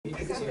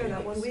sat there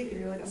that 1 week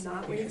and you're like, I'm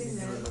not waiving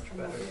this, I'm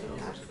not paying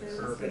taxes.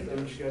 Perfect,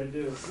 that's what you gotta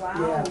do. Wow.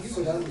 Yeah, you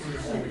so that was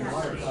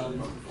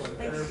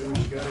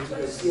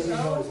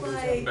so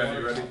like,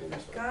 Ben, you ready?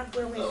 God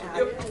willing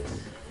at it.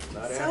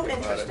 Not So happy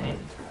about it. interesting.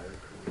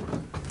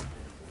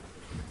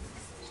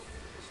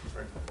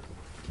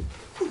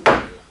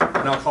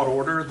 Now call to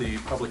order the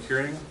public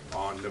hearing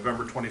on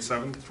November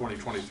 27th,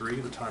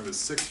 2023. The time is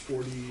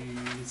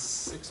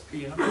 6:46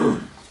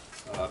 p.m.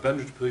 Ben,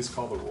 would you please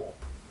call the roll?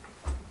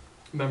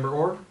 Member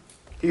Orr?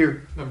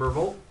 Here. Member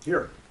Volt?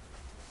 Here.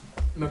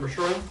 Member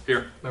Schroy?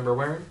 Here. Member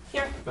Warren?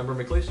 Here. Member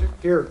McLeister?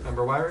 Here.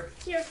 Member Wyrick?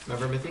 Here.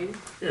 Member Matheny?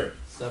 Here.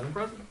 7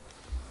 present.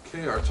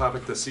 Okay, our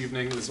topic this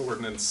evening is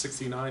ordinance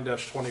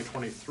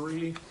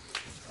 69-2023.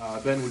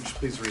 Ben, would you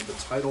please read the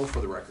title for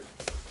the record?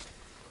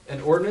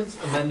 An ordinance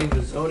amending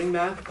the zoning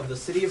map of the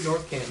city of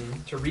North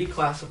Canton to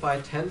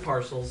reclassify 10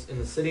 parcels in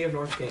the city of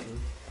North Canton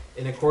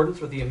in accordance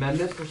with the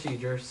amendment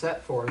procedure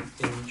set forth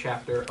in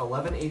chapter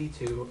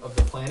 1182 of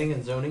the Planning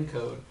and Zoning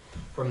Code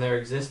from their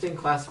existing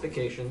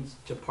classifications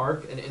to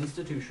park and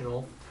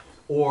institutional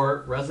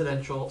or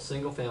residential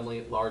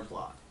single-family large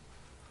lot.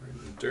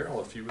 Daryl,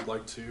 if you would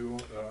like to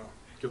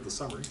give the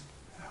summary.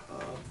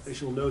 As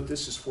you'll note,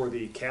 this is for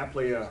the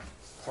Caplia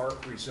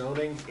Park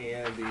rezoning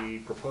and the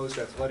proposed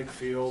athletic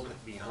field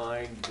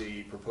behind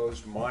the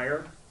proposed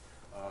mire.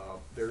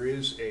 There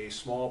is a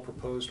small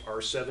proposed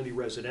R70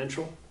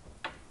 residential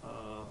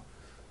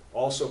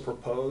also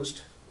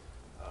proposed.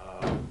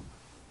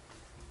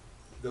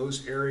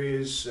 Those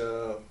areas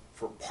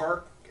for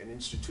park and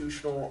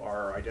institutional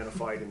are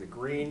identified in the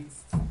green.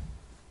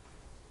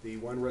 The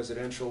one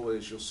residential,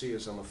 as you'll see,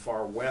 is on the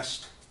far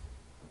west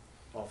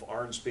of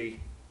Arnsby,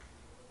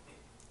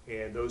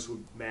 and those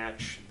would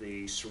match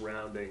the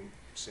surrounding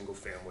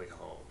single-family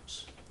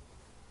homes.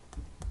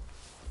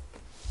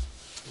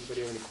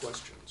 Anybody have any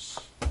questions?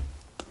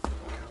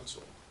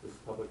 Council? This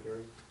public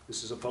hearing?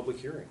 This is a public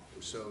hearing,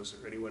 so is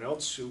there anyone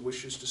else who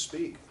wishes to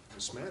speak in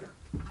this matter?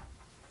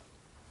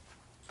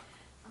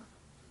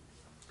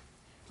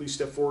 Please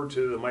step forward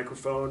to the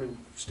microphone and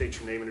state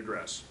your name and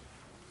address.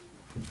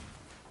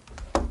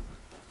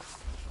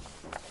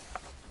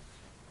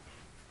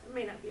 There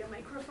may not be a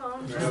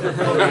microphone. You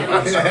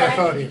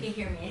can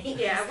hear me.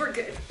 Yeah, we're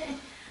good.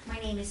 My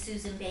name is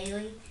Susan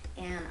Bailey,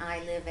 and I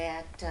live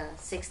at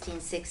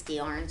 1660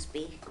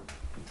 Arnsby.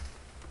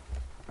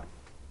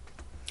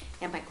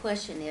 And my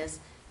question is,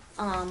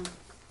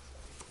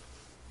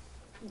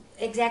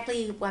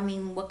 exactly, I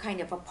mean, what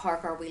kind of a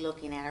park are we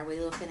looking at? Are we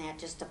looking at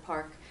just a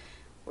park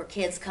where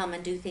kids come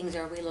and do things?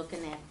 Are we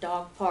looking at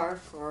dog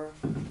park or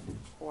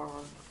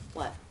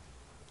what?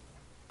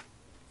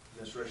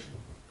 Administration.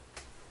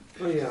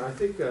 Well, yeah, I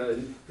think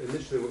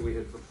initially what we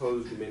had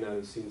proposed, you may not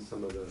have seen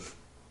some of the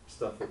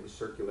stuff that was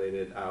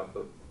circulated out,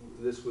 but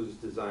this was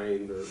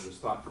designed or was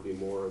thought to be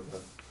more of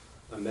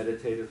a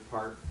meditative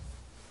park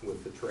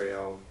with the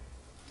trail,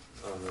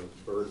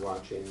 bird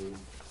watching,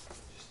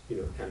 just, you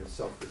know, kind of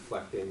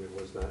self-reflecting. It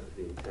was not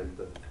the intent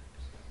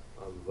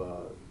of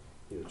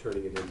you know,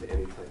 turning it into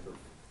any type of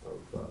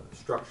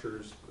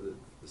structures.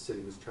 The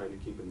city was trying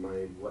to keep in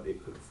mind what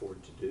it could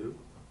afford to do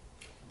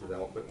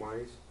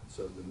development-wise.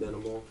 So the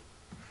minimal,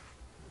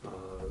 you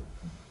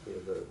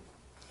know,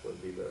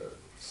 would be the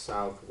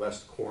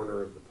southwest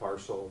corner of the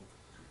parcel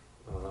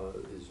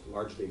is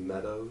largely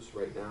meadows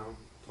right now,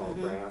 tall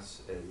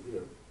grass, and you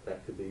know,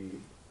 that could be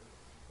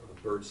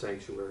bird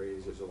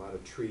sanctuaries. There's a lot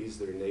of trees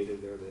that are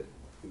native there that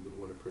we would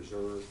want to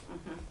preserve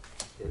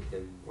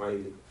and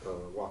wind a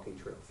walking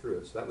trail through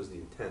it. So that was the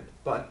intent.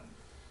 But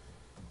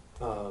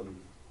that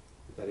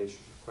answers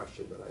your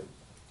question. But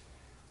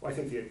Well, I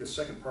think the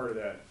second part of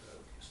that,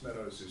 Ms.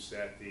 Meadows, is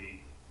that the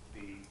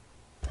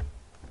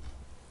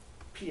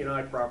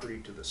P&I property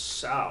to the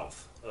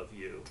south of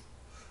you,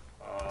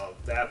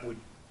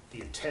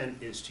 the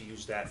intent is to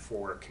use that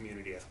for a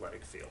community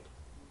athletic field.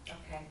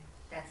 Okay,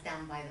 that's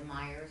down by the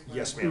Myers.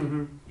 Yes,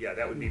 ma'am. Yeah,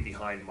 that would be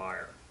behind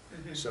Meyer.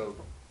 So,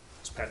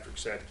 as Patrick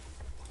said,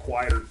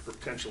 quieter,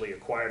 potentially a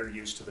quieter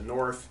use to the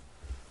north,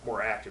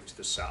 more active to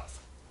the south.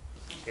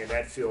 And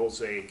that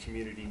fills a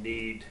community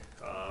need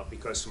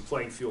because some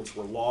playing fields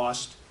were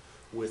lost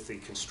with the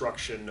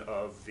construction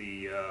of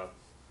the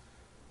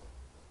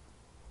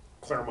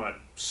Claremont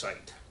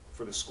site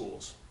for the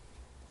schools.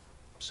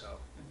 So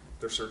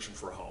they're searching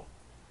for a home.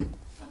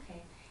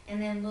 Okay,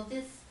 and then will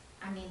it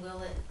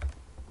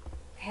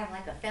have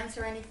like a fence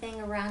or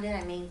anything around it?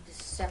 I mean,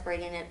 just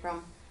separating it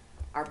from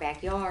our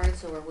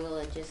backyards, or will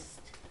it just,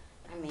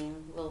 I mean,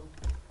 will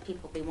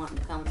people be wanting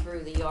to come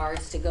through the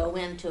yards to go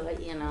into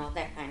it, you know,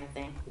 that kind of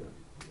thing?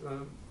 yeah,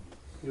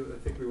 you know, I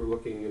think we were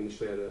looking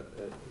initially at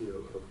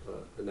you know,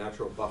 a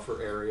natural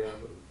buffer area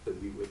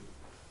that we would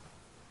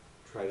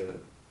try to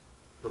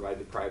provide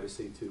the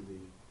privacy to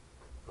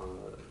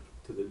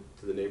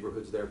the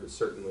neighborhoods there, but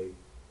certainly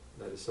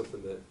that is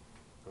something that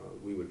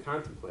we would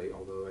contemplate.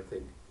 Although I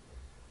think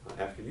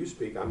after you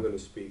speak, I'm going to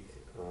speak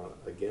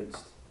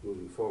against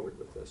moving forward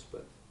with this.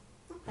 But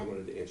I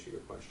wanted to answer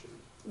your question.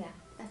 Yeah,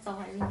 that's all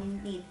I really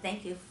need.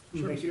 Thank you.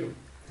 Thank you.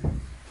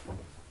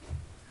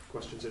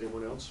 Questions?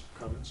 Anyone else?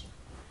 Comments?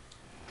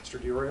 Mr.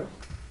 DiOrio?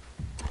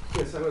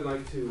 Yes, I would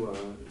like to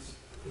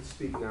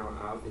speak now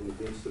out in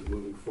against of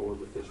moving forward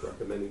with this,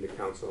 recommending to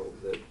council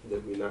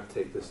that we not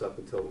take this up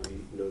until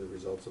we know the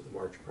results of the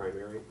March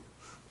primary.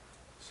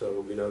 So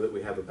we know that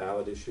we have a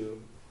ballot issue.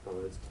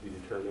 It's to be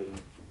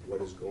determined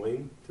what is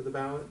going to the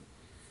ballot,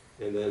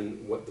 and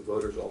then what the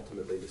voters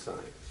ultimately decide.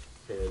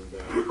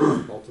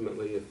 And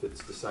ultimately, if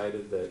it's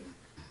decided that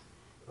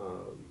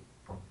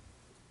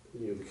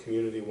the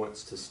community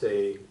wants to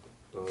stay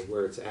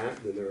where it's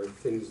at, then there are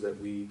things that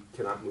we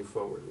cannot move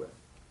forward with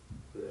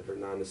that are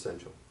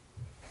non-essential.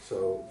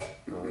 So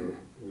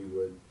we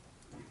would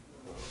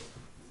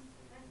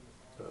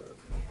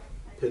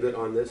pivot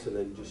on this and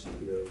then just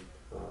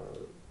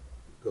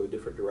go a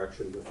different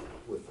direction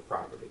with the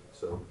property.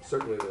 So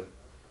certainly the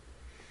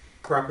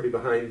property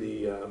behind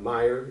the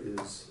Meyer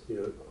is,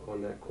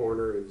 on that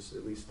corner is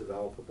at least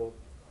developable,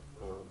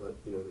 but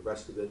the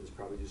rest of it is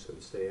probably just going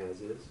to stay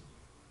as is.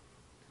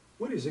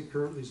 What is it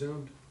currently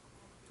zoned?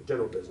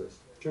 General business.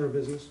 General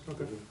business?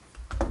 Okay.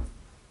 Mhm.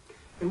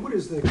 And what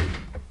is the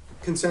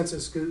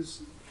consensus?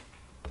 Because,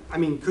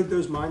 could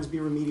those mines be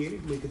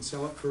remediated? We could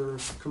sell it for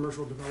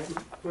commercial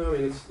development? Well,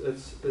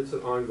 it's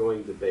an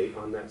ongoing debate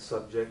on that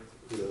subject,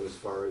 as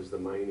far as the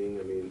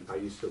mining. I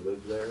used to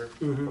live there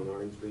Mhm. on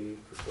Orangeby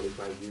for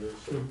 25 years,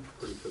 so I'm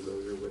pretty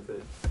familiar with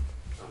it.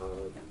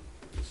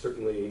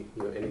 Certainly,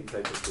 any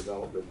type of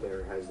development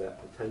there has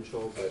that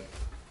potential, but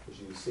as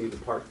you see, the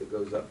part that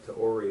goes up to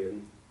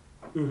Orion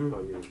Mhm.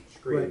 on your Right,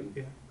 screen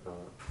yeah.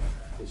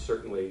 is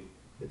certainly,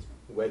 it's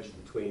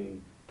wedged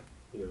between,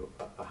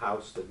 a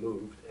house that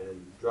moved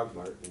and Drug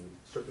Mart, and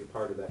certainly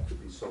part of that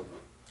could be sold,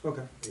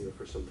 Okay,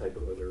 for some type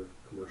of other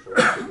commercial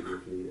activity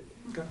if needed.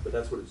 okay, But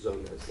that's what it's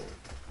zoned as now.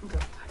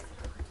 okay.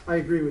 I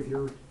agree with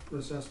your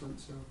assessment,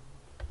 so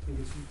I think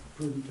it's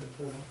prudent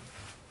to hold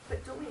off.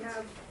 But don't we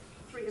have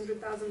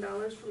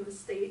 $300,000 from the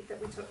state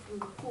that we took from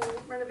the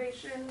pool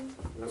renovation?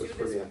 That was to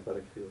for this- the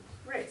athletic field.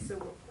 Right, so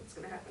what's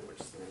gonna happen? We're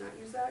just gonna not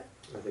use that?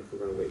 I think we're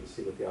gonna wait and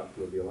see what the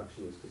outcome of the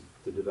election is, because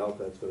to develop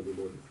that's gonna be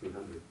more than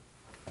 300.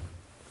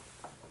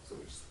 So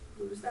we just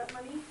lose that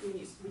money? We can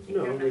get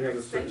No, we another have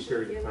a certain extension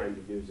period of at the time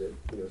end? to use it,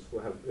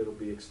 so it'll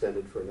be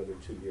extended for another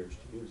 2 years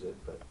to use it,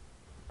 but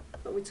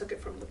But we took it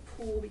from the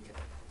pool because,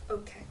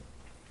 okay.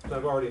 so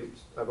I've already,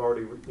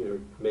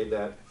 made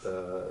that,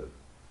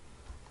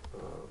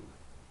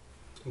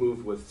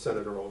 move with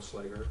Senator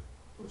Olslager,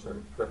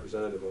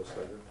 Representative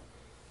Olslager,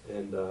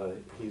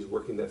 and he's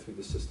working that through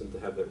the system to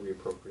have that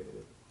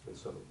reappropriated, and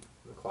so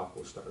the clock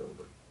will start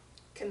over.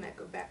 Can that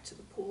go back to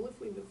the pool if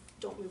we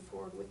don't move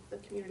forward with the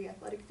community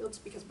athletic fields?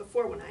 Because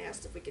before, when I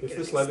asked if we could If get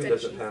an this levy doesn't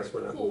extension pass, for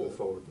we're the not moving pool,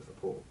 forward with the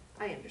pool.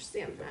 I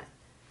understand Okay. that.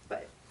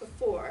 But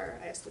before,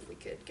 I asked if we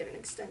could get an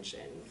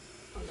extension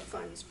on the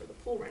funds for the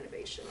pool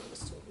renovation, and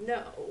was told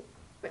no.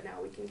 But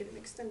now we can get an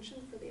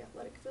extension for the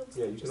athletic fields?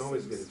 Yeah, That you can just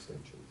always get seems-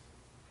 extensions.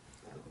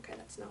 Oh, okay,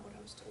 that's not what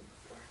I was told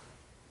before.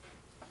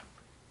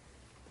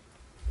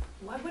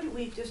 Why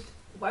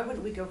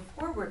wouldn't we go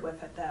forward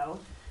with it though,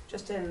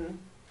 just in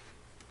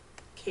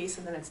case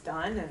and then it's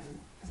done, and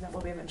isn't that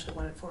what we eventually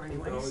want it for You can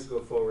always anyways? go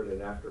forward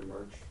and after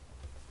March,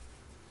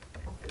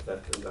 if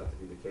that turns out to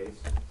be the case.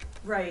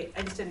 Right,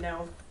 I just didn't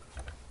know,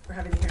 we're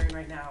having the hearing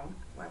right now,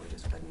 why we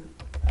just wouldn't.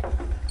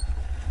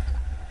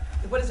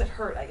 What does it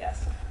hurt, I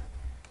guess?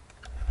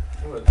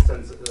 Well, it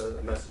sends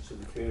a message to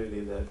the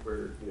community that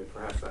we're,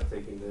 perhaps not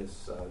taking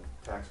this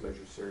tax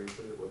measure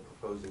seriously, that we're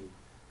proposing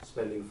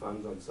spending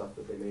funds on stuff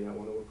that they may not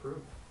want to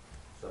approve.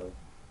 So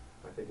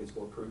I think it's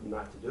more prudent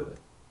not to do it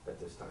at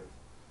this time.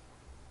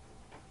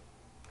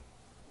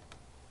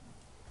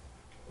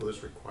 Will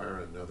this require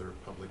another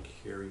public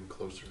hearing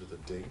closer to the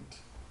date?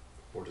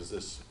 Or does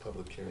this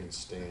public hearing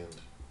stand,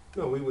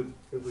 No, we would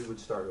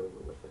start over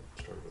with it.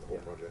 start with the whole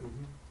Yeah. project?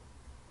 Mhm.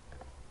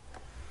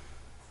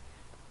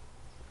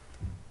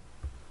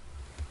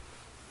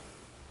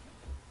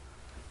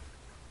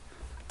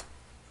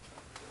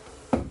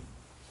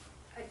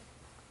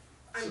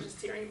 I'm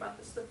just hearing about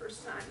this the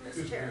first time as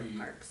Could chair of we-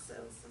 parks, so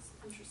this is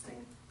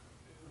interesting.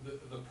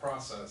 The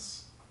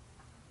process,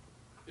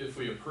 if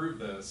we approve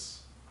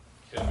this,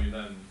 can we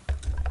then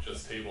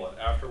just table it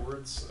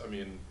afterwards?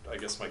 I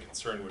guess my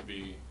concern would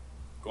be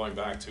going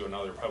back to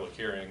another public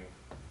hearing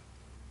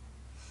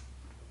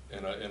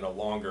in a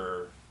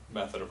longer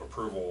method of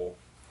approval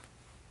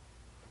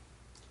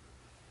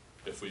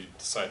if we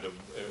decide to,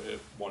 at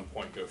one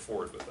point, go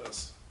forward with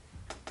this.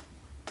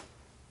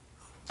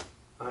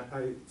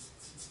 I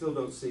still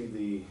don't see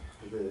the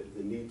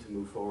need to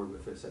move forward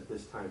with this at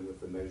this time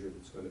with the measure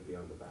that's going to be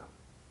on the ballot.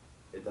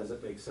 It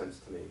doesn't make sense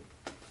to me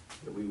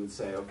that we would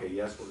say, okay,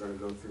 yes, we're going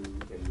to go through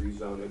and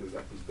rezone it, we've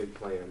got these big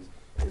plans,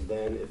 and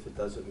then if it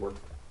doesn't work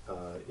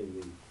in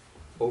the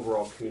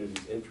overall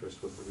community's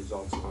interest with the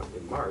results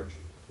in March,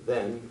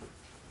 then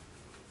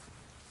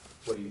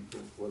what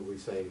are we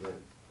saying then?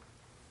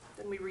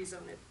 Then we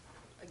rezone it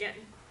again.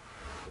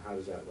 How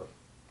does that look?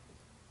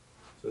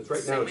 So it's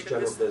right Same now way it's that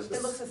general this- business.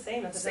 It looks the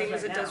same as Same it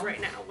as does it right does now.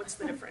 right now, what's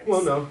the difference?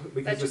 Well, no,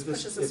 because just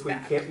pushes us if we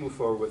back. can't move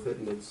forward with it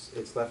and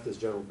it's left as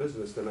general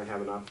business, then I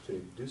have an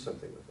opportunity to do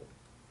something with it.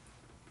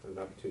 an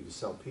opportunity to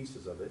sell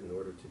pieces of it in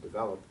order to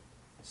develop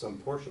some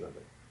portion of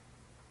it.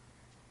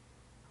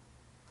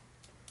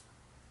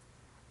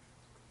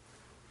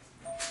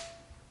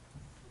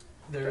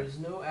 There is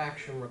no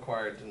action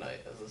required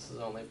tonight, as this is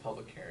only a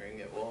public hearing.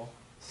 It will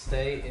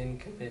stay in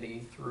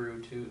committee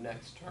through to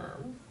next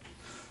term.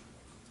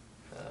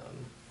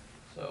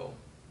 So,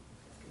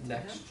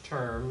 next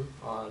term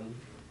on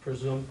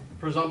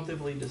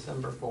presumptively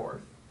December 4th,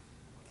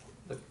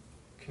 the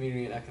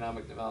Community and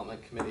Economic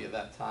Development Committee at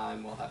that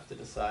time will have to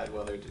decide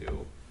whether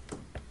to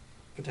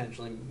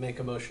potentially make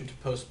a motion to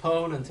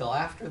postpone until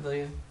after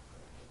the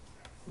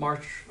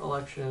March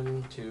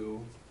election,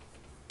 to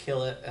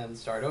kill it and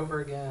start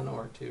over again,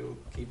 or to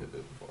keep it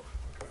moving forward.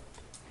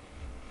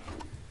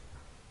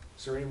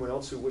 Is there anyone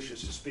else who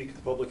wishes to speak at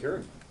the public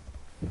hearing?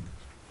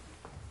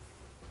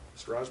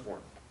 Mr.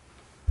 Osborne.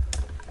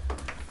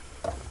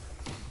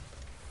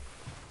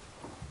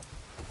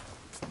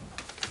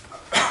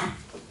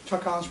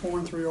 Chuck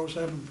Osborne,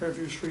 307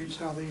 Fairview Street,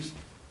 Southeast,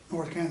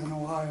 North Canton,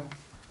 Ohio.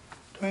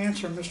 To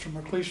answer Mr.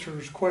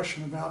 McLeister's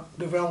question about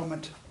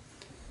development,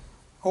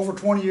 over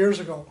 20 years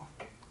ago,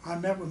 I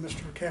met with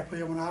Mr.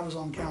 Caplia when I was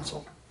on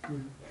council.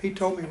 He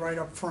told me right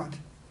up front,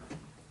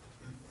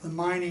 the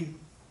mining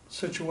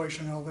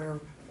situation out there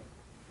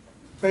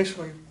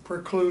basically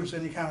precludes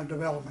any kind of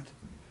development.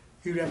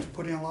 You'd have to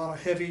put in a lot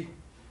of heavy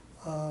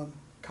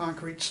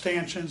concrete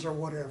stanchions or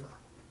whatever.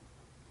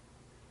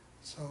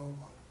 So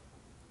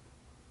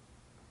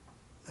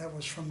that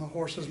was from the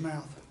horse's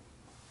mouth.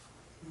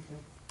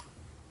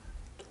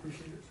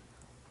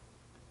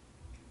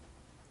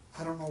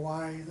 I don't know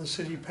why the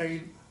city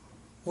paid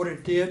what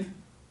it did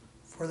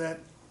for that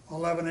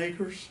 11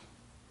 acres.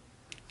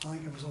 I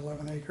think it was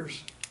 11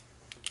 acres.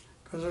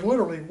 Because it's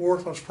literally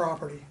worthless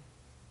property.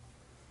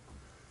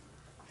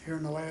 Here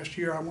in the last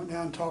year, I went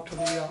down and talked to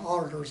the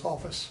auditor's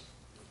office.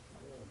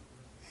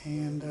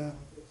 And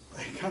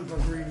they kind of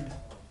agreed.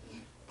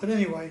 But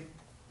anyway,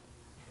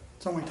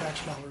 it's only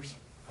tax dollars.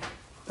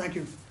 Thank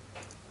you.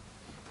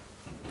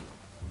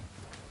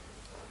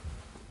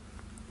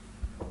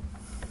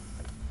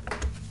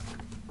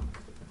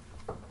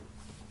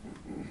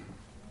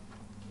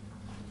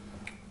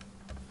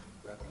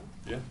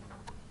 Yeah.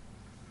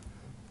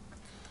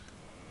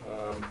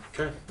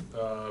 Okay,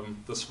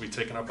 this will be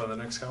taken up by the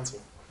next council.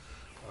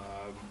 I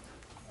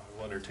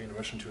will entertain a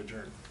motion to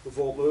adjourn.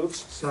 Revolt moves.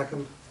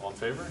 Second. All in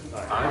favor?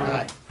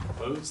 Aye.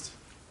 Opposed?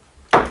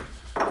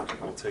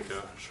 We'll take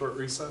a short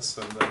recess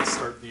and then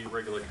start the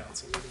regular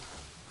council meeting.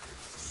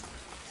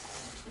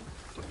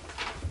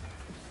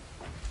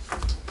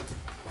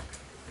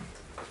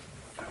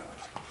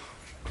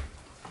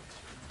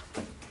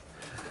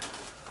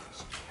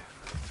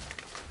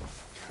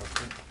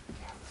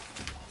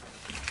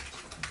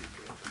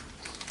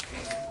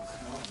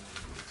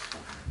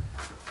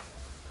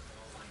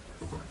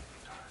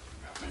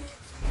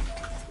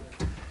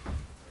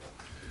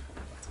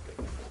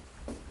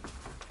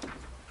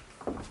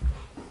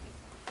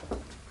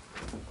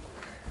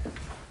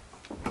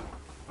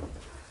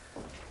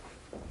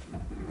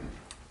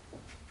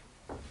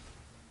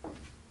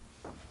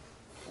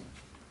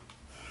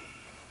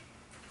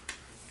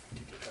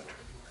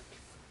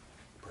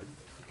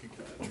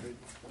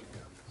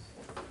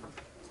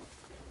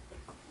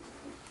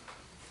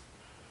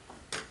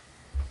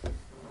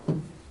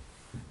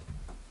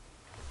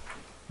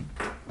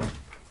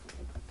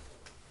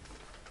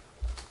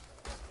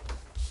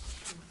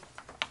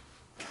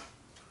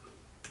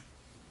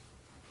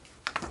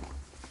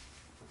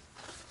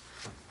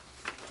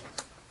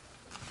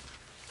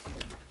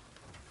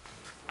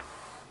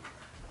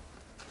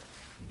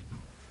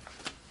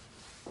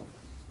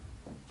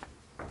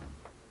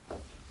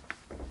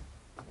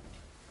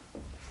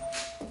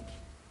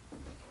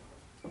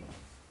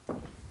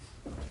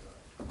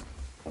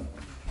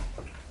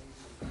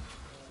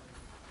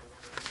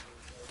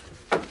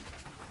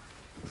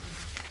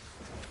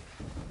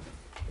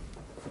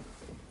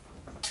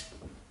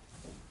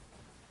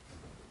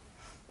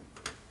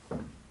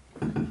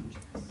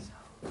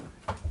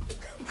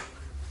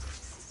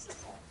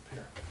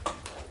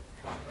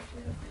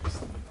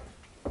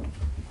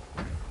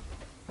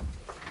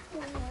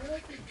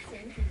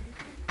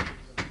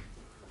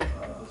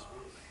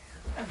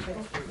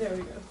 There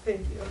we go, thank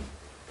you.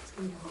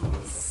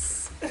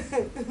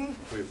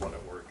 We have one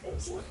at work.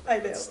 It's like, I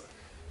know. it's-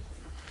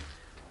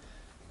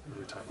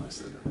 Every time I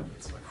sit in it,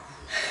 it's like.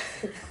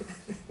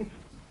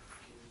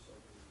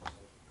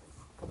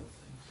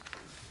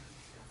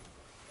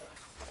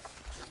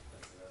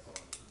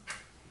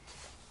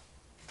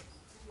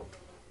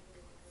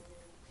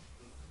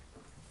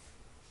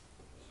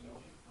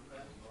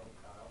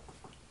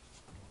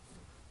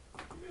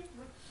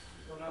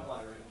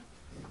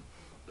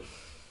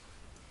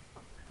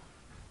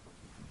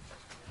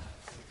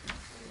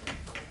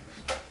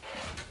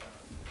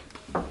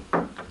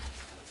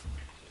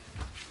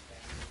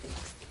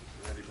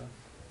 Ready, Ben?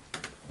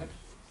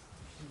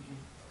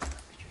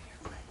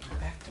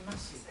 Back to my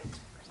seat.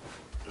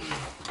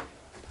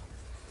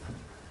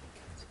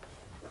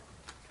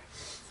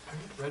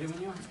 Ready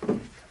when you are.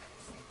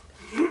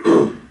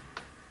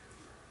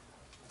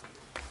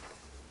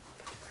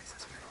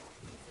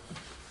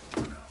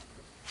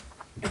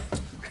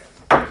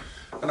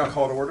 now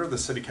call to order the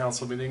City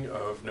Council meeting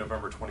of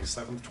November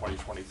 27th,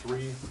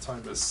 2023. The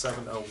time is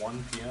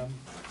 7:01 p.m.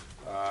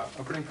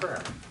 Opening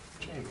prayer.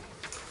 Jamie.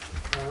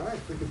 All right,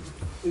 if we could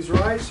please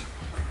rise.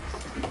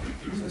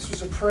 This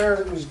was a prayer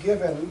that was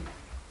given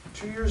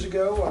 2 years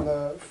ago on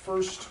the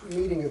first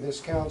meeting of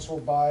this council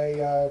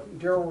by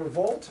Darrell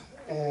Revolt,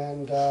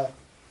 and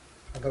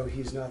although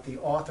he's not the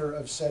author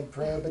of said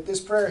prayer, but this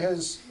prayer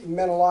has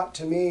meant a lot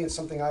to me. It's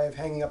something I have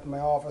hanging up in my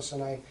office,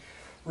 and I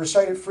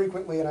recite it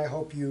frequently, and I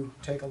hope you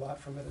take a lot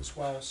from it as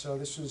well. So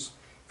this is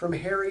from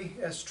Harry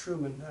S.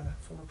 Truman,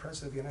 former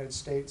President of the United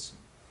States.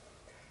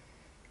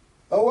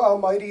 O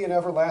Almighty and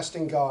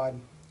everlasting God,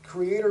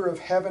 Creator of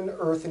heaven,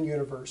 earth, and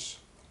universe,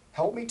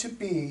 help me to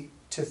be,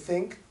 to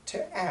think,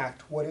 to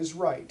act what is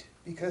right,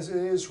 because it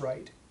is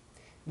right.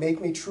 Make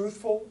me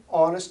truthful,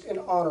 honest, and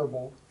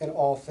honorable in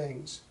all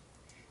things.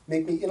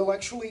 Make me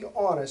intellectually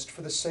honest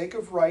for the sake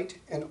of right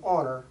and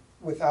honor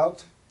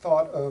without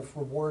thought of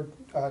reward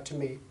to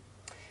me.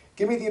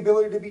 Give me the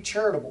ability to be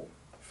charitable,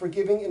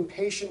 forgiving, and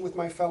patient with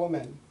my fellow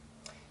men.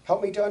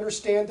 Help me to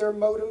understand their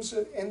motives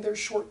and their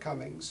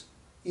shortcomings,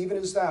 even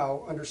as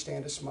thou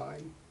understandest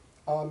mine.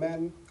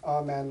 Amen,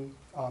 amen,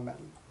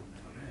 amen.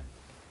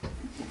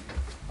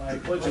 I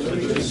pledge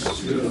allegiance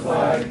to the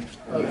flag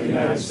of the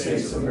United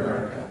States of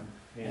America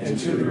and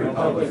to the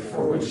republic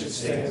for which it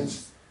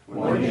stands,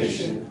 one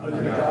nation,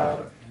 under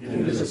God,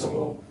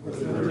 indivisible,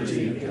 with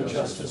liberty and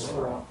justice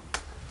for all.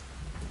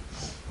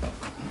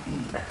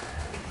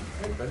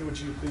 Hey, Betty, would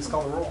you please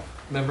call the roll?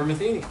 Member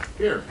Matheny.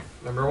 Here.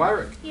 Member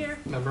Wyrick. Here.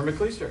 Member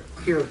McLeister.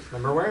 Here.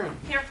 Member Waring.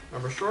 Here.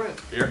 Member Stroya.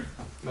 Here.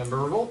 Member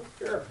Revolt.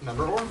 Here.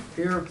 Member Orr.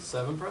 Here.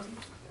 7 present.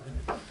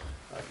 I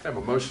can have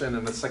a motion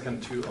and a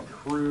second to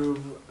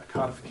approve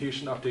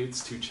codification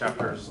updates to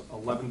chapters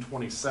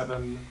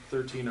 1127,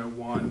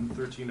 1301,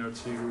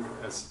 1302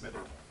 as submitted.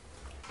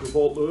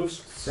 Revolt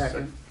moves.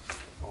 Second.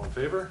 All in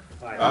favor?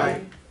 Aye.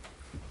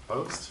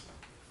 Opposed?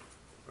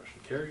 Motion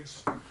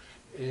carries.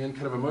 And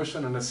kind of a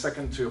motion and a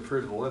second to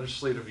approve the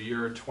legislative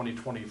year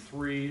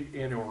 2023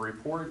 annual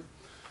report,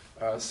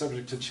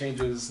 subject to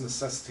changes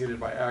necessitated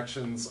by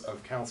actions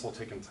of council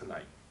taken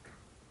tonight.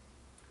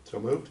 So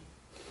moved?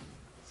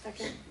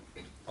 Second.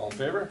 All in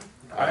favor?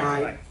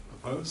 Aye.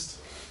 Opposed?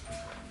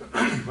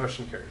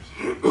 Motion carries.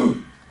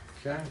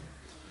 Okay.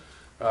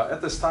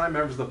 At this time,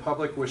 members of the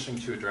public wishing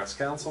to address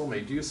council may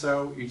do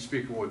so. Each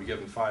speaker will be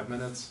given 5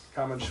 minutes.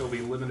 Comments shall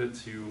be limited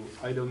to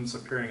items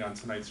appearing on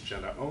tonight's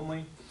agenda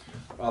only.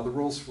 The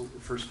rules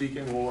for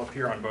speaking will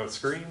appear on both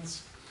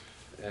screens,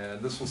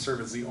 and this will serve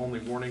as the only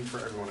warning for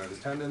everyone in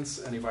attendance.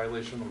 Any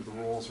violation of the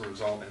rules will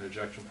result in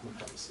ejection from the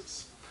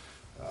premises.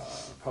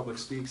 Public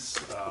speaks,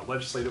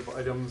 legislative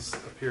items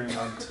appearing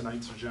on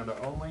tonight's agenda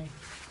only.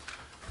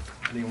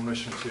 Anyone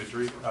wishing to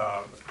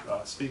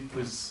speak,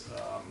 please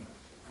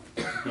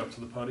go up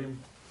to the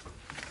podium.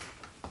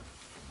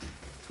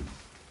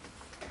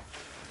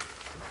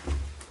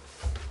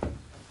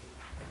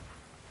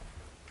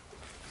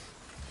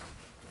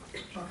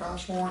 Chuck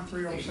Osborne,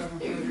 307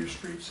 Fairview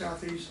Street,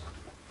 Southeast,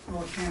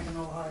 North Canton,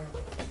 Ohio.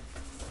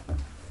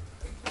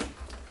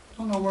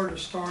 Don't know where to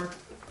start.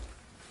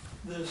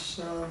 This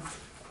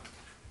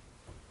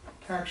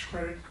tax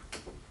credit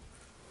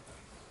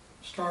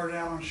started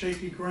out on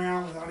shaky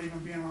ground without even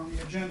being on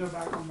the agenda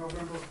back on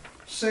November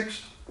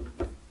 6th.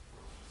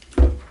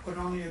 Put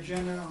on the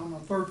agenda on the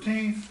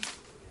 13th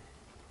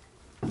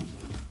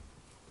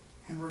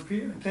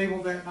and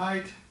tabled that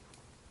night.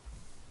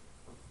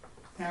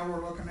 Now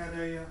we're looking at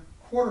a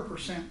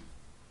 0.25%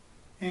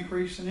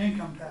 increase in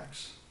income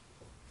tax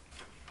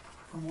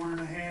from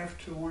 1.5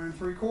 to 1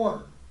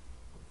 3/4.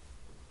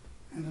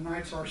 And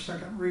tonight's our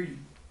second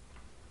reading.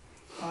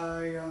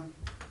 I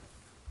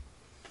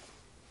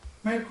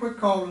made a quick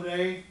call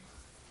today.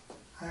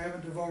 I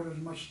haven't devoted as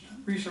much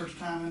research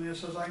time in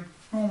this as I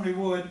normally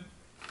would.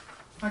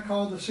 I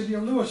called the city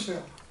of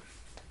Louisville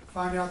to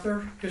find out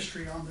their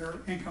history on their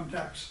income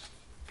tax.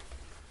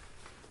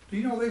 Do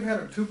you know they've had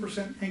a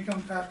 2%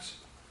 income tax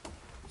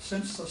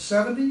since the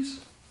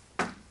 70s?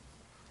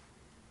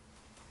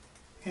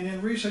 And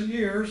in recent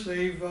years,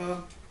 they've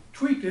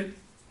tweaked it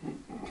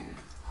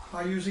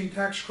by using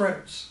tax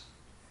credits.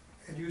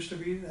 It used to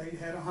be they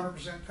had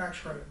 100% tax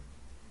credit.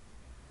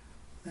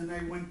 Then they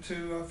went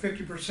to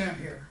 50%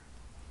 here.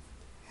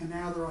 And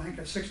now they're, I think,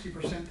 a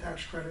 60%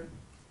 tax credit.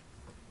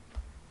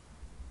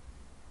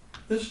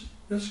 This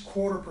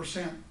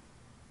 0.25%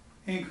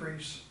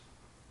 increase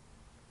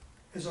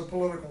is a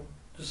political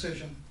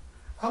decision.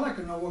 I'd like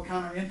to know what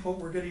kind of input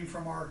we're getting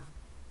from our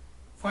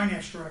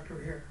finance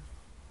director here.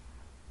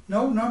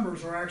 No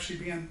numbers are actually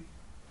being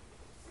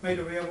made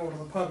available to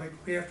the public.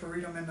 We have to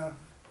read them in the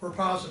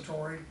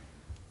repository,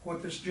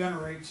 what this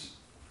generates.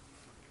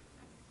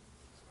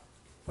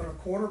 But a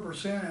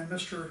 0.25%, and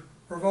Mr.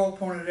 Revolt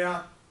pointed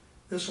out,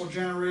 this will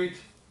generate,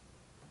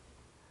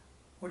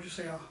 what'd you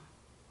say,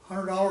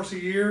 $100 a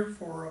year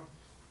for a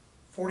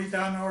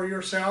 $40,000 a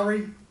year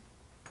salary.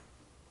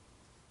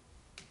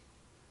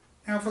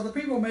 Now, for the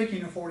people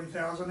making the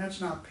 $40,000, that's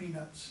not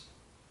peanuts.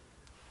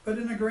 But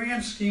in the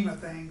grand scheme of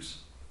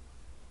things,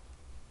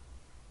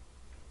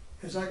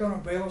 Is that gonna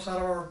bail us out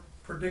of our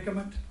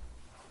predicament?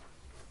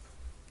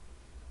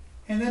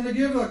 And then to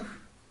give a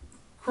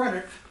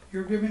credit,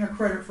 you're giving a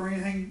credit for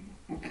anything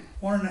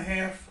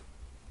 1.5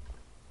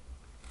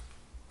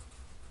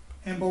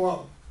 and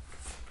below.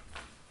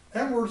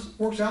 That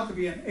works out to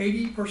be an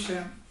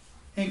 80%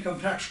 income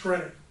tax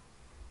credit.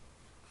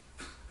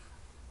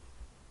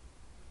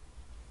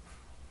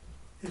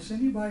 Is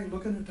anybody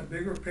looking at the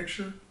bigger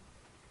picture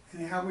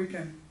and how we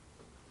can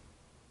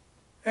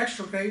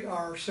extricate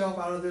ourselves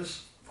out of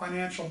this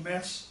financial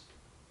mess?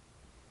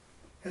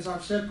 As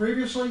I've said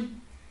previously,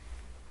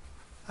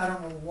 I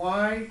don't know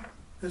why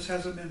this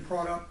hasn't been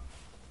brought up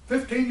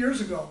 15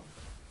 years ago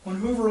when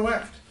Hoover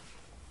left.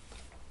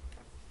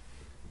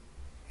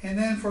 And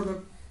then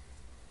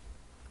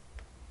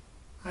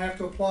I have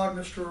to applaud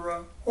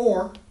Mr.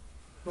 Orr,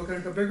 looking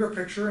at the bigger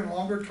picture and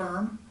longer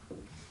term,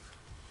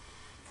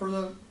 for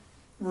the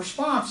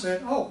response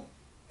that, oh,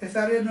 if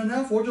that isn't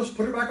enough, we'll just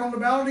put it back on the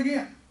ballot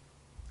again.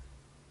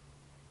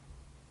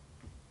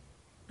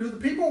 Do the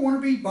people want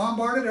to be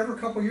bombarded every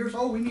couple of years?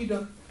 Oh, we need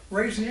to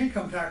raise the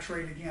income tax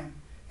rate again.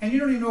 And you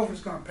don't even know if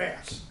it's going to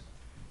pass.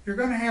 You're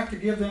going to have to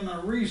give them a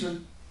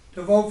reason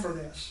to vote for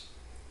this.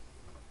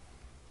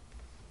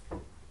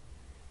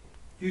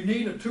 You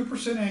need a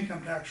 2%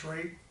 income tax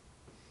rate,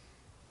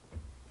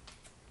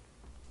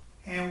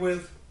 and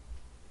with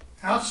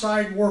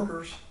outside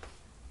workers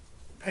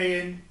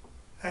paying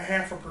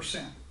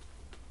 0.5%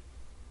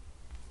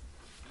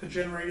 to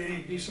generate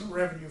any decent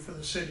revenue for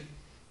the city.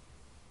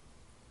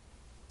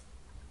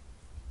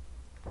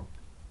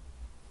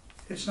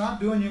 It's not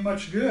doing you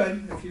much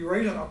good if you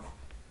raise it a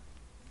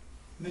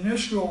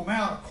minuscule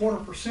amount,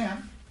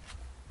 0.25%,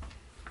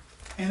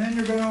 and then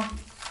you're going to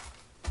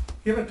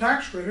give a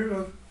tax credit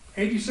of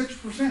 86%,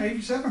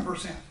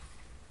 87%.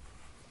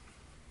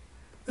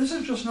 This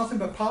is just nothing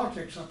but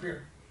politics up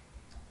here.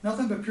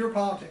 Nothing but pure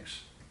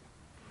politics.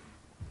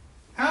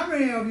 How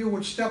many of you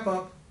would step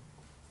up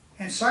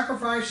and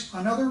sacrifice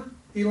another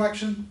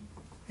election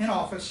in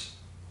office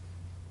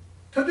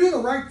to do the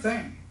right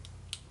thing?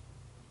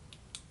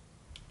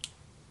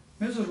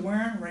 Mrs.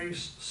 Warren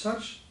raised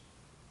such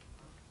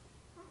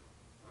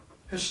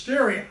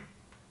hysteria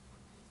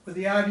with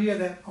the idea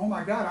that, oh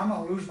my God, I'm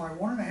going to lose my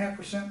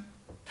 1.5%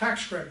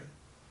 tax credit,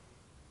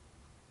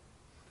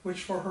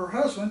 which for her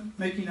husband,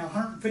 making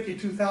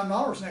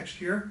 $152,000 next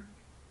year,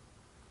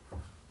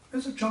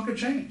 is a chunk of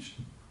change.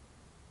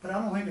 But I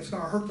don't think it's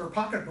going to hurt their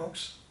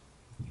pocketbooks.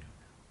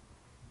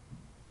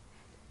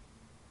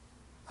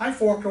 I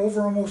forked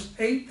over almost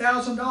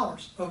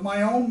 $8,000 of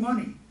my own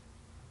money,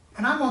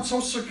 and I'm on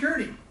Social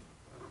Security,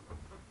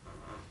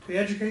 to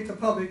educate the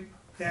public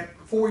that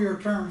 4-year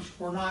terms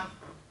were not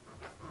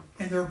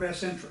in their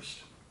best interest.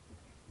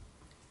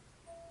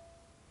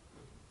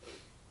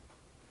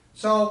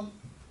 So,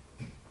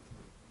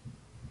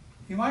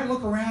 you might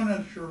look around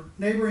at your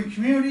neighboring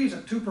communities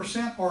at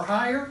 2% or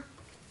higher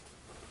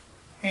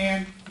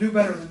and do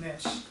better than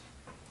this.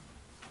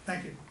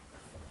 Thank you.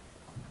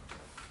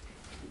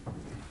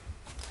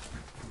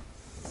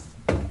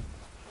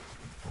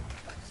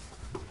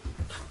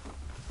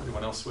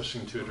 Anyone else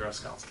wishing to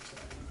address council today?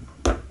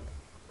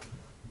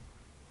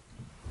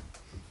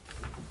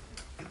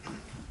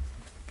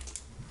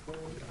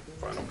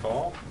 Final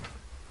call.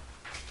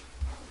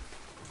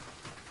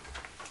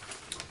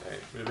 Okay,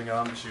 moving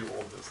on to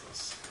old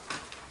business.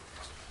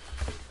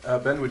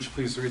 Ben, would you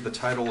please read the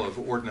title of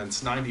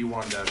ordinance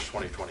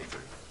 91-2023?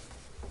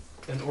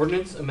 An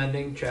ordinance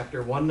amending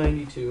Chapter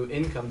 192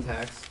 income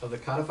tax of the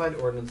codified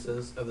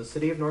ordinances of the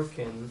City of North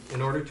Canton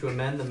in order to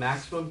amend the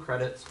maximum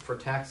credits for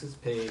taxes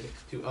paid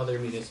to other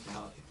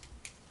municipalities.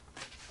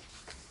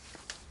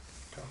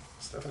 Okay,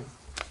 Stephanie.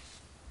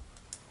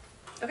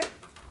 Okay.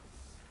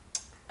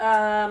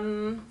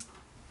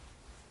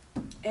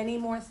 Any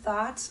more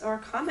thoughts or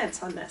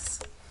comments on this?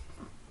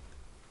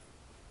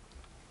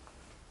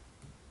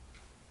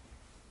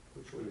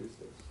 Which one is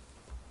this?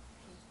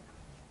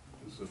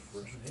 This is the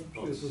first.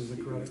 Oh, This is the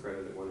keeping credit.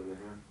 credit at 1.5,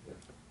 yeah.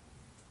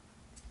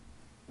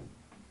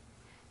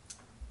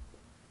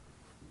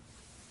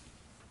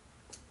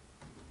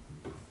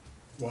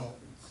 Well,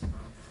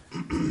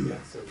 Yeah,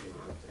 so,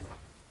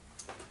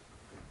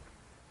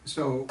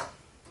 so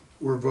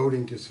we're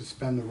voting to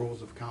suspend the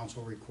rules of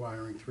council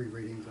requiring 3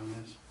 readings on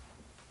this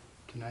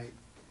tonight?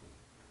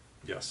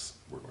 Yes,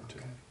 we're going to.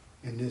 Okay.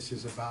 And this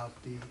is about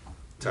the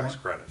Tax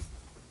credit.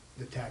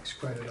 the tax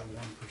credit of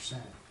 1%.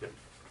 Yep.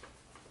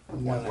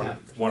 Nothing,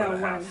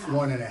 1.5.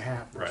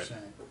 1.5%.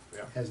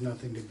 Yeah. Has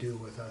nothing to do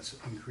with us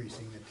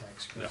increasing the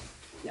tax No. credit.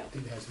 No.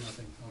 It has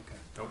nothing, okay.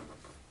 Nope.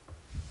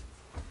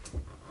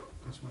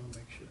 Just want to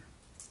make sure.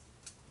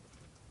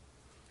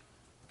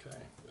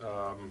 Okay.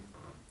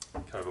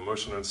 Kind of a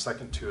motion and a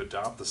second to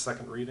adopt the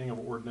second reading of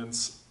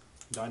ordinance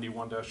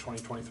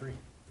 91-2023.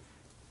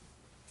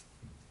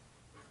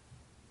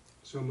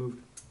 So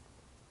moved.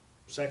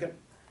 Second?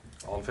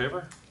 All in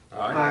favor?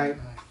 Aye.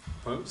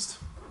 Opposed?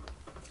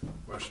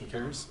 Motion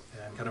carries.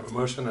 And kind of a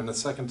motion and a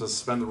second to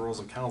suspend the rules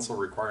of council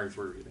requiring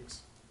 3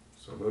 readings.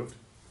 So moved.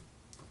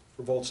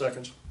 Revolt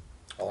seconds.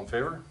 All in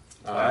favor?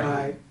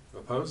 Aye.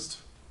 Opposed?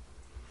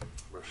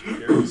 Motion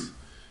carries.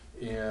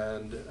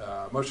 And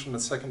motion and a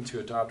second to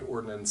adopt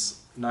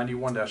ordinance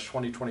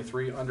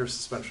 91-2023 under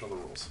suspension of the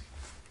rules.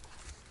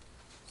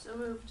 So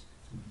moved.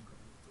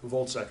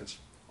 Revolt seconds.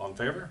 All in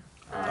favor?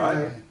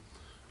 Aye.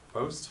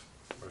 Opposed?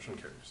 Motion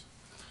carries.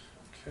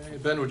 Okay,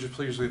 Ben, would you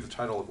please read the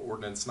title of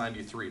ordinance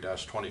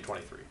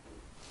 93-2023?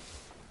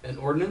 An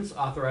ordinance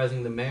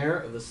authorizing the mayor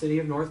of the city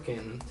of North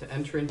Canton to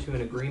enter into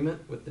an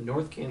agreement with the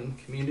North Canton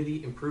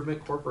Community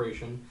Improvement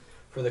Corporation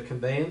for the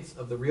conveyance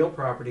of the real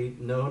property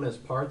known as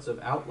parts of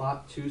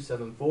Outlot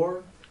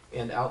 274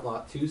 and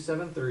Outlot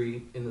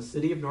 273 in the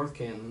city of North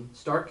Canton,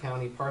 Stark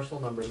County, parcel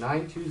number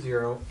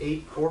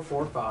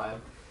 9208445,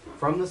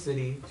 from the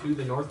city to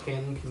the North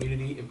Canton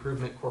Community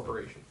Improvement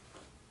Corporation.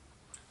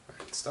 All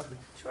right, Stephanie.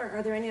 Sure,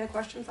 are there any other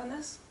questions on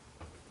this?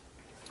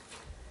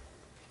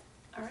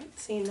 All right,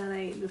 seeing none,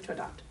 I move to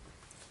adopt.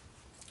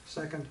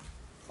 Second.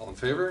 All in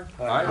favor?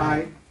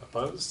 Aye.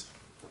 Opposed?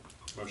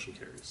 Motion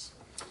carries.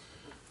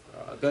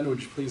 Ben,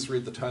 would you please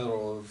read the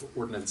title of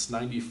ordinance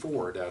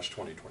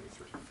 94-2023?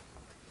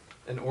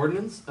 An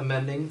ordinance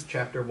amending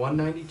Chapter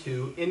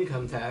 192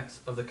 Income Tax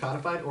of the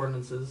Codified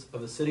Ordinances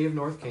of the City of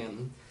North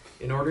Canton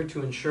in order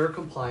to ensure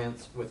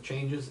compliance with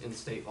changes in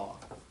state law.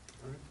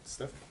 All right,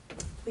 Stephanie.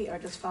 We are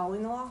just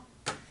following the law.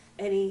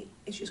 Any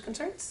issues,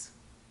 concerns?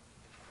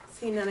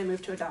 Seeing none, I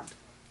move to adopt.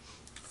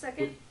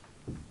 Second.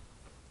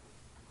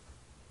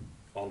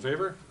 All in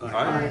favor?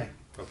 Aye.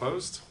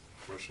 Opposed?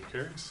 Motion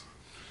carries.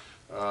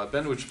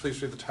 Ben, would you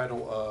please read the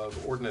title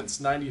of ordinance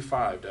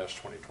 95-2023?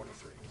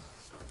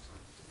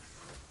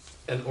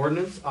 An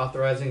ordinance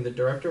authorizing the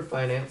Director of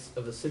Finance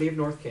of the City of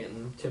North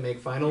Canton to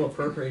make final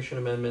appropriation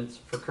amendments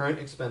for current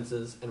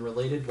expenses and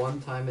related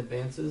one-time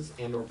advances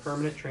and/or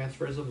permanent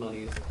transfers of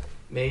monies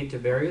made to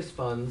various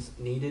funds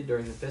needed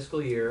during the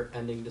fiscal year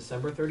ending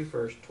December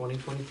 31st,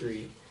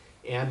 2023,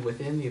 and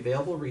within the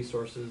available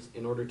resources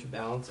in order to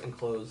balance and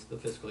close the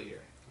fiscal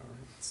year. All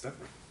right,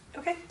 Stephanie.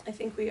 Okay, I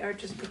think we are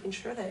just making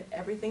sure that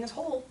everything is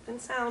whole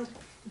and sound.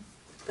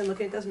 Been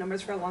looking at those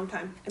numbers for a long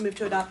time. I move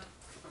to adopt.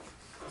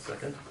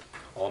 Second?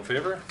 All in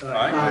favor?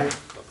 Aye.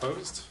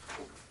 Opposed?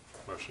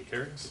 Motion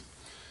carries.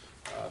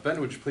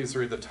 Ben, would you please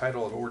read the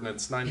title of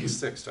ordinance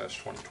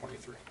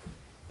 96-2023?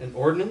 An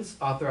ordinance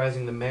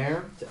authorizing the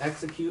mayor to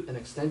execute an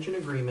extension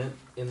agreement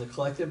in the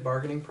collective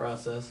bargaining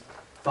process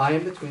by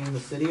and between the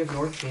City of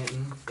North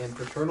Canton and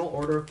Fraternal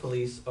Order of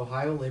Police,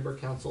 Ohio Labor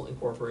Council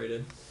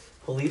Incorporated,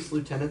 police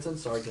lieutenants and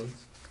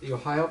sergeants, the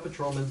Ohio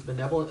Patrolmen's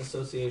Benevolent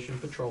Association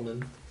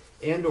patrolmen,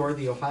 and/or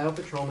the Ohio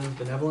Patrolmen's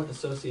Benevolent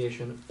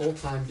Association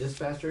full-time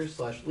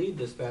dispatcher/lead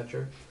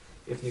dispatcher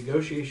if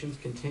negotiations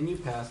continue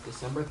past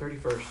December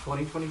 31st,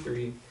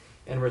 2023,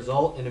 and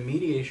result in a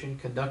mediation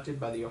conducted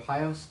by the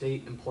Ohio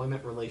State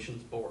Employment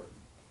Relations Board.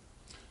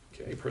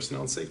 Okay,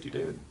 personnel and safety,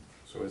 David.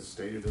 So as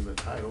stated in the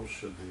title,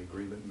 should the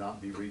agreement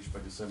not be reached by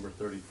December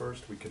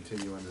 31st, we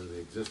continue under the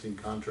existing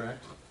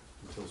contract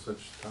until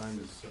such time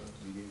as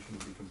mediation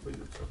will be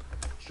completed. So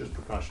it's just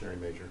precautionary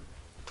measure.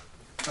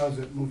 How's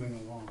it moving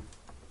along?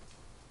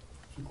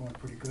 Is it going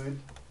pretty good?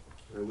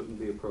 It wouldn't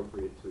be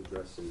appropriate to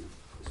address in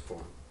this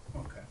forum.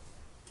 Okay.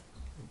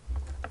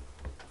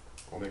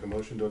 I'll make a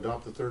motion to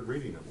adopt the third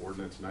reading of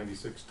ordinance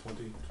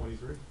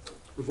 96-2023.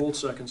 Revolt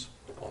seconds.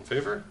 All in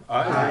favor?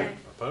 Aye.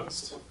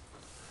 Opposed?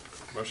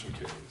 Motion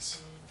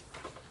carries.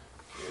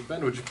 Okay,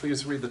 Ben, would you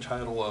please read the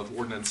title of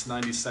ordinance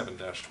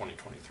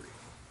 97-2023?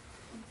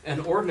 An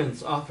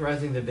ordinance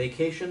authorizing the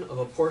vacation of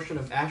a portion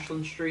of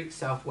Ashland Street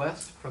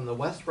Southwest from the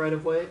west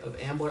right-of-way of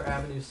Ambler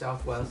Avenue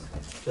Southwest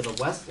to the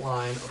west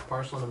line of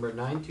parcel number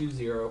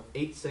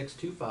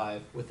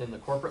 9208625 within the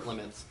corporate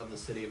limits of the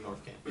City of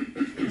North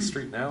Canton.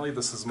 Street and Alley,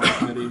 this is my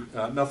committee.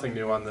 Nothing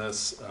new on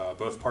this.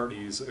 Both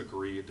parties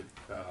agreed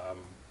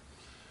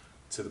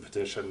to the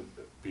petition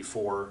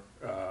before.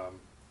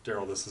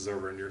 Daryl, this is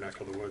over in your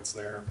neck of the woods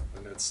there,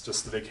 and it's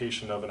just the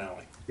vacation of an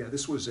alley. Yeah,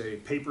 this was a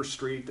paper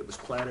street that was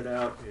platted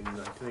out in,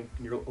 I think,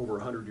 over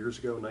 100 years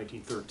ago,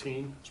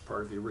 1913. It's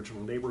part of the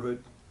original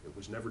neighborhood. It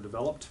was never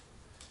developed.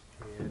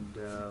 And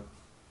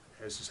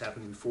as has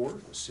happened before,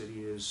 the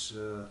city is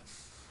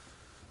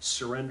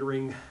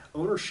surrendering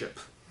ownership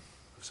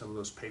of some of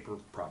those paper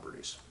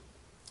properties.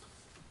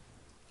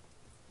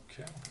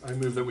 Okay, I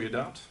move that we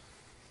adopt.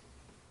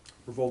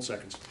 Revolt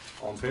seconds.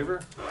 All in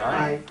favor?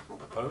 Aye.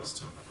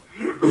 Opposed?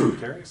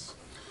 Carries.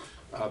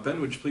 Ben,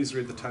 would you please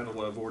read the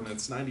title of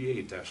ordinance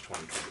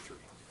 98-2023?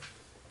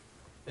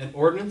 An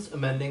ordinance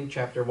amending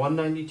Chapter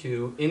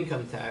 192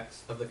 Income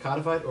Tax of the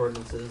Codified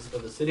Ordinances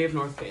of the City of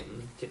North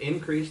Canton to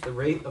increase the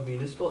rate of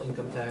municipal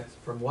income tax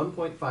from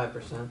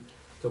 1.5%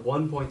 to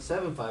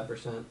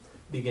 1.75%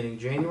 beginning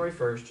January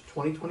 1st,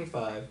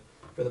 2025,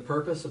 for the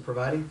purpose of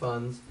providing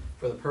funds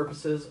for the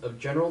purposes of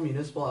general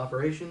municipal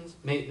operations,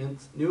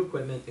 maintenance, new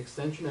equipment,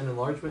 extension and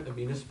enlargement of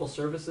municipal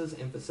services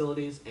and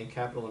facilities, and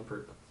capital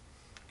improvement.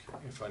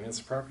 Okay, finance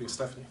and property,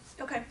 Stephanie.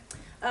 Okay,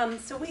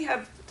 so we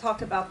have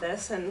talked about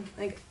this, and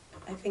I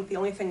think the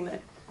only things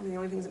that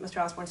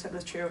Mr. Osborne said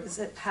was true is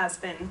it has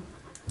been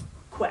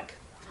quick.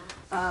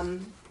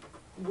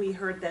 We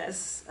heard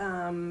this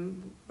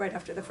right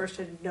after the 1st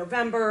of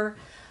November.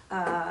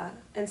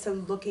 And so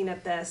looking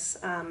at this,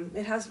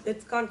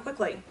 it's gone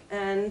quickly,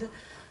 and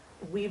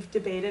we've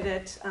debated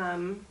it,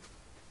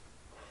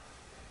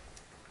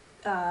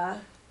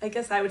 I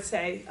guess I would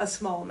say a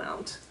small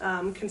amount,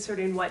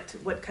 considering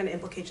what kind of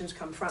implications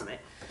come from it.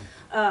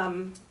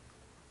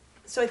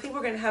 So I think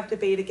we're gonna have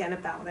debate again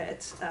about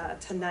it,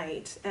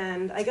 tonight.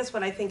 And I guess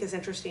what I think is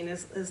interesting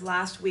is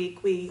last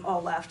week we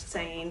all left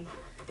saying,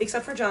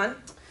 except for John,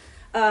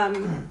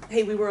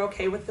 hey, we were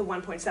okay with the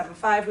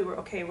 1.75, we were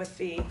okay with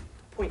the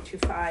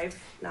 0.25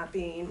 not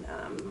being,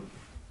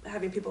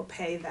 having people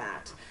pay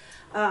that.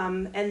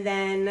 And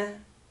then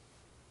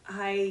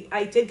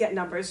I did get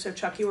numbers, so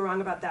Chuck, you were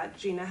wrong about that.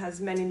 Gina has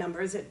many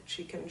numbers that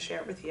she can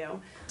share with you,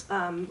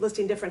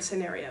 listing different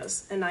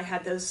scenarios. And I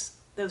had those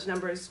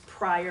numbers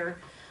prior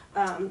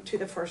to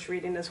the first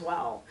reading as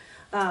well.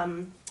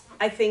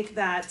 I think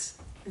that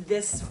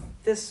this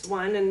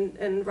one,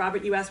 and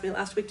Robert, you asked me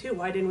last week too,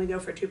 why didn't we go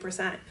for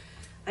 2%?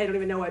 I don't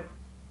even know what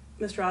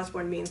Mr.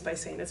 Osborne means by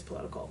saying it's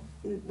political.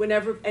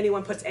 Whenever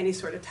anyone puts any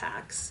sort of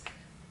tax,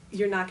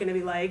 you're not going to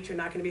be liked, you're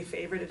not going to be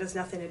favored, it has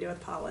nothing to do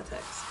with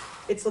politics.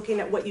 It's looking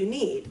at what you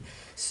need.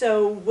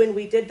 So when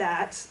we did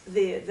that,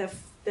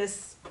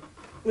 this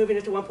moving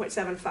it to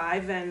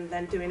 1.75 and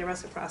then doing a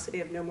reciprocity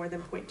of no more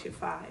than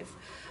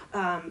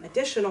 0.25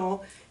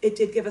 additional, it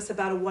did give us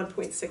about a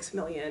 1.6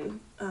 million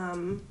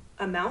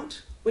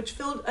amount, which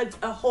filled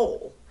a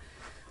hole.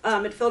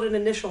 It filled an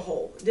initial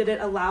hole. Did it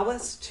allow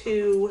us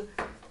to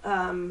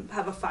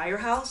have a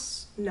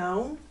firehouse?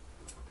 No,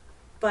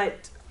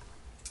 but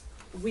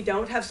we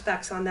don't have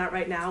specs on that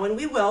right now, and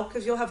we will,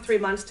 because you'll have 3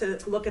 months to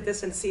look at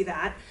this and see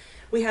that.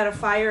 We had a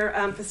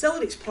fire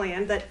facilities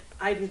plan that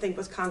I didn't think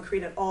was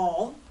concrete at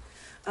all,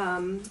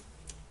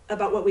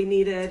 about what we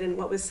needed and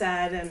what was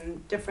said,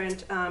 and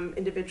different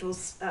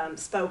individuals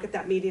spoke at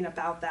that meeting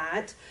about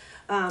that.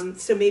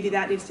 So maybe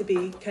that needs to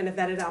be kind of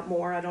vetted out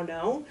more, I don't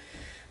know.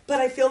 But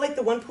I feel like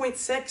the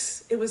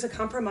 1.6, it was a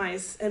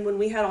compromise, and when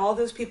we had all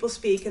those people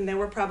speak, and there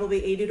were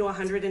probably 80 to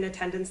 100 in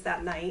attendance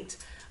that night,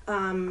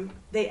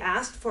 they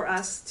asked for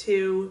us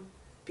to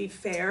be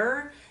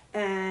fair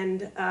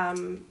and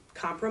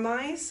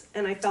compromise,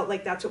 and I felt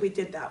like that's what we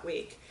did that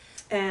week.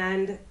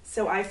 And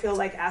so I feel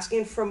like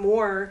asking for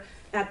more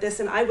at this,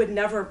 and I would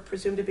never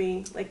presume to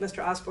be like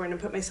Mr. Osborne and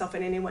put myself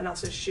in anyone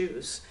else's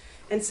shoes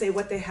and say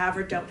what they have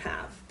or don't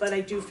have, but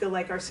I do feel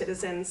like our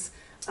citizens,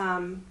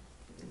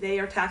 they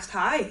are taxed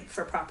high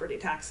for property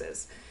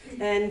taxes,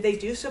 and they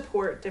do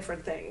support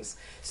different things.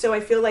 So I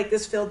feel like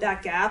this filled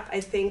that gap.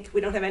 I think we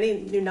don't have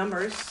any new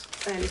numbers,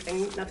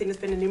 anything, nothing has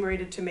been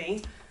enumerated to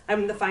me.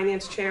 I'm the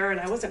finance chair and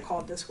I wasn't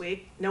called this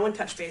week. No one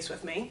touched base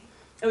with me.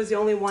 I was the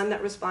only one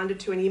that responded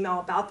to an email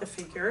about the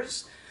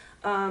figures.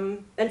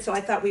 And so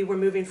I thought we were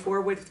moving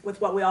forward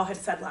with what we all had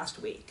said last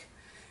week.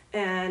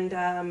 And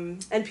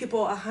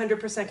people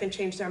 100% can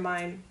change their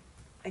mind.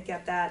 I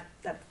get that,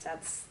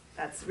 that's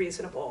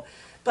reasonable.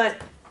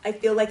 But I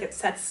feel like it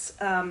sets,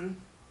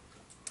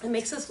 it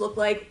makes us look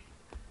like,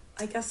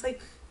 I guess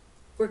like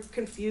we're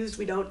confused,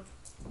 we don't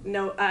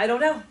know, I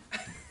don't know.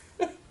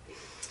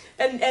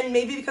 and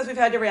maybe because we've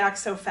had to react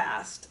so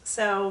fast.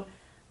 So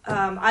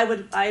I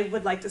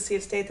would like to see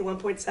it stay at the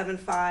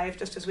 1.75,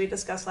 just as we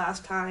discussed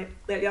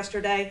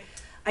yesterday.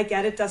 I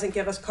get it doesn't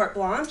give us carte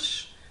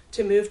blanche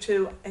to move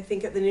to, I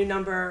think at the new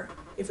number,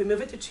 if we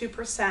move it to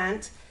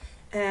 2%,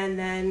 and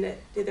then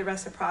do the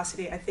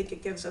reciprocity, I think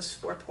it gives us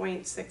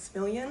 4.6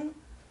 million,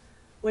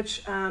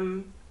 which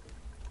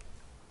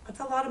that's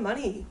a lot of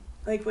money.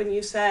 Like when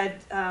you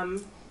said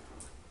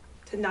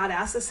to not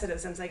ask the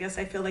citizens, I guess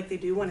I feel like they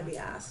do want to be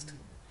asked.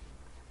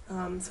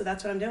 So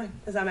that's what I'm doing,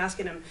 is I'm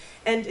asking them.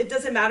 And it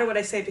doesn't matter what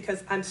I say,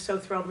 because I'm so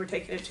thrilled we're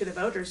taking it to the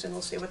voters, and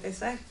we'll see what they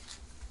say.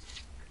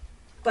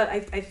 But I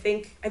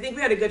think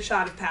we had a good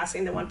shot of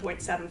passing the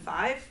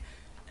 1.75,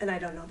 and I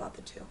don't know about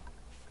the 2.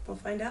 We'll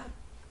find out.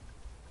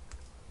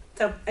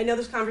 So I know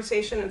there's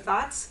conversation and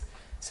thoughts.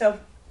 So,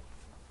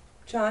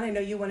 John, I know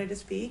you wanted to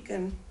speak,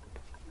 and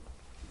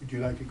would you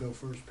like to go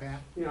first,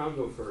 Pat? Yeah, I'll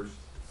go first,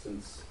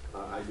 since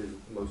I did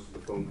most of the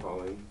phone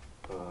calling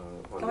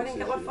on I didn't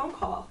get one phone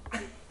call.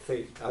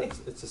 Hey,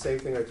 it's the same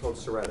thing I told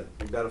Soretta.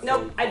 You got a phone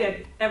Nope, call. I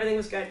did. Everything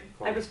was good.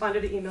 Call. I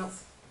responded to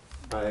emails.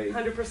 I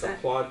 100%.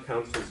 applaud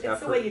council's It's the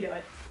effort way you do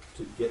it.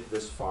 to get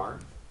this far.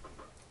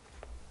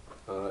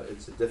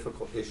 It's a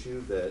difficult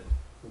issue that,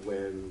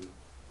 when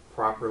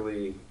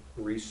properly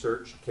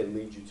researched, can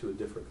lead you to a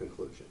different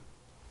conclusion.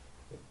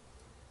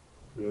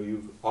 You know,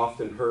 you've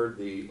often heard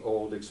the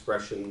old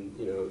expression,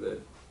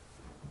 that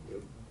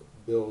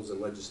bills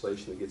and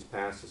legislation that gets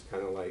passed is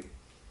kind of like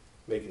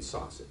making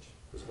sausage.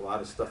 There's a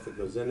lot of stuff that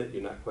goes in it.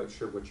 You're not quite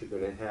sure what you're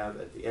going to have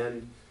at the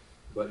end,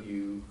 but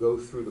you go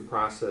through the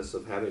process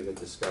of having a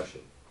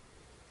discussion.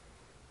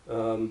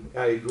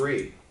 I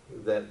agree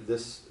that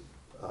this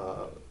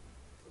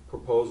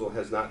proposal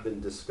has not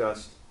been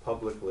discussed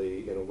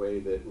publicly in a way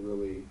that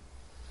really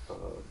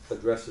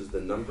addresses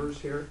the numbers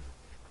here.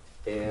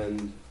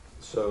 And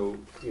so,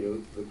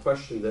 the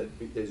question that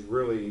is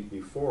really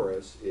before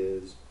us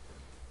is,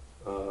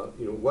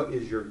 what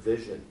is your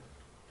vision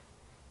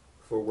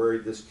for where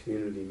this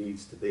community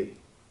needs to be?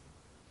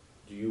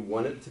 Do you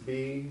want it to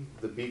be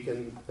the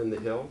beacon and the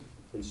hill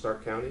in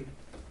Stark County?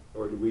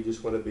 Or do we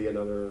just want to be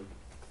another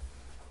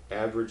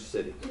average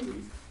city?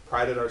 We've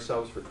prided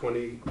ourselves for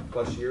 20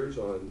 plus years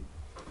on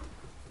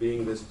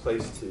being this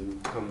place to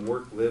come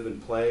work, live,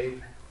 and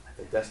play,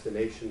 a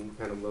destination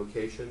kind of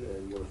location,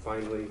 and we're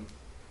finally,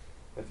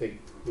 I think,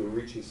 we're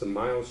reaching some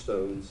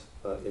milestones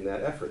in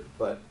that effort.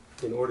 But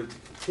in order to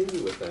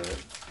continue with that,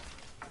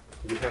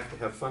 you have to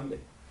have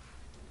funding.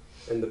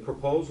 And the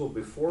proposal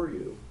before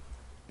you,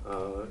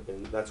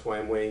 and that's why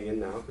I'm weighing in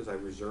now, because I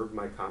reserved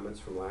my comments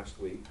from last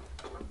week.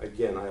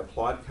 Again, I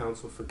applaud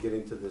council for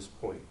getting to this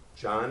point.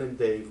 John and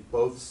Dave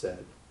both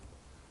said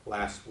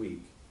last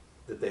week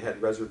that they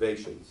had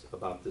reservations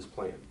about this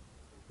plan,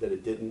 that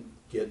it didn't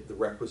get the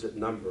requisite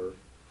number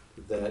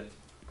that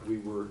we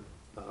were,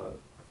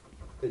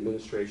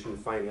 administration and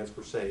finance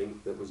were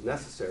saying that was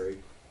necessary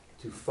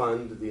to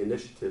fund the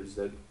initiatives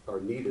that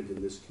are needed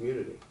in this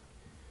community.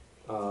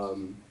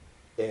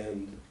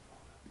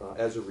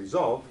 As a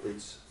result,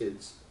 it's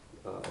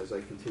as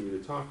I continue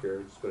to talk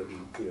here, it's going to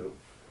be,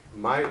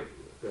 my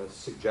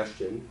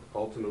suggestion,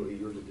 ultimately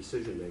you're the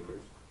decision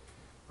makers,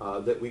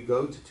 that we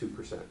go to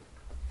 2%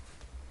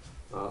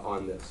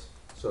 on this.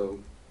 So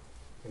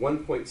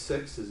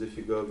 1.6 is if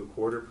you go the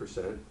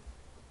 1/4%.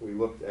 We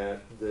looked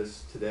at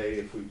this today,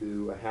 if we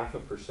do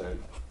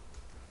 0.5%,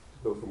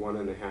 go from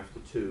 1.5 to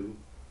 2,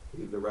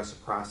 leave the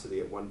reciprocity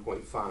at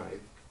 1.5.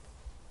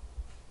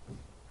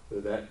 So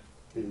that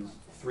is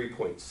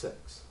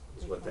 3.6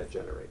 is what that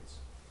generates.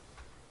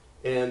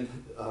 And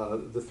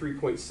the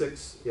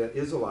 3.6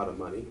 is a lot of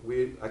money.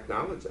 We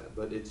acknowledge that,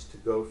 but it's to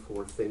go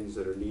for things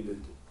that are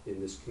needed in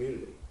this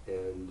community.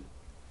 And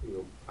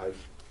I've,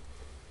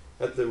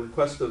 at the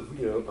request of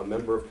a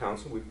member of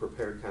council, we've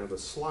prepared kind of a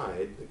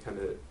slide that kind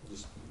of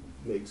just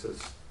makes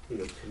us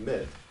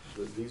commit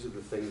that these are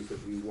the things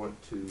that we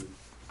want to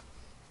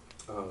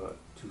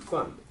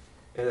fund.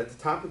 And at the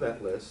top of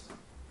that list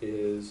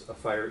is a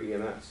fire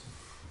EMS.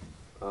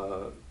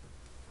 The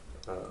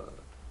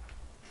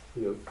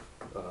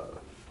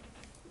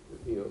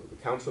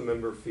council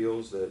member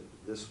feels that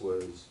this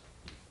was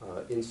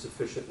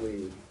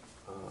insufficiently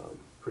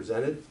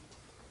presented.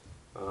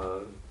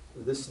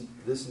 This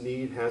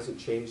need hasn't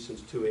changed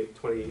since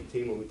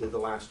 2018 when we did the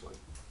last one.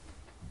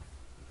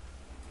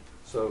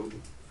 So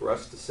for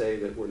us to say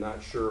that we're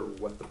not sure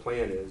what the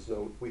plan is,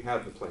 no, we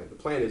have the plan. The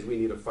plan is we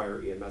need a fire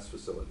EMS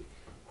facility.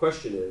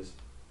 Question is,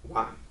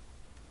 why?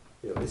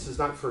 This is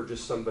not for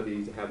just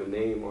somebody to have a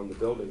name on the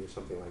building or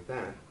something like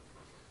that.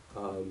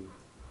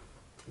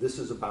 This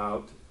is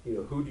about,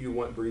 who do you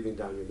want breathing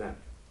down your neck?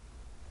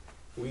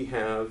 We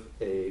have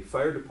a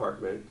fire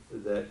department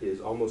that is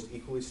almost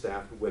equally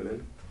staffed,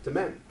 women to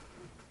men.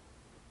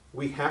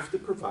 We have to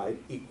provide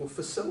equal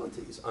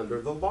facilities under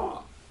the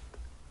law.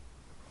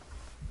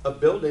 A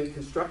building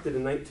constructed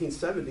in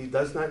 1970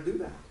 does not do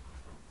that.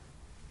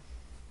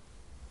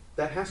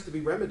 That has to be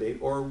remedied,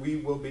 or we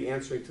will be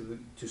answering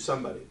to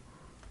somebody.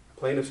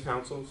 Plaintiffs'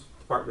 councils,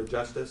 Department of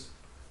Justice,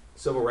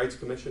 Civil Rights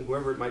Commission,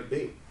 whoever it might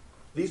be.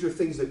 These are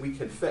things that we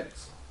can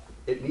fix.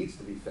 It needs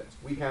to be fixed.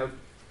 We have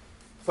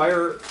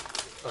fire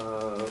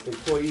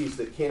employees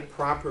that can't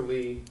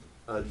properly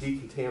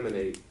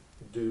decontaminate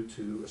due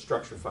to a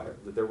structure fire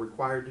that they're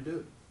required to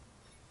do.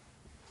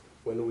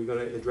 When are we going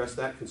to address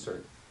that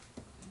concern?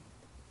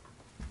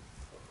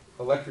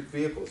 Electric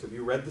vehicles. Have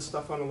you read the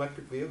stuff on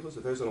electric vehicles?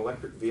 If there's an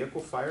electric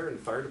vehicle fire and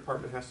the fire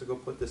department has to go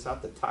put this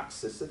out, the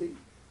toxicity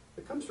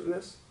that comes from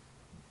this,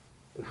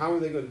 and how are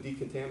they going to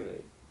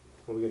decontaminate?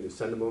 What are we going to do,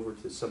 send them over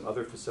to some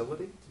other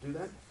facility to do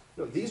that?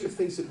 No, these are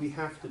things that we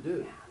have to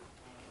do.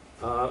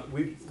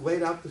 We've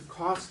laid out the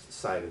cost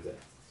side of it.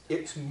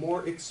 It's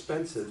more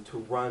expensive to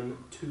run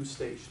 2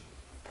 stations.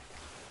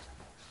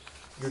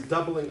 You're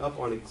doubling up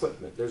on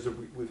equipment.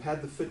 We've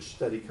had the Fitch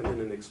study come in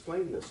and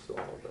explain this to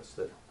all of us,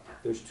 that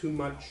there's too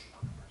much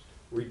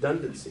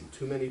redundancy,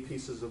 too many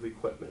pieces of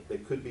equipment. They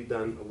could be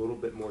done a little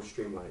bit more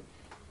streamlined.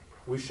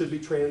 We should be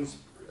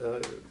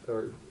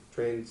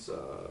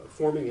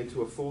transforming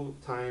into a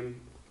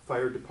full-time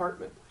fire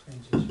department.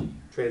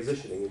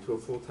 Transitioning into a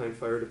full-time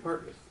fire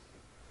department.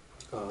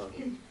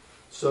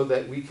 So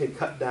that we can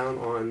cut down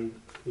on,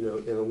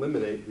 and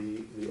eliminate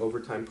the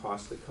overtime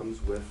cost that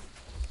comes with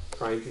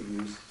trying to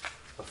use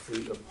a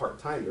fleet of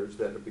part-timers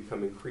that have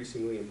become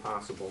increasingly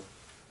impossible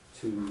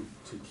to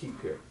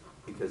keep here,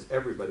 because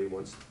everybody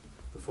wants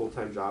the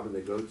full-time job and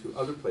they go to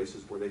other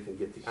places where they can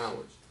get the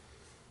hours.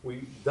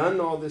 We've done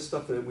all this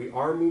stuff and we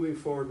are moving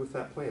forward with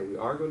that plan. We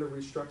are going to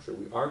restructure.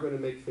 We are going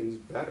to make things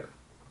better.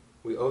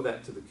 We owe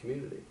that to the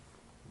community.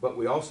 But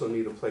we also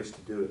need a place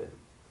to do it in.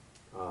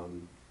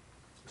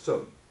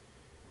 So,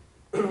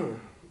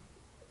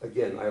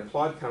 again, I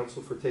applaud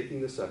council for taking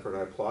this effort.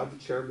 I applaud the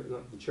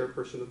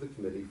chairperson of the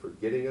committee for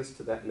getting us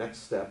to that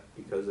next step,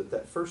 because at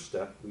that first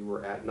step, we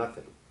were at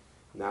nothing.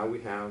 Now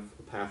we have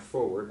a path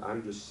forward.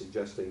 I'm just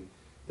suggesting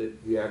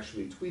that we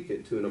actually tweak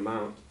it to an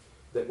amount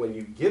that when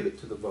you give it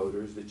to the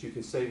voters, that you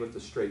can say with a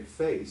straight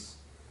face,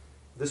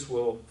 this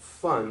will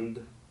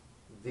fund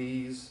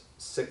these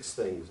 6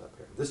 things up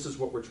here. This is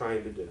what we're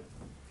trying to do.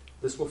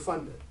 This will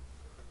fund it.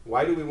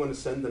 Why do we want to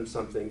send them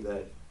something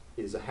that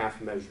is a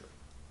half measure,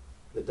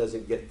 that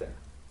doesn't get there?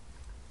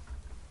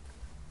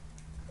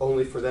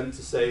 Only for them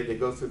to say they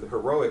go through the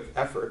heroic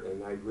effort,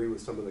 and I agree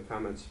with some of the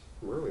comments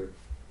from earlier,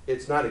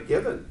 it's not a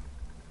given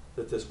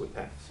that this would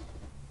pass.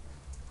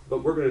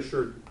 But we're going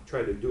to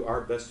try to do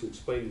our best to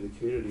explain to the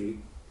community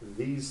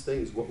these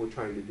things, what we're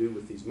trying to do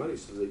with these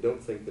monies, so they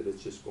don't think that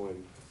it's just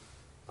going,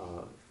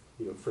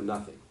 for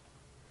nothing.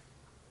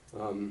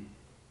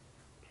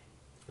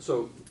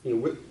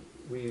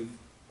 We've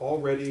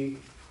already,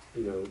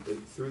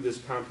 through this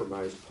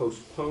compromise,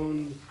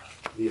 postponed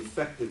the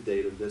effective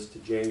date of this to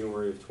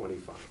January of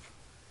 '25.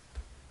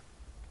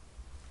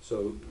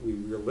 So we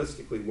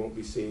realistically won't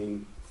be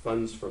seeing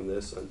funds from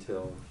this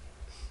until,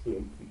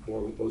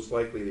 most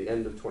likely the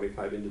end of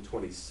 '25 into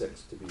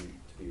 '26 to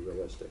be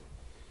realistic.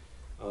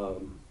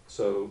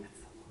 So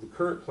the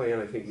current plan,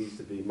 I think, needs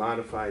to be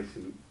modified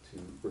to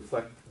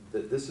reflect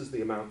that this is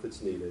the amount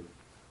that's needed,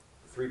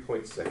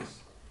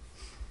 3.6,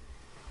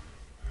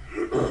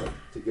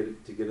 to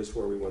get us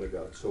where we want to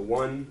go. So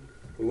one,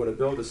 we want to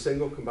build a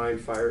single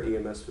combined fire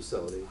EMS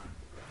facility,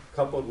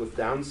 coupled with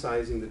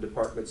downsizing the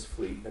department's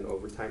fleet and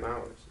overtime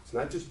hours. It's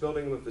not just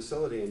building a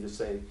facility and just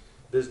saying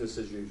business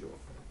as usual.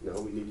 No,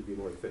 we need to be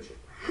more efficient.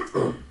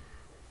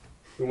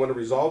 We want to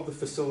resolve the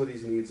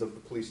facilities needs of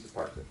the police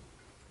department.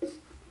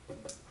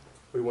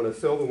 We want to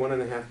fill the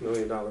 $1.5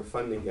 million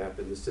funding gap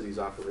in the city's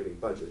operating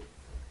budget.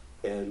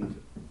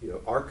 And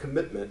our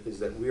commitment is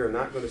that we are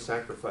not going to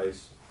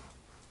sacrifice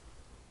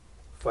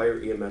fire,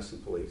 EMS,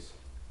 and police.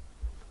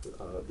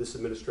 This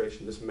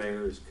administration, this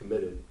mayor is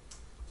committed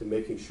to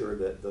making sure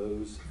that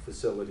those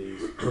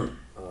facilities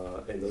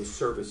and those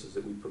services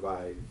that we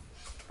provide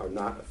are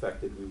not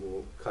affected. We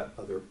will cut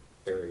other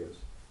areas.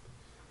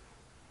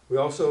 We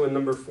also, in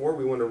number 4,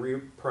 we want to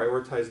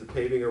reprioritize the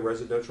paving of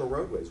residential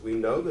roadways. We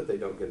know that they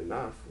don't get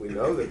enough. We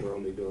know that we're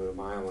only doing 1.5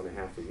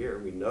 miles a year.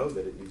 We know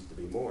that it needs to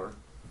be more.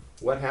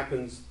 What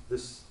happens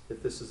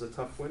if this is a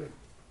tough winter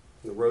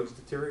and the roads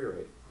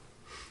deteriorate?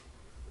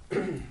 What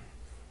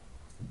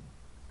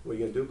are you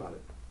going to do about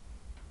it?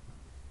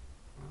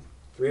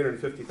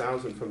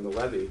 $350,000 from the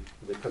levy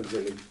that comes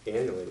in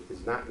annually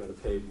is not going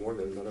to pave more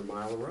than another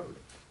mile of road.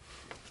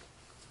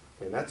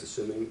 And that's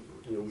assuming,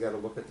 we got to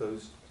look at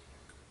those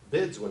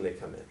bids when they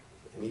come in.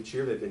 And each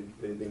year they've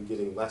been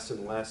getting less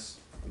and less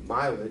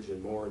mileage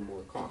and more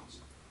cost.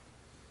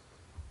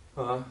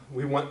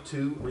 We want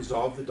to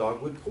resolve the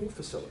Dogwood Pool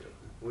facility.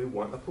 We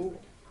want a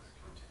pool.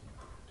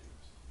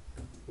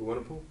 We want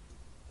a pool.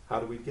 How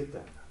do we get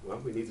that? Well,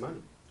 we need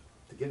money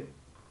to get it.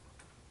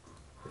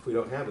 If we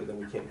don't have it, then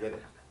we can't get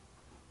it.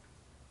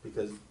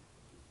 Because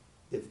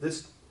if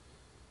this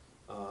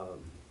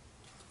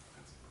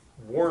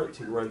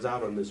warranty runs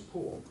out on this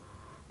pool,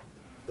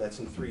 that's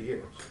in 3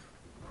 years.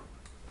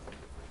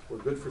 We're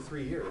good for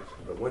 3 years,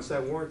 but once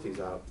that warranty's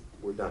out,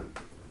 we're done.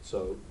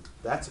 So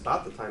that's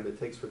about the time it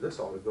takes for this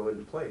all to go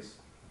into place,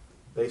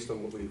 based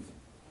on what we've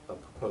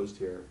proposed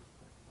here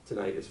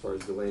tonight as far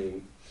as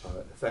delaying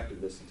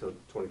effectiveness until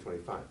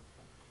 2025.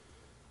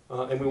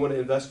 And we want to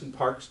invest in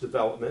parks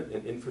development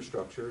and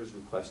infrastructure as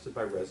requested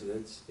by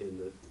residents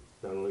in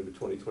not only the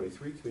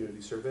 2023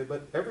 community survey,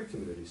 but every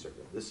community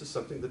survey. This is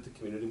something that the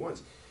community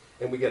wants.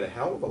 And we get a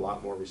hell of a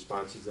lot more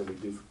responses than we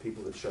do for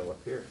people that show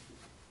up here.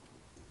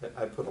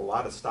 I put a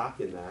lot of stock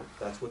in that.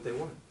 That's what they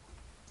want.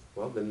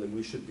 Well, then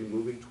we should be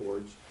moving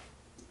towards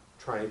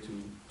trying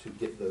to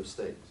get those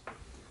things.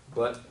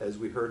 But as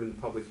we heard in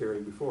the public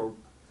hearing before,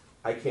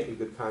 I can't in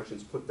good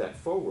conscience put that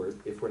forward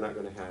if we're not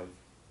going to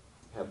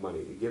have money.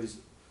 It gives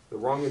the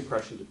wrong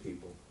impression to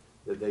people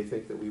that they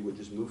think that we would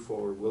just move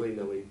forward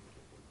willy-nilly,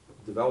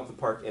 develop the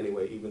park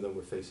anyway, even though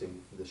we're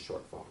facing this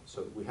shortfall.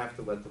 So we have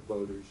to let the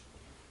voters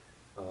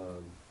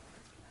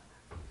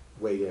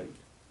weigh in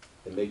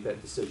and make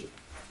that decision.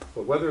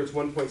 But whether it's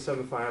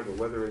 1.75 or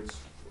whether it's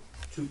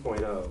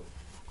 2.0,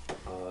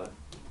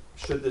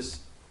 should this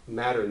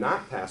matter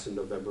not pass in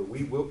November,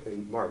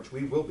 in March,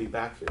 we will be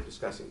back here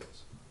discussing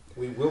this.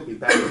 We will be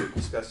back here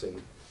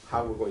discussing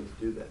how we're going to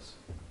do this.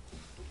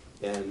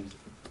 And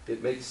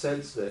it makes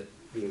sense that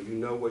you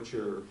know what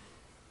you're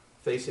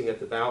facing at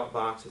the ballot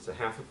box. It's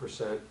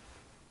 0.5%.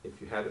 If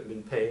you haven't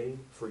been paying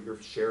for your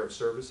share of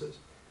services,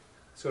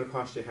 it's going to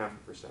cost you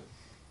 0.5%.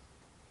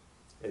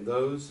 And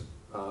those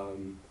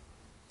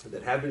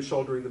that have been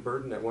shouldering the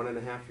burden at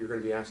 1.5%, you're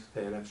going to be asked to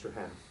pay an extra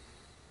 0.5%.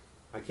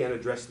 I can't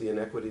address the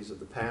inequities of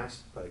the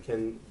past, but I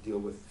can deal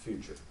with the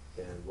future.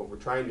 And what we're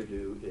trying to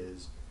do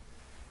is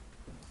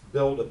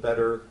build a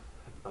better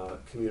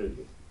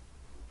community.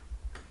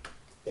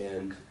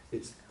 And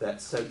it's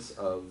that sense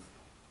of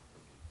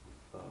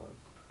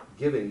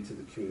giving to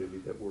the community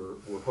that we're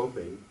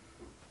hoping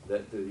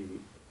that the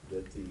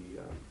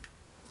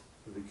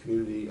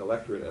community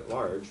electorate at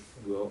large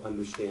will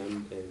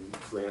understand and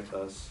grant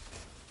us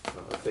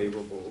a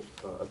favorable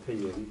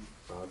opinion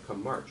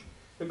come March.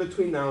 And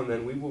between now and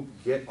then, we will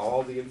get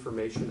all the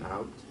information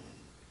out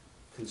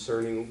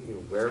concerning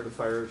where the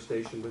fire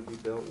station would be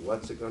built,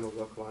 what's it going to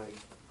look like,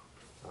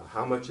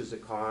 How much does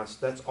it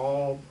cost? That's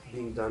all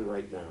being done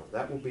right now.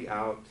 That will be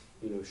out,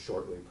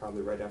 shortly,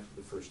 probably right after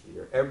the first of the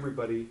year.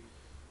 Everybody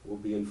will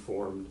be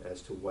informed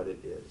as to what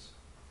it is.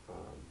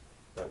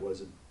 That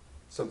was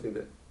something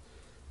that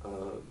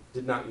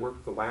did not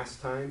work the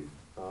last time,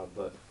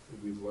 but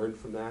we've learned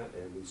from that,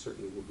 and we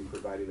certainly will be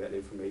providing that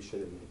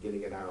information and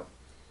getting it out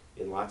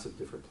in lots of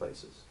different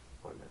places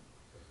on that.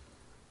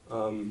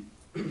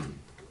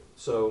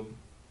 So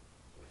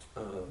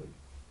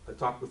I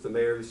talked with the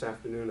mayor this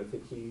afternoon. I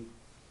think he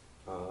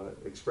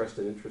expressed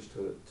an interest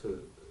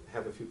to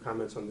have a few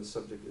comments on this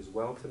subject as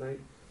well tonight.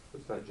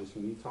 It's not just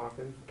me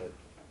talking, but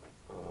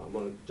I'm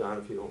gonna, John,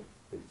 if you don't,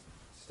 and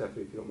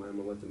Stephanie, if you don't mind, I'm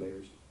gonna let the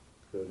mayors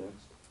go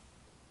next.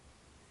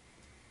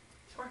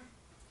 Sure.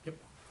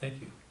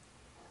 Thank you.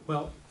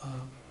 Well,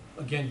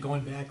 again,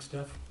 going back,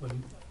 Steph,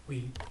 when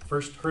we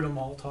first heard them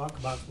all talk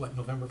about, what,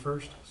 November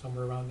 1st,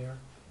 somewhere around there?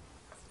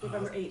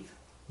 November 8th.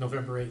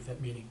 November 8th, that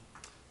meeting.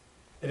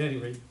 At any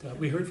rate,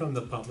 we heard from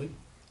the public,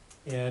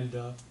 and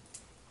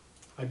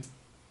I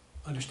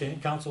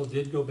understand council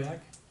did go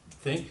back,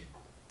 think,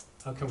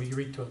 how can we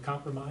reach to a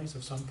compromise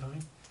of some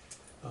kind?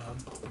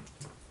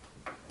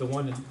 The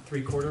 1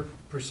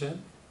 3/4%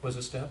 was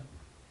a step,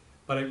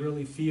 but I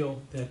really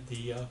feel that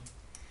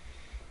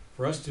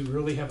for us to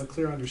really have a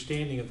clear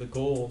understanding of the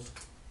goals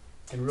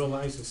and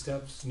realize the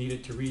steps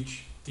needed to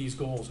reach these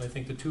goals, I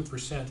think the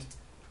 2%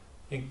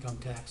 income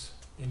tax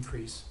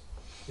increase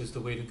is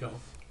the way to go.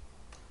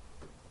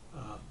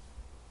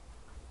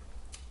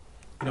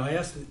 I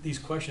asked these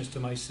questions to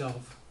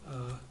myself,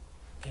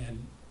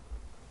 and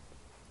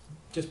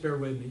just bear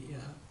with me.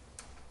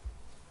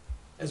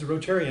 As a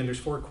Rotarian, there's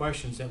 4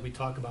 questions that we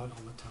talk about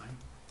all the time.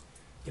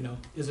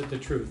 Is it the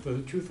truth? Well,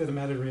 the truth of the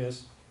matter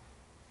is,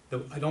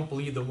 I don't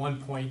believe the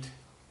 1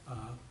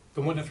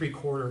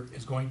 3/4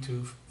 is going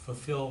to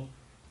fulfill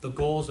the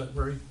goals that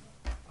we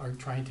are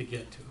trying to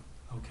get to,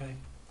 okay?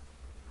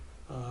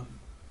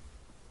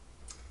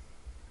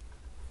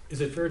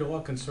 Is it fair to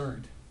all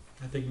concerned?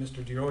 I think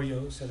Mr.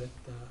 DiOrio said it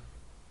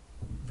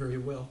very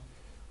well.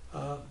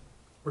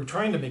 We're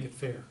trying to make it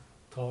fair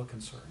to all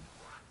concerned.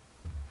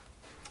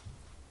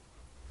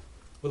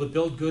 Will it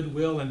build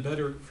goodwill and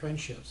better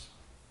friendships?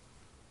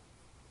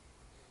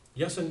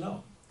 Yes and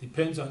no.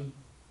 Depends on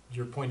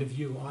your point of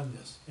view on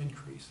this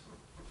increase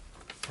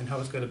and how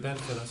it's going to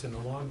benefit us in the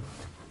long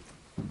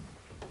run.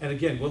 And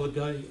again, will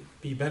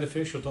it be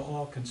beneficial to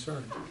all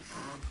concerned?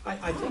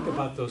 I think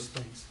about those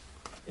things.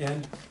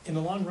 And in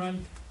the long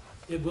run,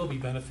 it will be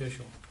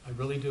beneficial. I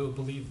really do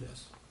believe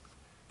this.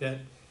 That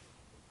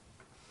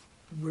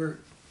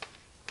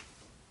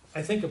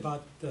I think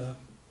about the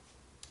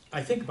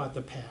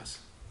past,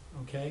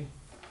 okay?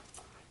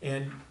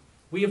 And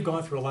we have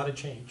gone through a lot of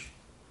change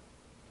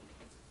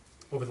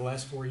over the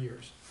last 4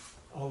 years,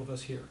 all of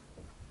us here,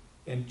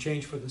 and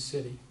change for the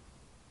city.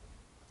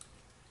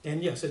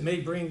 And yes, it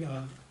may bring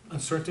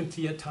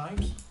uncertainty at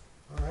times,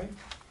 all right?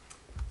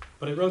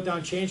 But I wrote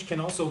down change can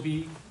also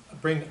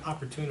bring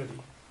opportunity.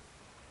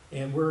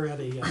 And we're at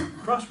a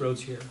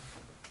crossroads here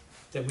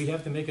that we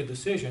have to make a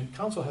decision,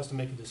 council has to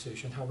make a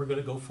decision how we're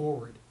gonna go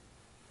forward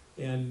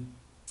and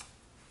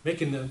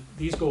making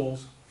these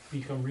goals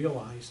become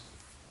realized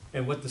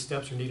and what the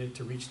steps are needed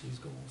to reach these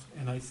goals.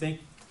 And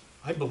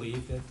I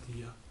believe that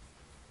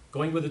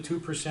going with a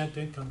 2%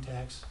 income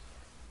tax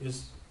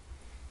is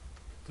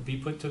to be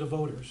put to the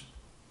voters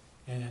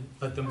and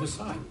let them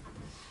decide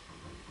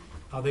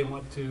how they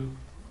want to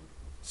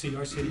see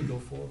our city go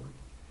forward.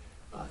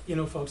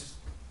 Folks,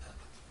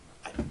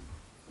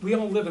 we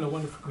all live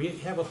we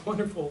have a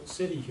wonderful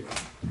city here.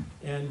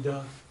 And,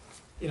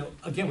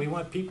 again, we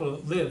want people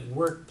to live,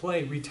 work,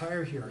 play,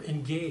 retire here,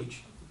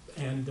 engage.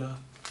 And,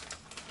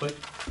 but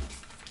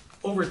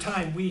over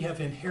time, we have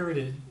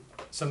inherited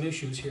some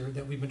issues here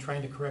that we've been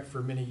trying to correct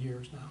for many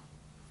years now.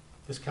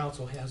 This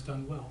council has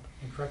done well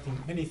in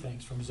correcting many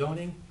things, from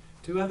zoning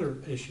to other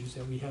issues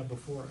that we have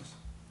before us.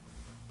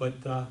 But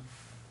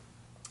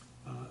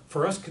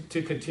for us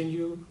to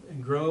continue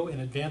and grow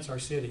and advance our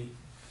city,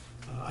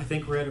 I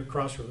think we're at a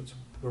crossroads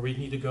where we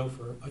need to go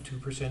for a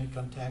 2%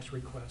 income tax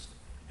request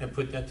and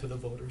put that to the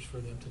voters for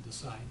them to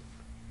decide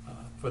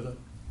for the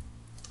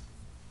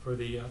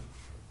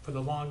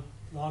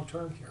long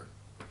term here.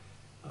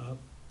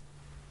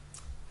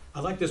 I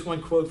like this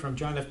one quote from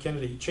John F.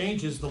 Kennedy: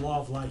 "Change is the law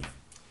of life,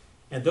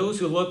 and those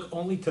who look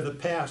only to the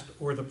past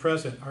or the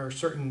present are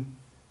certain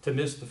to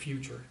miss the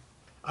future."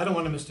 I don't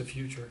want to miss the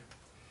future.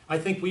 I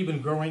think we've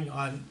been growing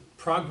on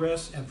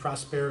progress and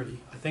prosperity.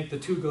 I think the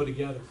two go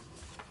together.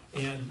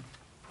 And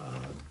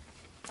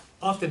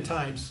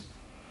oftentimes,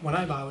 when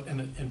I'm out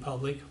in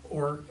public,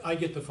 or I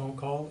get the phone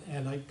call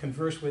and I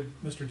converse with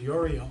Mr.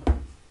 DiOrio,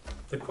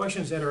 the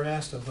questions that are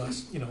asked of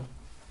us,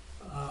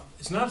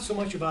 it's not so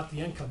much about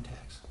the income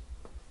tax.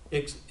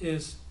 It's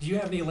do you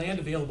have any land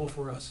available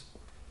for us?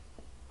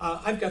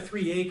 I've got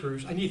 3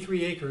 acres. I need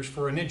 3 acres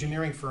for an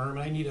engineering firm, and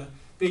I need to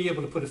be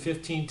able to put a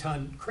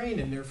 15-ton crane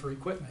in there for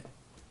equipment.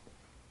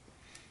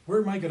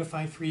 Where am I going to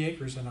find 3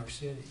 acres in our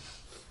city?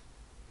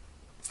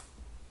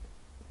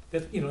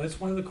 That's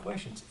one of the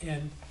questions.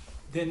 And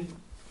then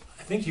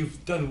I think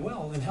you've done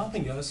well in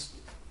helping us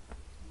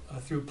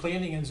through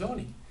planning and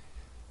zoning.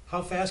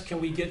 How fast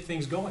can we get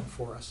things going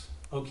for us?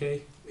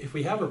 Okay, if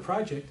we have a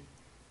project,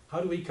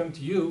 how do we come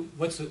to you?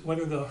 What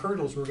are the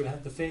hurdles we're going to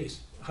have to face?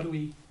 How do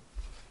we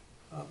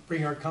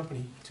bring our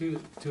company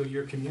to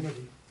your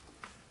community?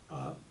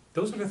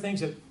 Those are the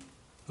things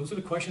those are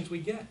the questions we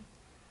get.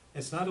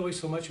 It's not always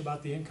so much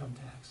about the income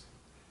tax.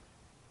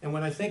 And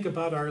when I think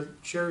about our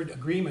shared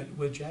agreement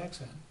with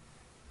Jackson,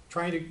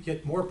 trying to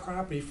get more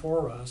property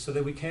for us so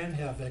that we can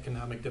have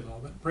economic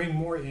development, bring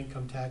more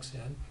income tax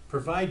in,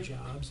 provide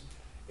jobs,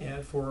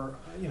 and for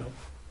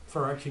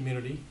our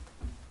community,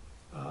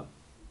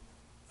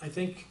 I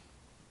think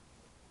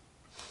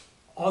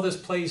all this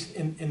plays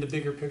in the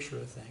bigger picture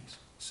of things.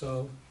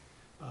 So,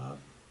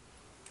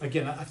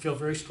 again, I feel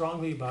very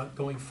strongly about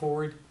going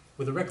forward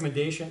with a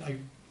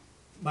recommendation.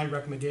 My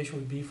recommendation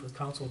would be for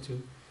council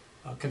to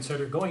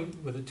consider going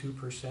with a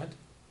 2%.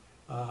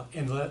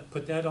 And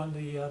put that on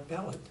the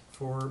ballot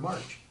for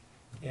March.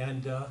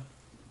 And,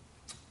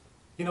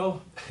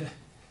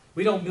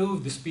 we don't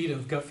move the speed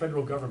of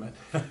federal government,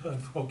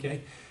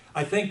 okay?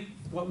 I think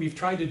what we've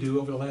tried to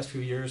do over the last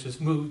few years is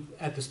move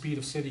at the speed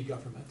of city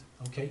government,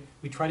 okay?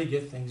 We try to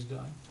get things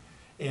done.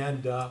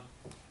 And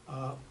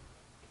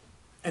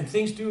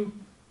things do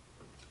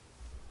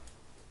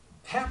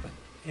happen.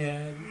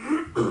 And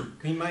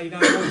we might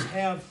not always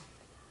have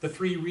the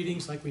 3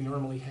 readings like we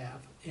normally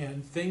have.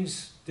 And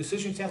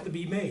decisions have to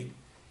be made,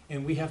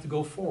 and we have to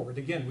go forward.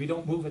 Again, we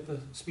don't move at the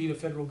speed of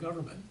federal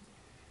government.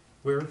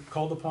 We're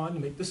called upon to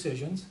make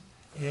decisions,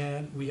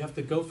 and we have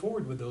to go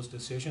forward with those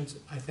decisions,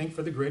 I think,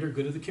 for the greater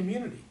good of the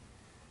community.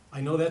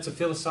 I know that's a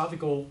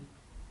philosophical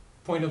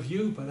point of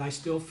view, but I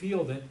still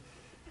feel that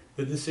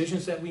the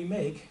decisions that we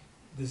make,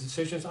 the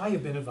decisions I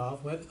have been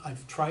involved with,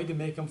 I've tried to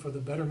make them for the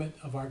betterment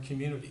of our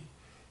community.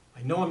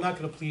 I know I'm not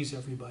going to please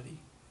everybody.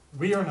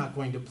 We are not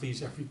going to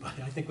please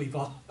everybody. I think we've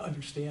all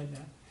understand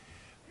that.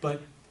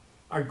 But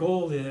our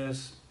goal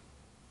is,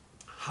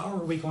 how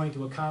are we going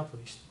to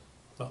accomplish,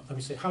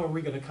 how are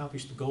we going to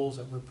accomplish the goals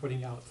that we're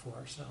putting out for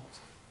ourselves?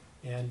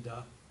 And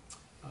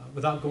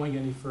without going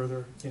any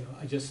further,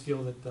 I just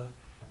feel that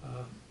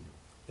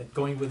that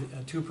going with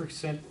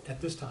 2%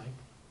 at this time,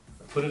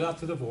 put it out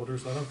to the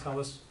voters, let them tell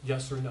us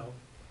yes or no.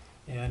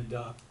 And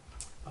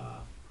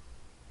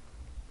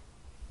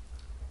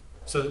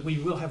so that we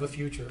will have a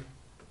future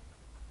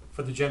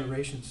for the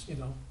generations,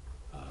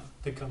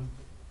 to come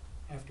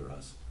after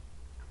us.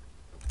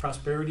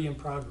 Prosperity and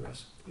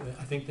progress,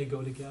 I think they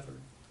go together.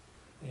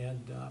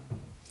 And,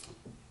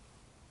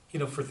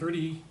 for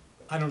 30,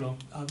 I don't know,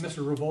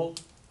 Mr.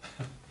 Revolt,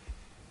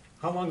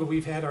 how long have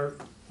we had our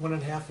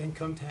 1.5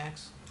 income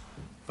tax?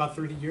 About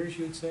 30 years,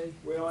 you would say?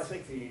 Well, I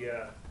think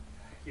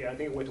I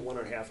think it went to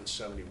 1.5 in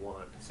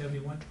 71.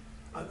 71?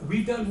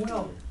 We've done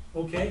well,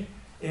 okay?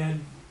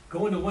 And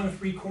going to 1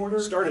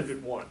 3/4. Started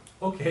at 1.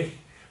 Okay,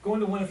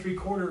 going to 1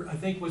 3/4, I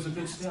think, was a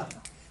good step.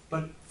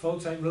 But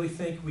folks, I really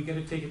think we got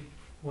to take it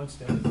one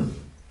step further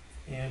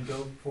and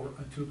go for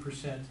a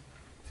 2%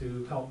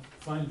 to help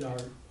fund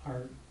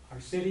our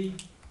city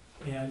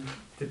and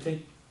to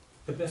take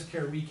the best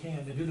care we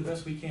can, to do the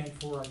best we can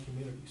for our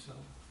community. So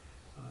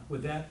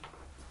with that,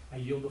 I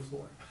yield the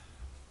floor.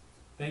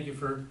 Thank you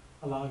for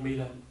allowing me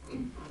to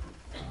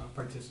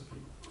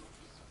participate.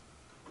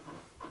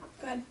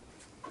 Go ahead.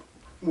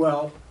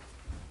 Well,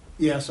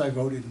 yes, I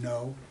voted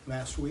no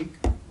last week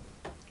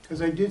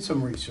because I did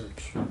some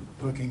research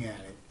looking at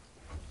it.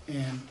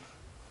 And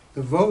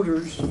the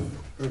voters,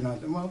 the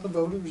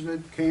voters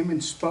that came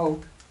and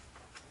spoke,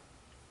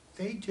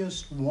 they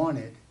just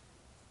wanted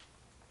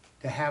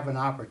to have an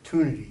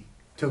opportunity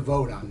to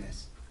vote on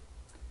this.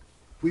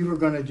 We were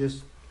going to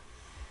just,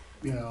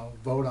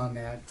 vote on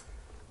that,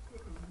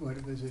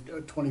 what was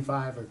it,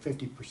 25 or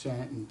 50%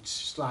 and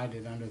slide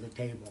it under the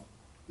table.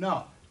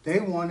 No, they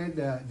wanted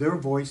their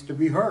voice to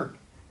be heard.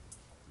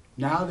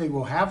 Now they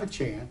will have a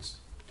chance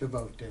to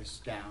vote this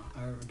down,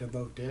 or to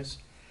vote this,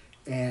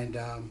 and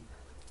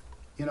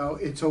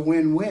it's a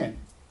win-win.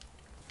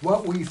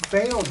 What we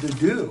failed to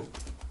do,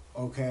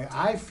 okay,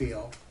 I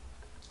feel,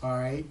 all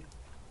right,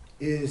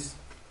 is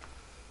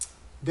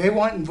they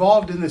weren't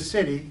involved in the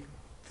city.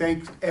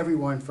 Thanks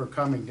everyone for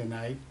coming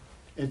tonight.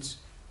 It's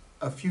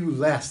a few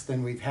less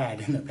than we've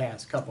had in the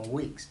past couple of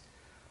weeks.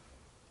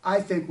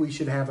 I think we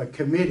should have a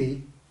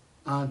committee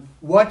on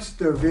what's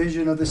their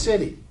vision of the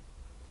city.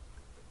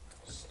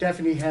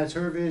 Stephanie has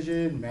her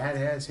vision, Matt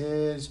has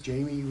his,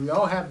 Jamie, we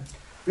all have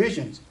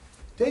visions.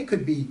 They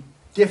could be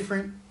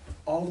different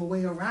all the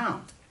way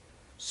around.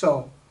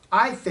 So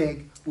I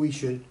think we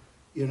should,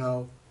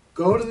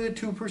 go to the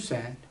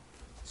 2%,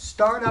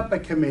 start up a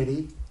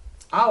committee.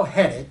 I'll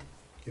head it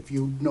if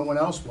no one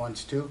else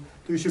wants to.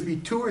 There should be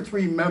 2 or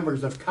 3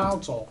 members of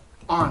council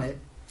on it,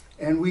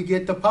 and we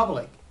get the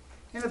public.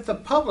 And if the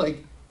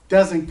public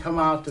doesn't come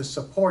out to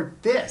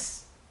support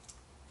this,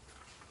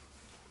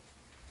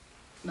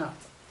 no,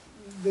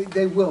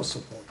 they will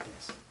support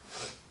this.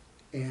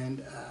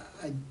 And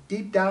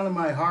deep down in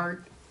my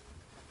heart,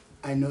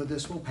 I know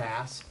this will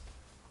pass,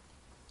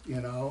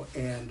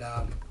 and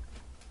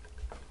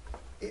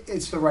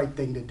it's the right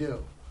thing to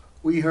do.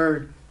 We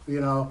heard,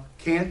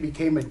 Canton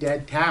became a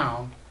dead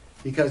town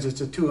because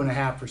it's a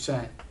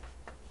 2.5%.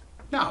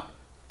 No,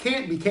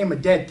 Canton became a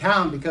dead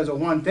town because of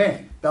one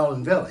thing,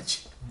 Belden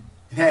Village.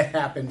 That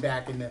happened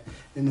back in the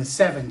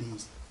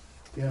 70s,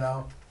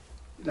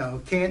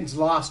 Canton's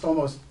lost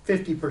almost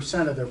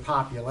 50% of their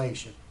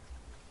population,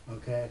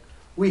 okay?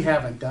 We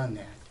haven't done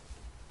that.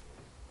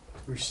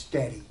 We're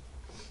steady,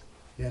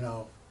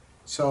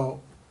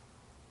 So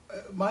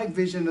my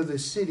vision of the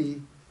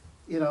city,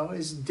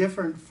 is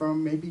different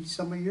from maybe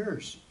some of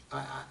yours.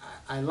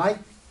 I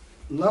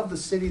love the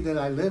city that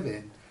I live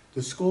in.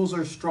 The schools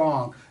are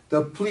strong,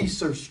 the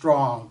police are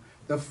strong,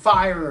 the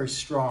fire is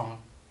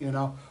strong,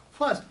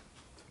 Plus,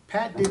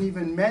 Pat didn't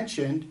even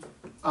mention,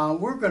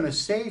 we're gonna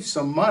save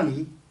some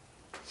money,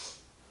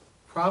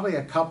 probably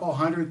a couple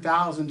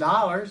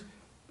 $100,000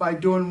 by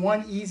doing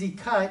one easy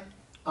cut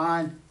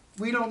on,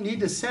 we don't need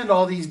to send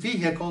all these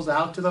vehicles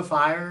out to the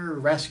fire or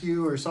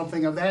rescue or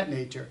something of that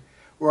nature.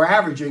 We're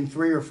averaging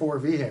 3 or 4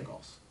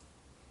 vehicles.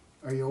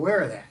 Are you aware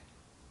of that?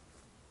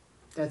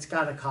 That's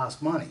gotta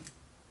cost money,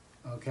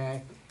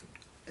 okay?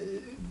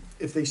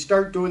 If they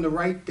start doing the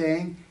right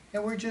thing,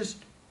 and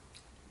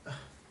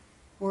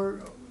we're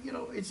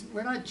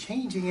not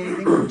changing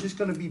anything, we're just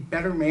gonna be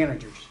better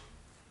managers.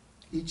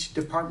 Each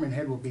department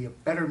head will be a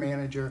better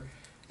manager,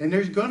 and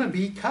there's gonna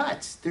be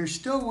cuts. There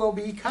still will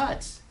be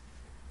cuts.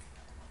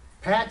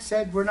 Pat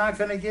said we're not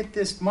gonna get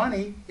this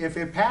money, if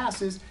it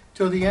passes,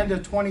 till the end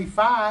of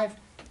 '25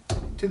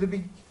 to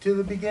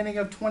the beginning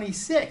of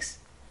 '26.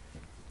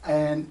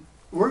 And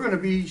we're gonna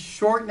be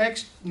short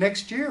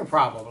next year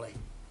probably.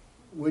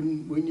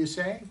 Wouldn't you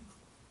say?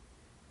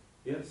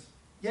 Yes,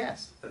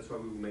 Yes. that's why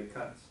we will make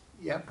cuts.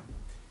 Yep.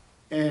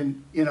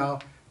 And,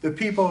 the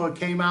people that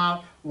came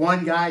out,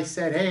 one guy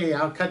said, hey,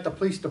 I'll cut the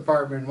police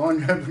department. One,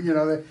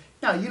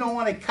 no, you don't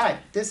want to cut.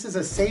 This is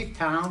a safe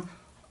town.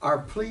 Our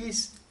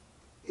police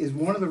is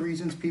one of the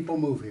reasons people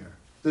move here.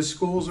 The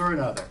schools are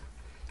another.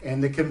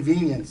 And the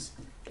convenience.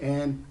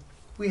 And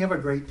we have a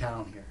great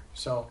town here.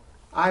 So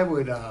I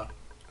would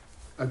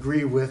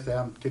agree with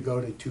them to go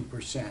to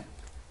 2%.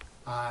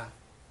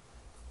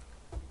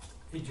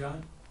 Hey,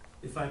 John,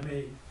 if I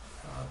may,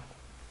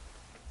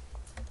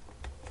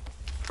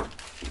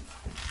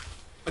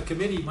 a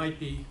committee might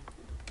be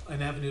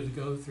an avenue to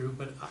go through,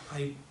 but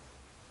I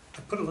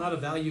put a lot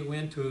of value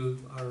into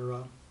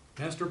our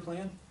master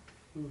plan.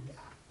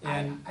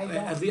 And I don't-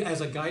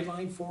 as a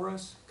guideline for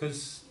us,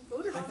 because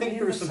Voted I on think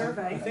And there's the some,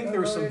 survey. I think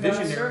there was some Voted on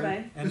the visionary.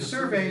 survey. And The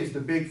survey is the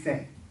big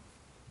thing.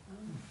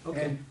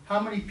 Okay, And how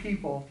many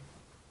people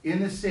in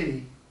the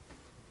city,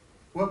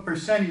 what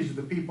percentage of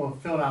the people have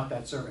filled out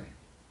that survey?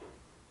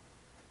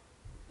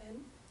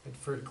 Ben, I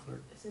defer to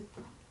clerk. is it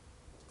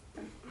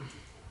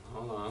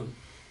Hold on.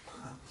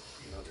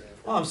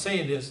 All I'm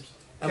saying is,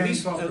 at 10,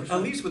 least, 12%.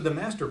 at least with the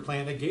master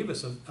plan, it gave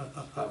us a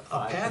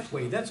 5%.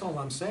 pathway, that's all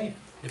I'm saying.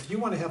 If you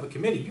wanna have a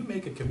committee, you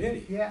make a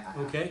committee, Yeah.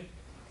 okay?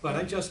 But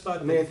I just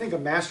thought I mean, I that, think a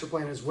master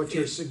plan is what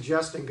you're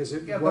suggesting, because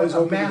it Yeah, was but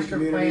a open to the master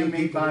community. plan made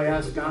people by were able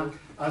us, to do not it.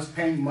 us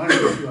paying money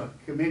to a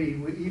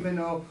committee, even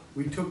though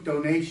we took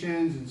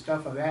donations and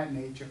stuff of that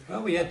nature.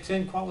 well, we had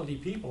 10 quality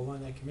people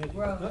on that committee.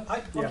 Well,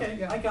 Okay,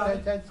 Yeah, I got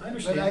it, that- I But I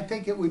understand.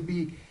 think it would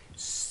be,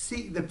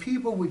 the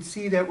people would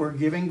see that we're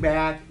giving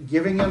back,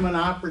 giving them an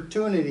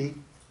opportunity.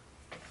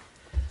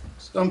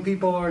 Some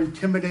people are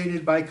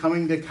intimidated by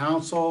coming to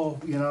council,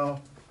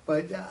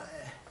 but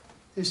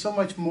there's so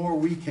much more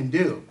we can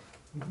do,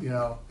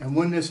 And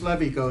when this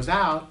levy goes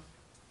out,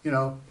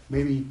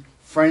 maybe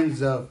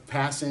friends of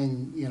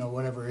passing,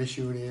 whatever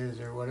issue it is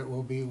or what it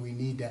will be, we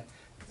need to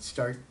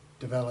start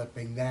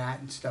developing that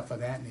and stuff of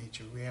that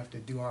nature. We have to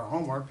do our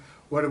homework.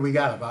 What do we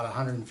got, about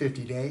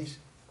 150 days?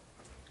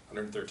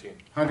 113.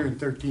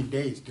 113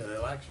 days to the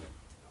election.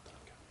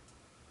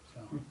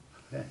 So,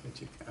 that's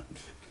what you count.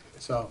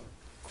 So,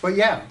 but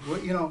yeah,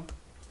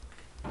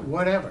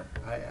 whatever.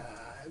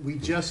 We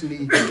just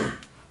need to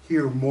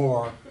hear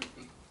more.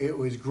 It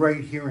was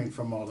great hearing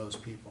from all those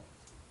people.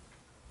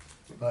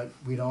 But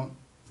we don't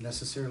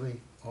necessarily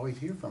always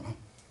hear from them.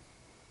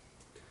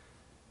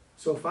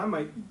 So if I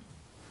might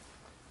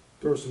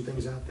throw some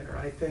things out there,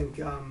 I think,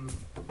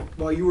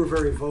 while you were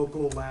very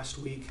vocal last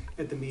week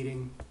at the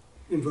meeting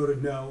and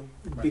voted no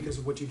because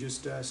of what you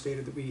just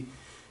stated, that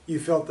you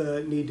felt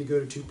the need to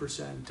go to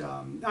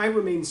 2%, I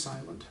remained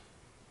silent.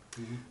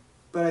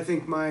 But I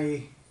think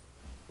I'm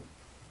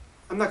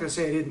not gonna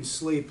say I didn't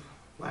sleep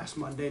last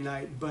Monday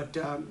night, but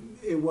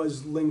it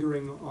was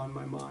lingering on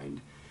my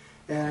mind.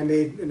 And I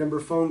made a number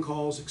of phone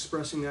calls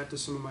expressing that to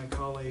some of my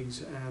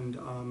colleagues,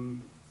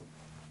 and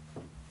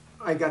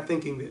I got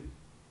thinking that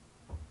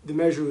the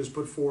measure that was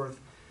put forth,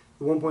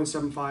 the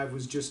 1.75,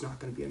 was just not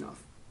going to be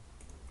enough.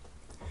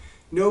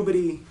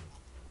 Nobody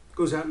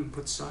goes out and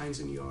puts signs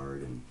in the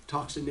yard and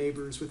talks to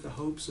neighbors with the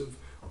hopes of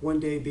one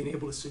day being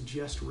able to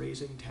suggest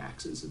raising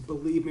taxes. And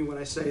believe me when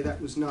I say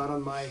that was not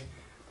on my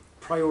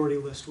priority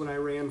list when I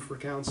ran for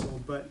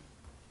council, but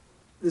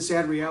the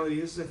sad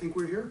reality is I think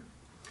we're here.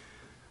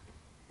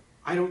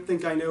 I don't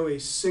think I know a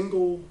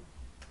single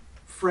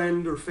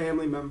friend or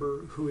family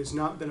member who has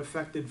not been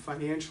affected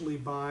financially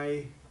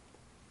by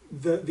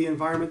the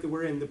environment that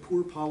we're in, the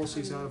poor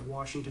policies out of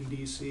Washington,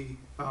 D.C.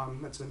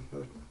 That's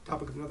another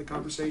topic of another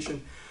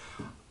conversation.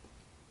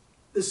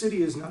 The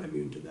city is not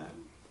immune to that.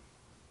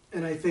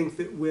 And I think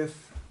that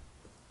with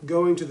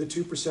going to the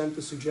 2%,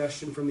 the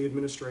suggestion from the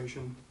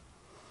administration,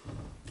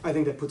 I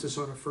think that puts us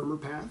on a firmer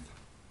path.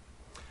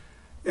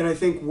 And I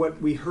think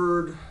what we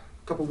heard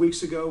a couple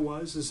weeks ago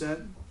is that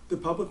the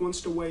public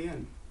wants to weigh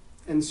in.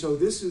 And so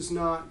this is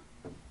not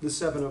the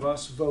 7 of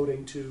us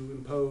voting to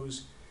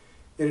impose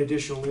an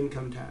additional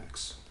income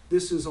tax.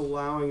 This is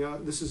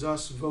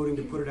us voting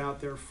to put it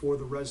out there for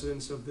the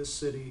residents of this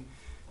city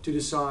to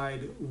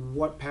decide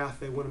what path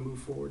they want to move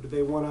forward. Do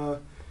they want to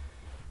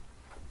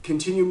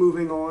continue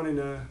moving on in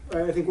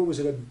I think, what was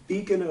it, a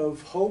beacon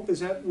of hope? Was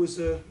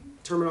the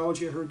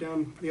terminology I heard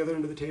down the other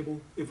end of the table?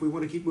 If we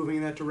want to keep moving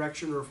in that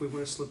direction, or if we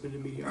want to slip into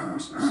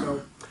mediocrity.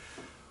 So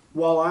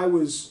while I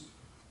was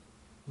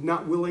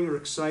not willing or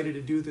excited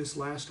to do this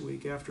last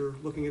week, after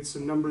looking at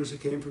some numbers that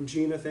came from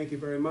Gina, thank you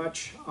very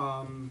much,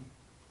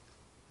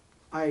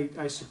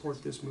 I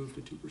support this move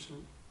to 2%.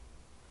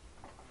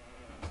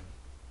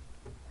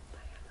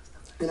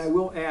 And I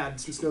will add,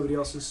 since nobody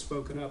else has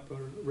spoken up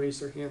or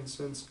raised their hand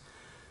since,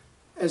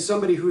 as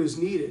somebody who has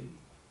needed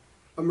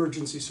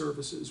emergency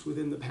services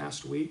within the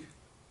past week,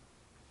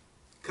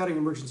 cutting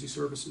emergency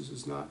services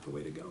is not the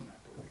way to go.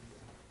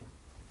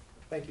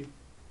 Thank you.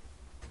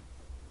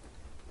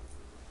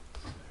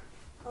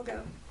 I'll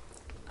go.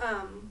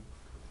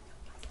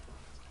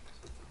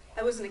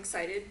 I wasn't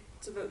excited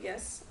to vote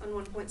yes on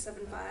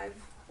 1.75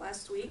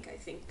 last week. I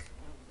think,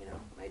 when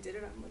I did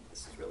it, I'm like,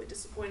 this is really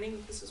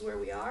disappointing. This is where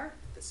we are.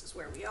 This is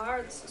where we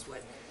are. This is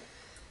what,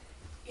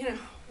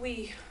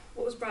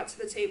 what was brought to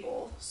the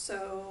table.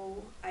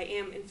 So I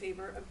am in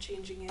favor of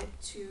changing it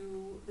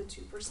to the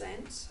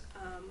 2%,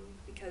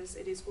 because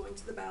it is going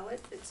to the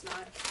ballot. It's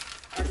not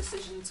our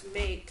decision to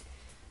make.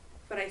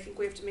 But I think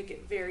we have to make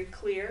it very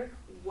clear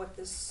what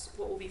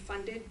will be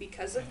funded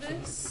because of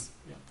this,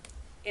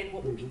 and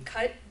what will be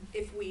cut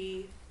if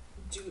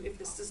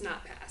this does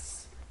not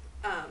pass.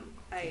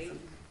 I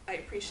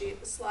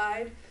appreciate the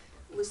slide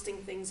listing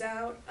things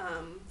out.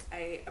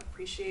 I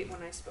appreciate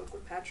when I spoke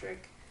with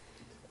Patrick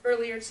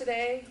earlier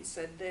today, he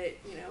said that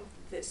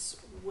this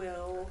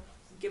will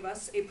give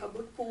us a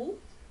public pool.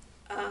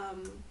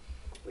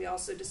 We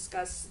also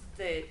discussed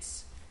that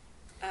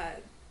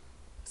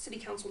City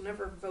Council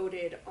never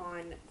voted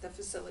on the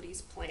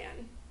facilities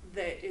plan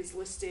that is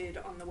listed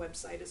on the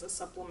website as a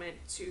supplement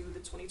to the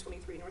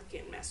 2023 North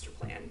Canton Master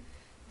Plan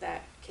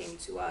that came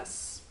to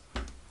us,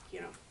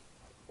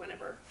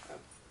 whenever,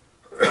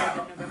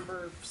 the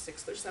November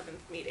 6th or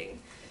 7th meeting.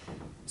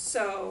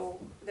 So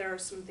there are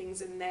some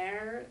things in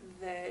there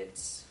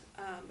that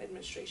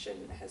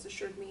administration has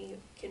assured me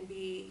can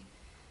be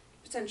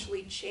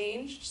potentially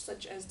changed,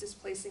 such as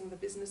displacing the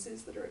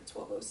businesses that are at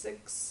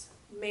 1206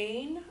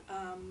 Main,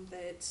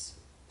 that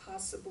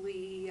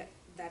possibly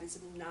that is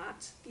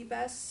not the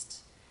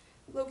best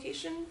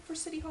location for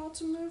City Hall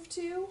to move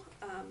to,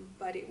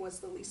 but it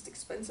was the least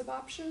expensive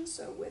option,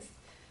 so with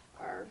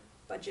our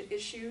budget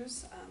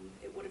issues,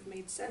 it would have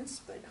made sense,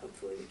 but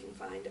hopefully we can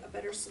find a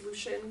better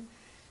solution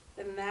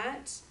than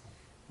that.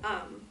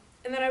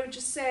 And then I would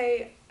just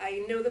say,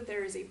 I know that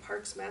there is a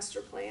Parks Master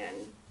Plan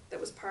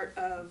that was part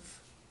of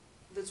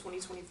the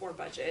 2024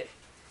 budget,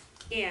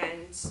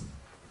 and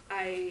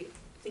I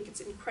think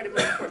it's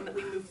incredibly important that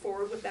we move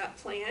forward with that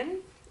plan,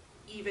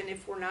 even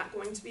if we're not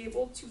going to be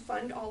able to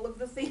fund all of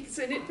the things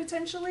in it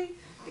potentially,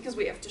 because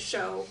we have to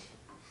show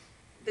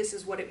this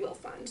is what it will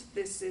fund.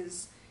 This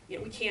is, we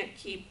can't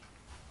keep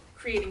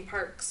creating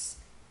parks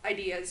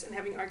ideas and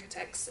having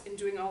architects and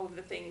doing all of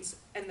the things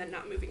and then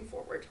not moving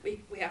forward.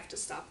 We have to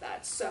stop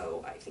that.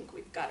 So I think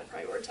we've got to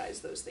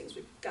prioritize those things.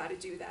 We've got to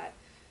do that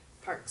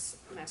Parks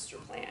Master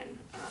Plan,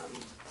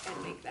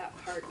 and make that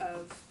part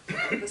of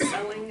the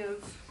selling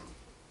of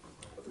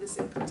this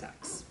income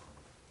tax.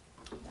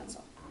 That's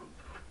all.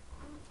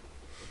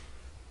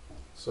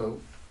 So,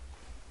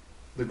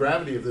 the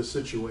gravity of this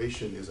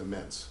situation is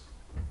immense.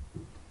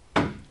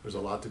 There's a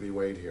lot to be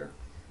weighed here.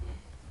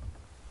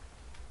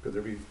 Could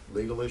there be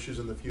legal issues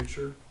in the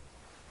future?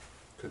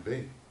 Could be,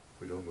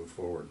 if we don't move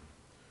forward.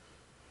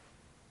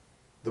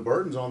 The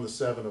burden's on the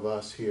 7 of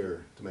us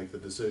here to make the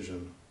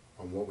decision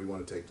on what we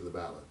want to take to the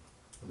ballot.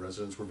 The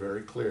residents were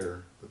very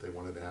clear that they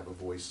wanted to have a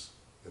voice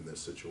in this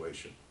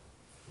situation.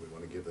 We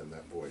want to give them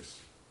that voice.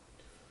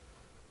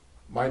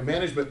 My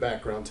management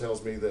background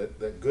tells me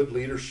that good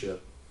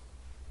leadership,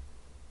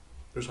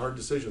 there's hard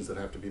decisions that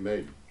have to be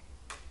made.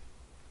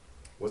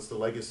 What's the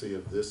legacy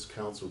of this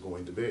council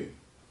going to be?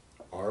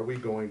 Are we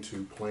going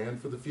to plan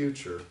for the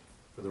future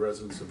for the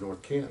residents of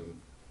North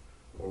Canton,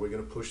 or are we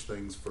going to push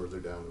things further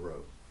down the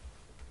road?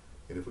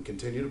 And if we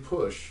continue to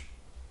push,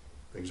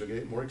 things are going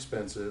to get more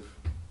expensive,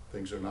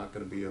 things are not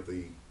going to be of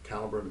the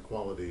caliber and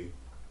quality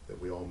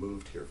that we all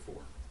moved here for.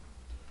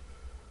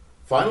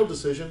 Final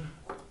decision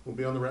will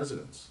be on the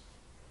residents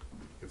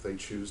if they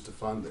choose to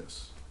fund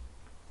this.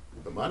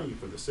 The money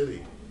for the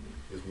city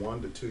is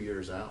 1 to 2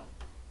 years out.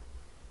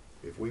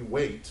 If we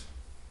wait,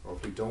 or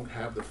if we don't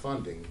have the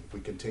funding, if we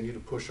continue to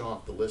push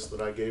off the list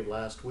that I gave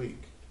last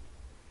week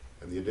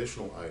and the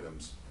additional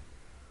items,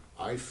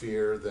 I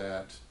fear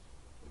that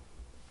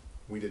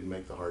we didn't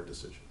make the hard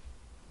decision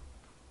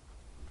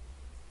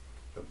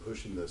of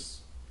pushing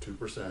this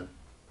 2%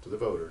 to the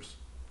voters,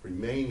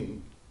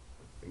 remaining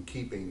and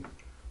keeping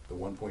the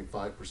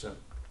 1.5%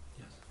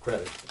 Yes.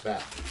 credit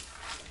back.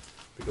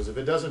 Because if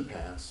it doesn't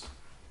pass,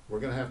 we're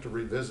gonna have to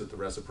revisit the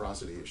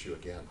reciprocity issue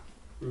again.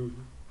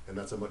 And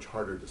that's a much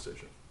harder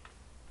decision.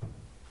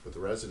 But the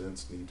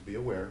residents need to be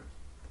aware,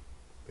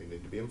 they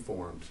need to be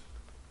informed,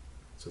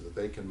 so that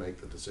they can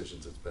make the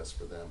decisions that's best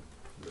for them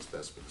and that's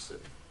best for the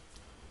city.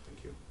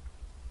 Thank you.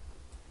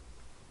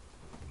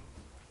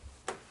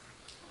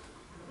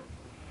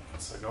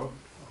 So go.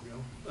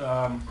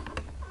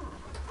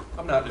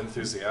 I'm not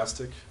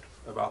enthusiastic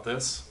about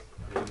this.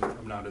 I mean,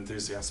 I'm not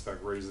enthusiastic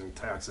about raising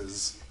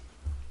taxes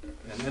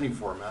in any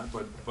format,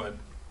 but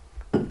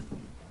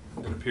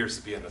it appears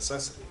to be a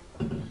necessity.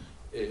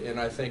 And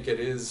I think it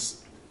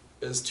is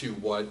as to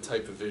what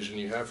type of vision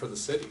you have for the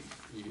city.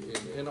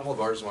 And all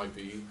of ours might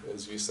be,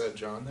 as you said,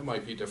 John, they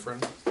might be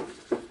different.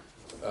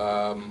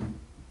 I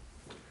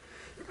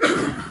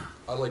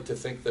like to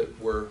think that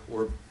we're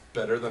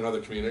better than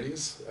other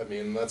communities. I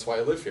mean, that's why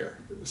I live here.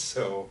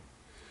 So,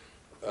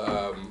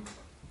 I'm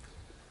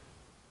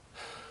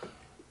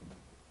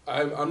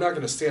not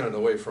going to stand in the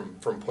way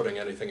from putting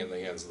anything in the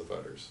hands of the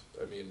voters.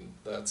 I mean,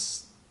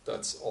 that's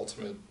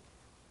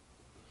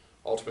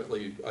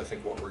ultimately, I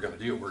think what we're going to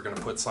do. We're going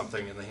to put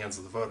something in the hands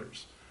of the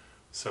voters.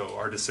 So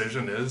our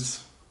decision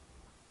is,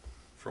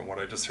 from what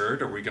I just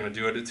heard, are we going to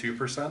do it at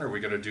 2%? Or are we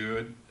going to do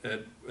it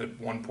at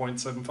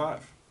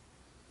 1.75?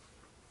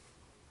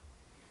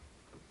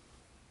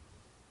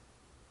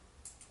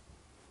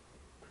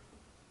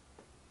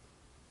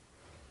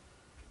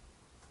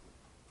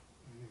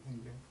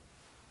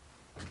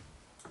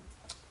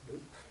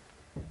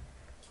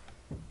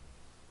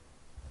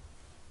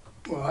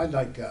 Well, I'd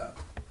like to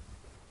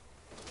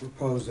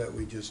propose that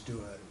we just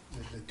do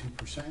the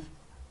 2%.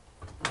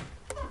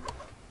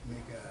 Make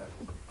a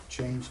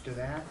change to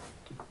that,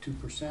 to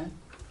 2%.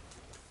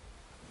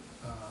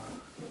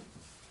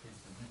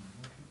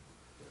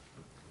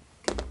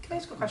 Can I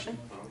ask a question,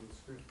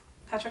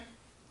 Patrick?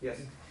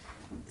 Yes.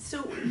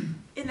 So,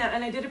 in that,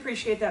 and I did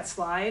appreciate that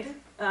slide.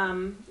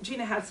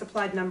 Gina had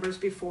supplied numbers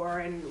before,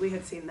 and we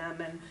had seen them,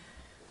 and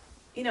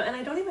and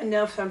I don't even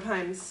know if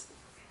sometimes.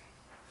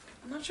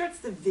 I'm not sure it's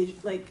the vision.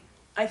 Like,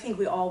 I think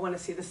we all want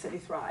to see the city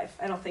thrive.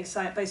 I don't think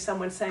by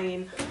someone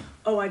saying,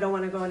 "Oh, I don't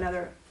want to go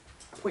another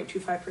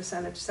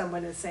 0.25%."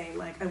 Someone is saying,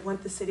 like, "I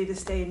want the city to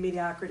stay in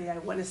mediocrity. I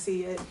want to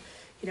see it,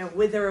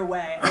 wither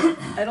away."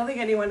 I don't think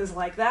anyone is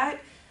like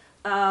that.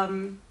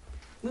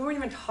 We weren't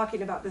even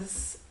talking about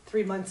this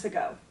 3 months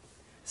ago.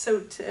 So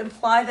to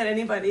imply that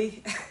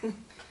anybody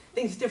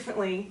thinks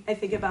differently, I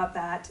think about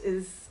that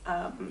is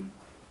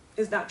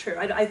not true.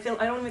 I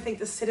don't even think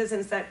the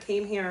citizens that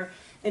came here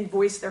and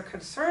voiced their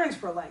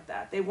concerns were like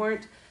that.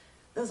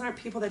 Those aren't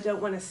people that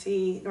don't want to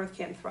see North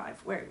Canton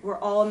thrive. We're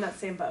all in that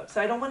same boat.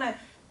 So I don't want to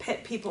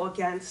pit people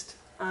against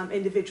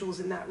individuals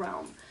in that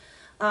realm.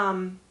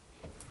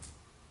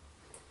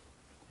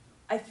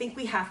 I think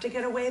we have to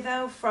get away,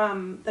 though,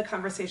 from the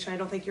conversation. I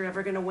don't think you're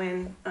ever going to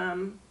win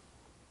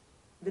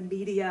the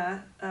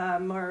media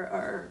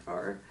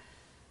or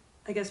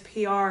I guess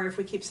PR if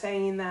we keep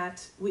saying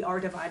that we are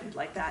divided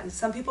like that. And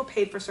some people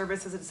paid for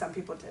services and some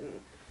people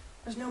didn't.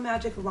 There's no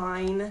magic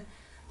line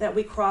that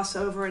we cross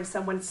over in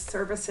someone's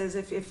services.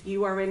 If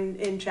you are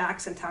in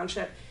Jackson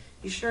Township,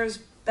 you sure as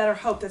better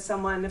hope that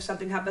someone, if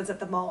something happens at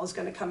the mall, is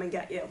going to come and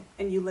get you,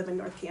 and you live in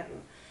North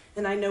Canton.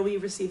 And I know we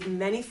receive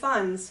many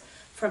funds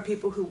from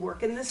people who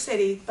work in the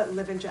city but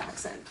live in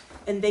Jackson.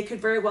 And they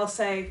could very well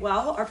say,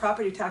 well, our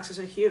property taxes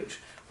are huge.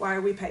 Why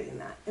are we paying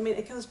that? I mean,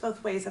 it goes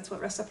both ways. That's what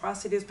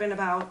reciprocity has been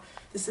about.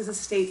 This is a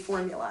state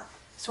formula.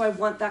 So I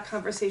want that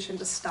conversation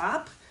to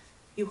stop.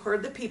 You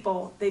heard the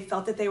people. They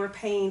felt that they were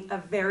paying a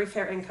very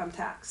fair income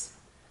tax.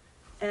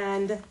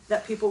 And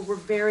that people were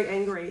very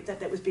angry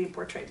that that was being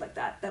portrayed like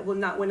that. That will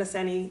not win us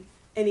any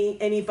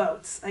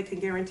votes. I can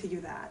guarantee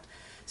you that.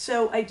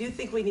 So I do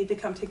think we need to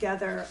come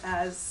together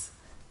as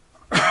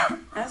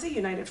a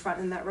united front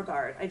in that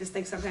regard. I just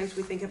think sometimes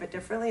we think of it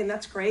differently, and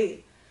that's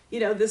great.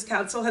 This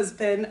council has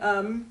been,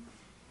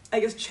 I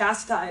guess,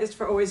 chastised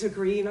for always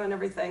agreeing on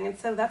everything, and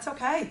so that's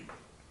okay.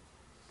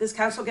 This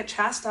council get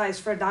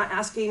chastised for not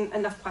asking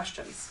enough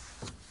questions.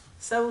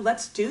 So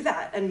let's do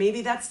that, and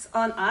maybe that's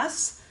on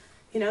us.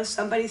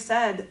 Somebody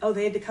said, oh,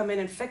 they had to come in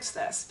and fix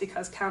this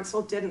because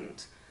council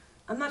didn't.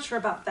 I'm not sure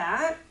about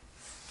that,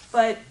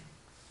 but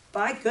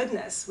by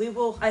goodness, we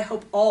will, I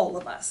hope all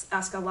of us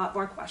ask a lot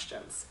more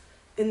questions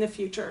in the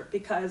future,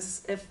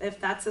 because if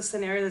that's a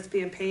scenario that's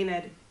being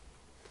painted,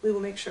 we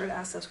will make sure to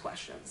ask those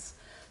questions.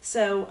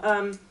 So,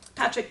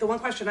 Patrick, the one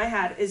question I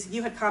had is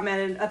you had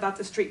commented about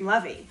the street and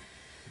levy.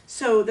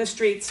 So the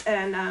streets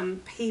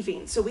and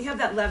paving. So we have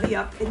that levy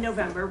up in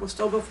November. We'll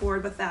still go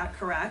forward with that,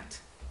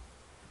 correct?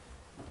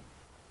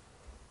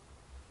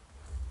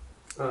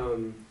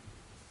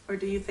 Or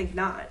do you think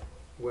not?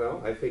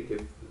 Well, I think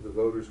if the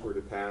voters were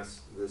to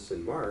pass this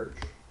in March,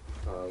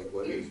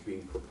 what is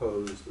being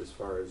proposed as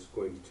far as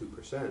going to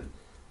 2%,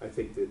 I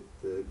think that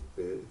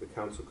the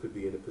council could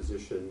be in a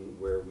position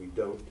where we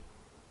don't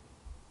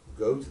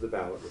go to the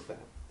ballot with that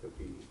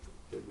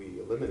we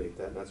eliminate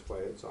that, and that's why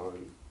it's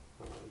on,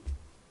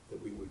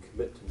 that we would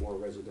commit to more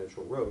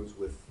residential roads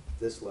with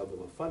this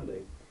level of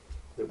funding,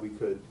 that we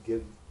could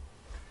give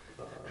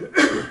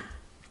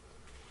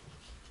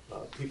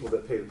people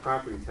that pay the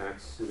property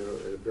tax, an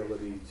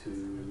ability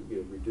to,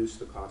 reduce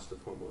the cost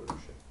of home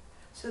ownership.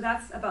 So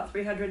that's about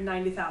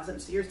 390,000,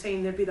 so you're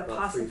saying there'd be the About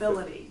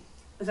possibility,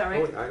 is that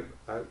right? Oh,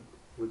 I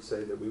would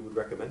say that we would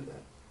recommend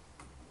that.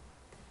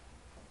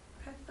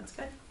 Okay, that's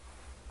good.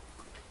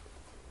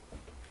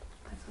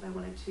 That's what I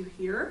wanted to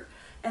hear.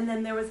 And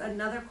then there was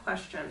another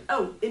question.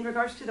 Oh, in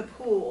regards to the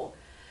pool.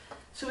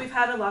 So we've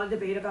had a lot of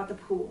debate about the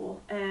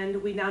pool,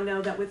 and we now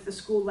know that with the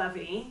school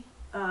levy,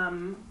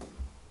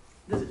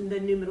 the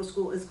new middle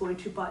school is going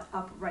to butt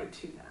up right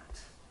to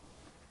that.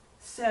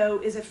 So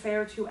is it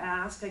fair to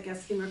ask, I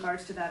guess, in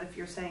regards to that, if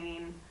you're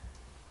saying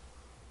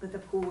that the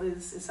pool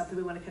is something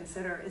we want to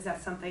consider, is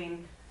that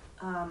something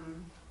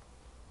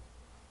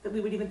that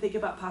we would even think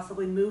about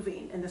possibly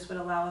moving, and this would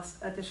allow us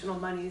additional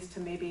monies to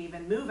maybe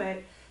even move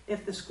it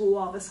if the school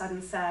all of a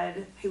sudden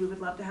said, hey, we would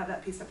love to have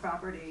that piece of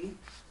property,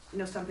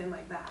 something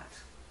like that.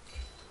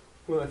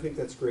 Well, I think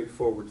that's great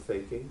forward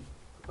thinking.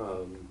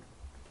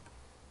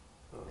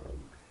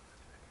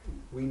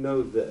 We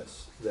know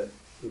this, that,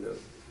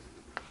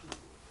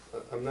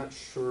 I'm not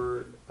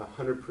sure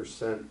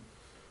 100%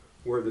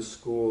 where the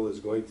school is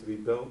going to be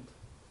built.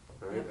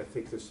 Right? I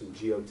think there's some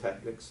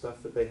geotechnic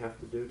stuff that they have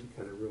to do to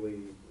kind of really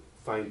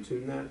fine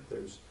tune that.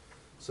 There's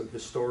some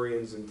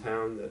historians in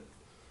town that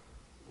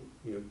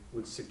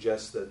would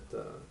suggest that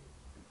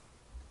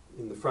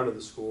in the front of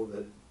the school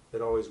that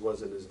it always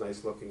wasn't as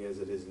nice looking as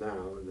it is now,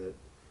 and that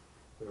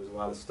there was a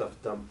lot of stuff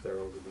dumped there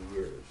over the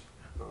years.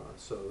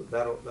 So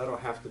that'll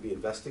have to be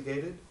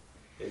investigated,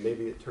 and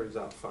maybe it turns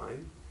out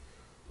fine.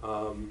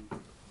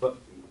 But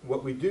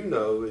what we do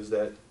know is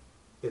that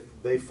if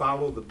they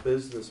follow the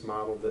business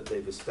model that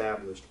they've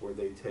established, where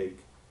they take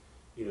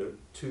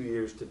 2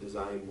 years to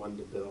design, 1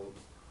 to build,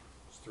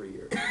 it's 3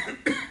 years.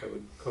 That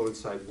would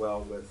coincide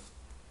well with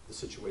the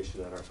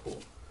situation at our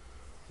pool.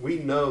 We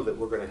know that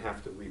we're going to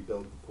have to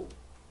rebuild the pool.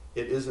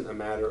 It isn't a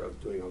matter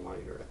of doing a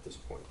liner at this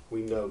point.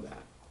 We know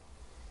that.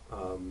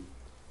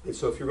 And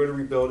so if you're going to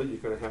rebuild it, you're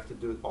going to have to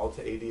do it all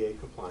to ADA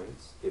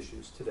compliance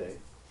issues today.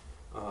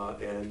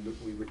 And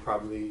we would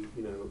probably,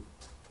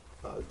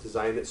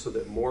 design it so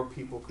that more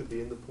people could be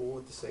in the pool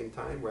at the same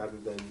time, rather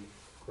than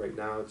right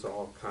now it's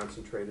all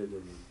concentrated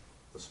in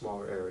a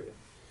smaller area.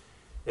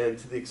 And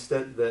to the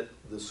extent that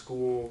the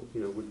school,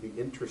 would be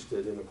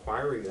interested in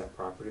acquiring that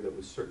property, that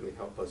would certainly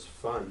help us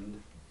fund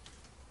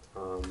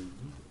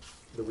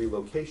the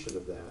relocation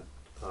of that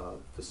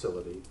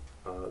facility.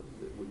 That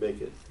would make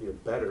it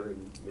better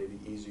and maybe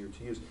easier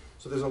to use.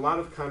 So there's a lot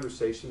of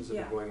conversations that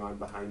are going on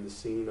behind the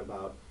scene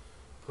about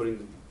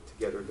putting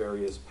together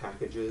various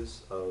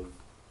packages of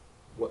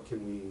what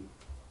can we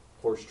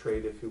horse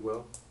trade, if you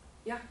will.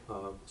 Yeah.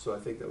 So I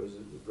think that was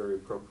a very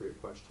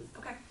appropriate question.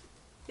 Okay.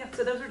 Yeah,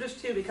 so those are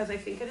just two, because I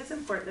think it is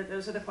important that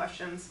those are the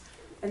questions.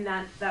 And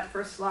that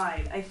first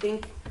slide, I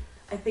think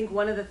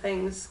one of the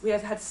things, we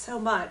have had so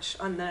much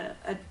on the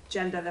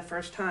agenda the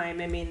first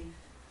time. I mean,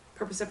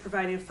 purpose of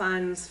providing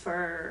funds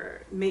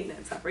for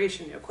maintenance,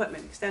 operation,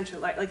 equipment,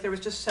 extension, like there was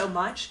just so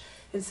much.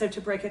 And so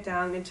to break it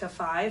down into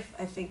 5,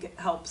 I think it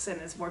helps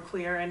and is more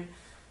clear. And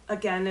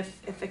again,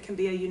 if it can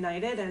be a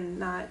united and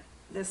not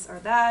this or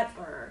that,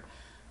 or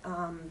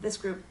this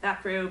group,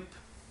 that group,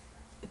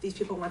 if these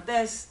people want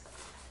this.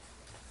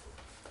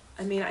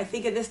 I mean, I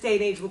think in this day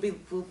and age,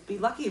 we'll be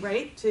lucky,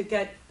 right, to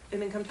get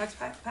an income tax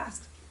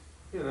passed.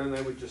 Yeah, and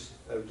I would just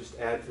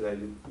add to that,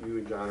 you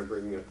and John are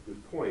bringing up a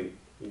good point.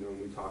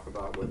 When we talk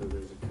about whether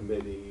there's a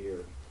committee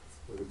or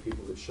the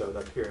people that showed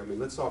up here. I mean,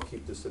 let's all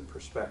keep this in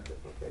perspective,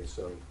 okay?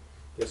 So,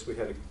 yes, we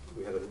had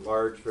a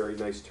large, very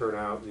nice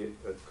turnout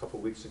a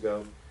couple weeks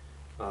ago.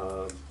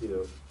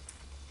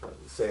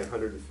 Say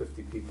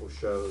 150 people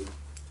showed.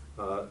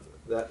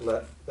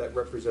 That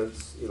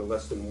represents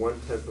less than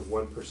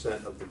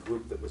 0.1% of the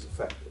group that was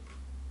affected.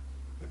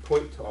 My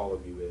point to all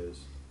of you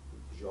is,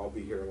 because you'll all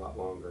be here a lot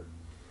longer,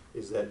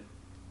 is that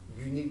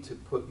you need to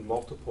put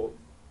multiple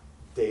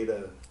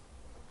data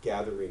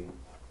gathering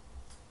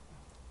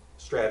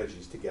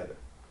strategies together,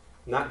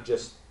 not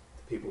just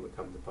the people that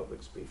come to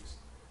public speaks,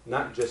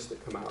 not just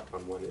that come out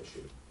on one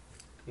issue,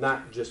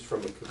 not just from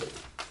a committee,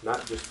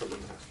 not just from a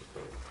master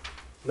plan,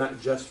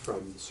 not just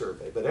from the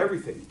survey, but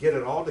everything, get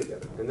it all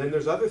together. And then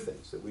there's other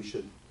things that we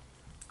should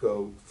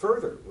go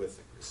further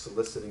with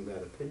soliciting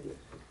that opinion.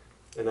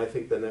 And I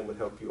think then that would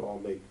help you all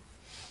make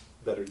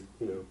better,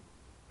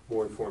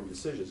 more informed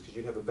decisions, because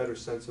you'd have a better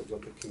sense of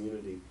what the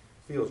community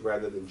feels,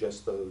 rather than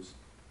just those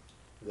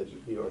that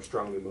are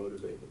strongly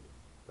motivated.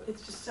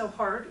 It's just so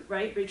hard,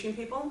 right, reaching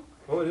people?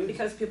 Oh, it is.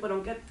 Because people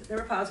don't get their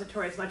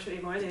repository as much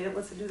anymore. They don't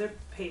listen to their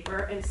paper.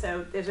 And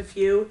so there's a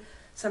few,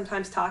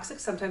 sometimes toxic,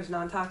 sometimes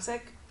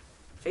non-toxic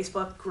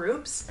Facebook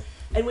groups.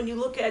 And when you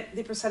look at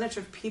the percentage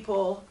of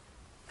people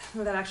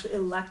that actually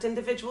elect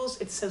individuals,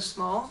 it's so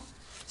small.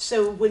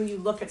 So when you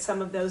look at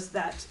some of those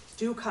that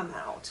do come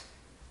out,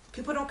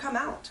 people don't come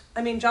out.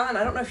 I mean, John,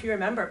 I don't know if you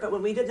remember, but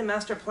when we did the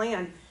master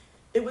plan,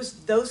 it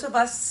was those of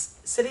us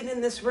sitting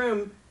in this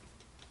room,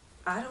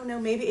 I don't know,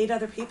 maybe 8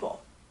 other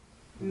people,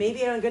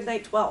 maybe on a good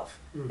night 12.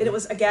 And it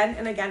was again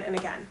and again and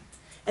again.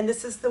 And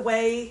this is the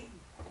way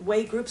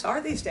groups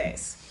are these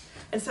days.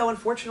 And so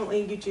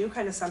unfortunately, you do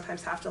kind of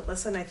sometimes have to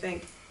listen, I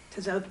think,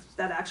 to those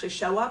that actually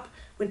show up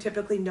when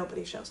typically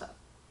nobody shows up.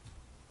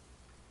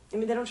 I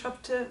mean, they don't show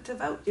up to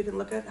vote. You can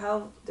look at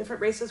how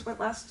different races went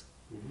last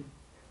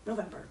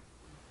November.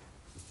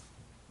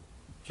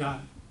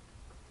 John,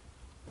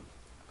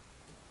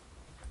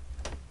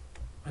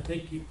 I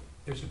think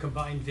there's a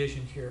combined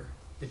vision here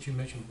that you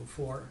mentioned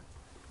before,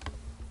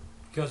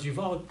 because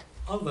all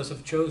of us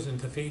have chosen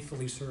to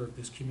faithfully serve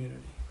this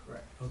community.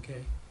 Correct.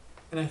 Okay?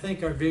 And I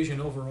think our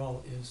vision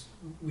overall is,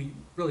 we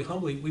really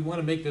humbly, we want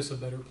to make this a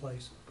better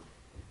place.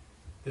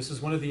 This is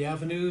one of the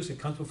avenues, it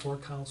comes before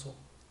council,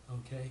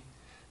 okay?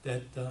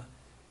 That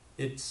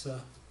it's,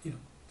 you know,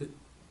 that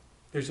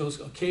there's those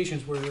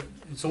occasions where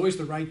it's always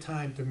the right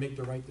time to make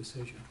the right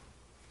decision.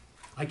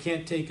 I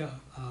can't take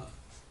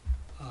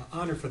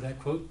honor for that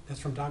quote. That's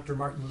from Dr.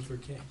 Martin Luther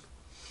King.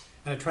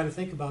 And I try to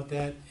think about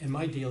that in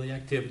my daily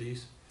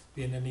activities,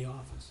 being in the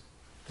office.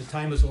 The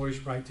time is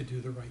always right to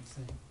do the right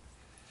thing.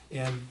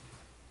 And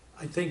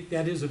I think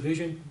that is a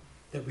vision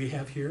that we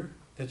have here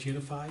that's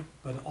unified,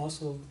 but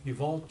also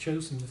you've all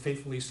chosen to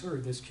faithfully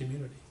serve this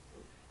community.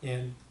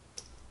 And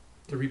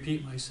to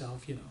repeat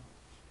myself, you know,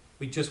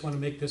 we just want to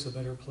make this a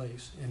better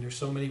place. And there's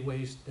so many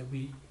ways that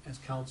we as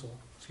council,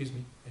 as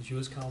you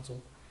as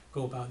council,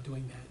 go about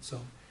doing that.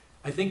 So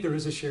I think there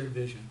is a shared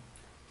vision.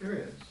 There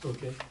is.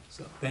 Okay,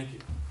 so thank you.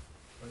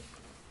 But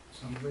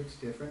some of it's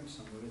different,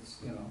 some of it's,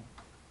 you know,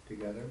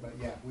 together, but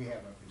yeah, we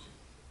have a vision.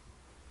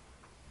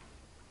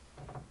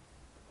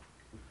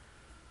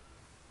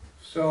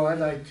 So I'd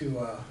like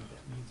to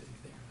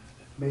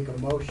make a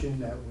motion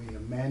that we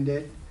amend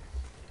it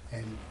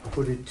and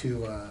put it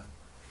to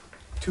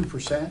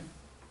 2%.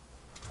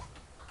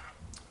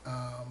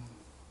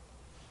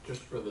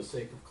 Just for the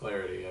sake of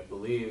clarity, I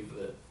believe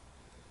that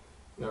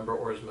Member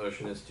Orr's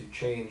motion is to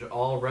change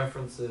all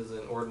references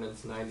in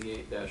ordinance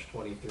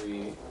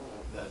 98-23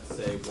 that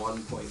say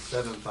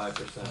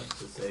 1.75%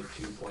 to say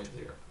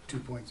 2.0.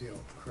 2.0,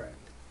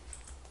 correct.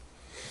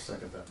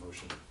 Second that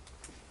motion.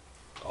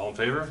 All in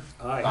favor?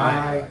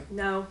 Aye.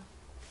 No.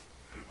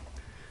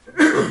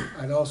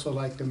 I'd also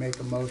like to make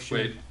a motion.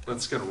 Wait,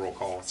 let's get a roll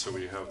call so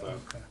we have that.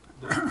 Okay.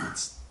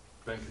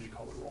 Ben, could you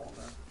call the roll on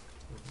that?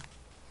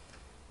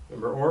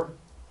 Member Orr,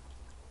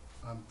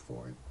 I'm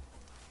for it.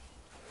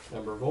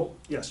 Member Volt,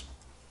 Yes.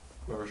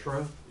 Member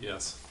Schroen,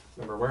 Yes.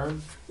 Member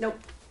Warren, Nope.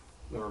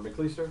 Member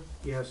McLeister,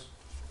 Yes.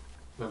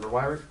 Member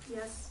Wyrick,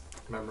 Yes.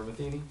 Member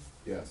Matheny,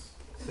 Yes.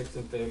 6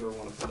 in favor,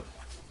 1 opposed.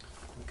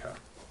 Okay.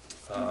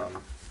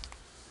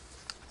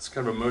 It's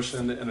kind of a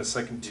motion and a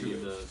second Do you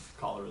need to, to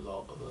call the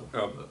result of the?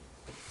 Oh.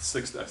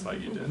 6, I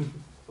thought you did.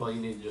 Well, you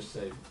need to just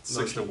say.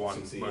 6 to motion 1,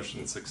 succeeds.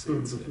 motion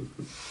succeeds.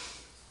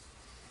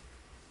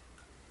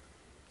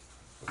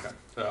 Okay,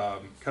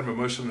 kind of a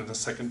motion and a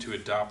second to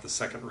adopt the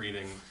second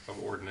reading of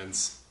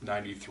ordinance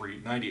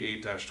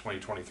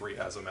 98-2023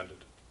 as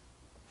amended.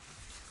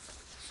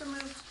 So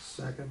moved.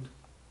 Second.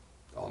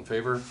 All in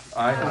favor?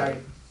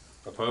 Aye.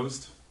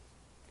 Opposed?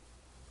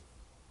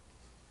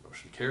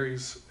 Motion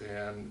carries.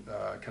 And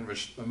kind of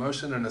a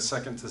motion and a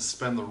second to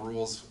suspend the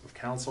rules of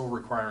council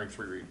requiring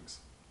 3 readings.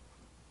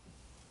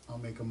 I'll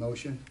make a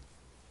motion.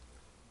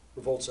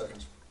 Revolt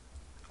seconds.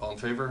 All in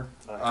favor?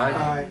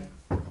 Aye.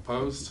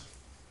 Opposed?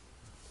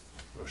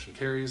 Motion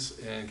carries.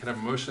 And can I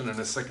have a motion and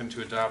a second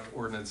to adopt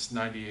ordinance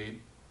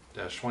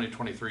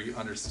 98-2023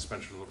 under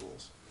suspension of the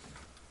rules?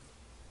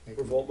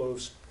 Revolt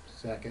moves.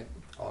 Second.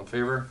 All in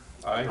favor?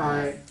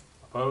 Aye.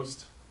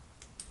 Opposed?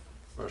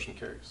 Motion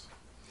carries.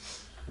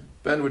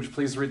 Ben, would you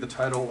please read the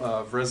title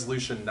of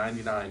Resolution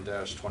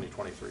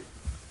 99-2023?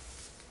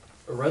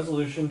 A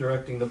resolution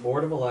directing the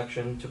Board of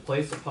Election to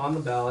place upon the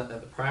ballot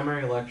at the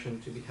primary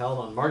election to be held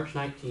on March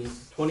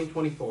 19th,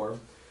 2024,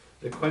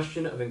 the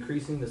question of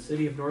increasing the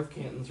City of North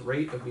Canton's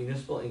rate of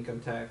municipal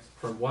income tax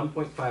from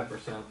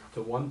 1.5%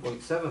 to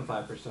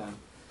 1.75%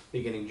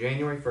 beginning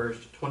January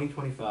 1st,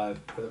 2025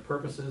 for the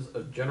purposes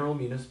of general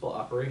municipal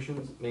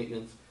operations,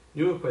 maintenance,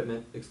 new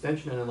equipment,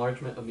 extension and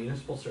enlargement of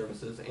municipal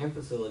services and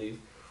facilities,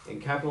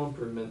 and capital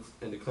improvements,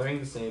 and declaring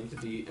the same to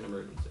be an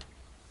emergency.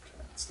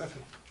 Okay.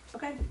 Stephanie?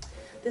 Okay.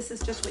 This is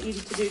just what you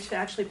need to do to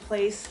actually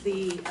place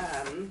the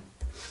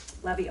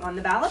levy on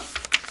the ballot.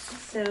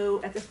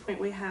 So at this point,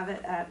 we have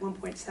it at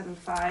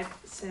 1.75.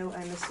 So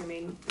I'm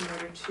assuming in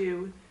order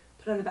to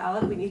put on the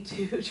ballot, we need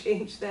to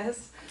change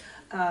this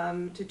to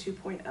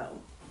 2.0.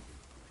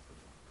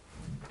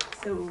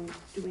 So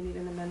do we need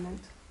an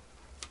amendment?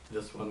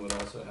 This one would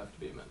also have to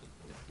be amended.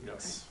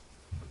 Yes.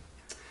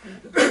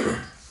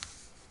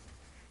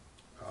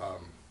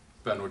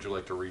 Ben, would you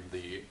like to read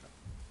the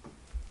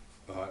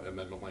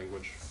amendment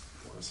language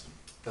for us?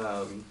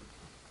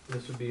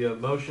 This would be a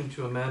motion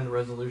to amend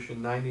Resolution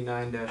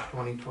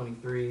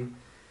 99-2023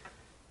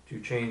 to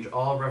change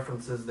all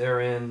references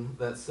therein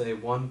that say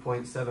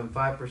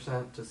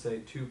 1.75% to say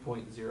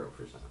 2.0%.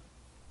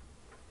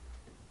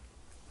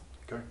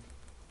 Okay.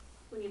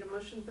 We need a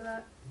motion for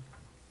that?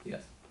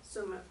 Yes.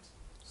 So moved.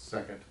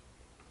 Second.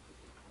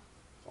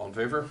 All in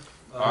favor?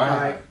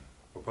 Aye.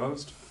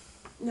 Opposed?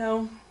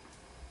 No.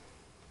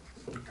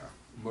 Okay.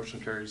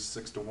 Motion carries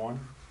 6-1.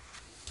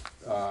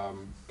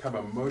 Kind of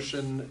a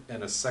motion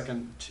and a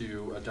second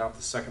to adopt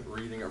the second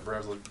reading of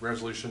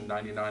Resolution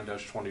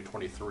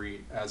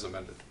 99-2023 as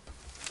amended.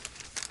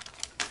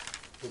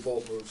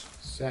 Revolt moves.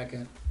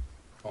 Second.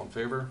 All in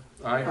favor?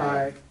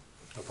 Aye.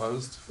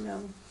 Opposed?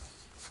 No.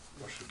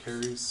 Motion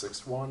carries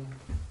 6-1.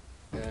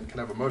 And can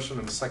I have a motion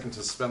and a second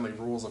to suspend the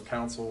rules of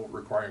council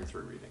requiring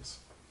 3 readings?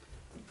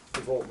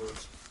 Revolt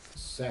moves.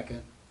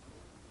 Second.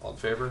 All in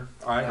favor?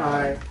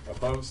 Aye.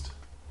 Opposed?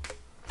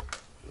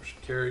 Motion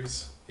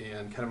carries.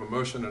 And can I have a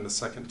motion and a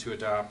second to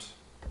adopt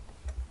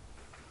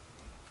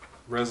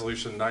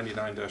Resolution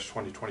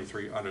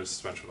 99-2023 under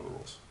suspension of the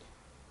rules?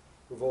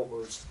 Revolt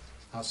moves.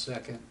 I'll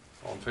second.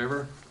 All in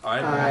favor?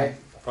 Aye.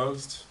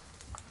 Opposed?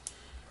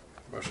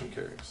 Motion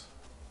carries.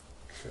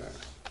 Okay.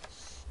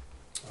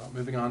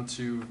 Moving on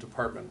to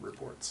department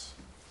reports.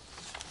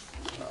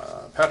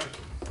 Patrick?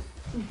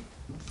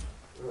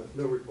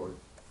 No report.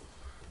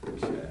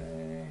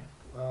 Okay.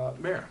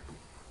 Mayor?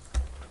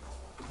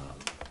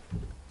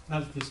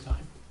 Not at this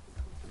time.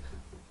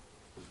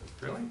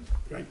 Really?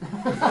 Right.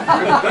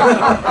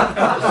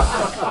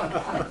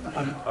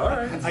 All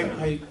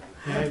right.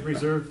 I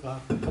reserve a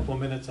couple of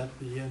minutes at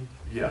the end.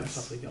 for Yes,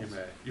 something you else.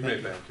 may. You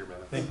may bank your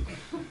minutes. Thank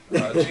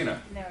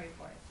Gina? No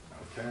report.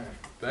 Okay.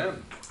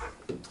 Ben?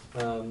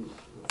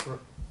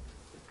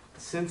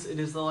 Since it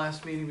is the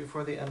last meeting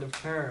before the end of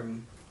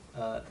term,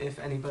 if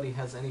anybody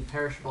has any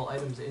perishable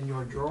items in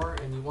your drawer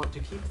and you want to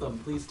keep them,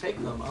 please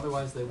take them.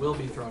 Otherwise, they will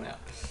be thrown out.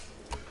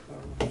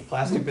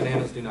 Plastic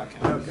bananas do not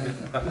count. Okay.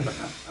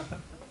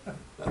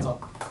 That's all.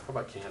 How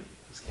about candy?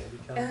 Does candy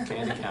count?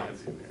 Candy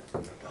counts. Candy in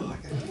there. We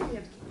have to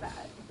keep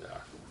that. Yeah.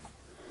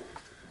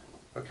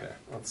 Okay,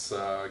 let's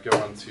go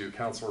on to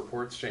council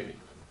reports. Jamie?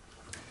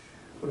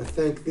 I want to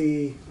thank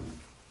the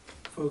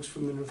folks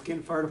from the North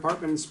Canton Fire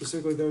Department,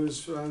 specifically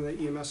those on the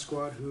EMS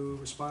squad who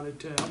responded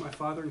to help my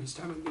father in his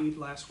time of need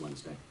last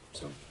Wednesday.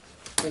 So,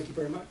 thank you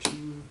very much,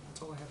 and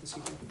that's all I have this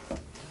evening.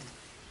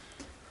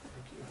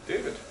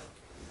 David?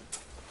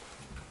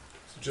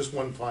 So just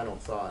one final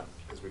thought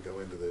as we go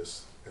into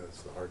this,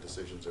 as the hard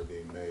decisions are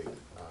being made.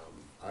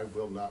 I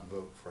will not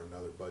vote for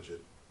another budget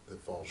that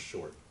falls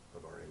short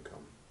of our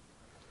income.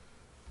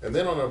 And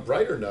then on a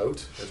brighter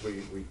note, as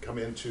we come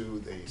into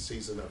the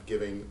season of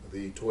giving,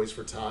 the Toys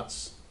for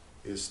Tots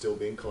is still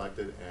being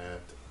collected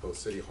at both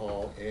City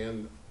Hall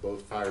and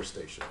both fire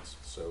stations.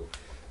 So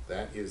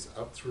that is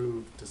up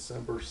through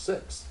December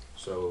 6th.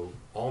 So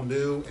all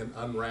new and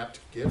unwrapped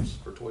gifts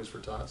for Toys for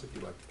Tots, if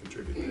you'd like to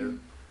contribute there,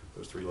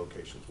 those 3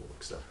 locations will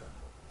accept that.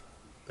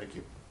 Thank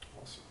you.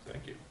 Awesome,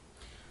 thank you.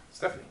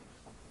 Stephanie?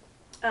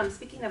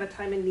 Speaking of a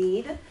time in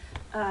need,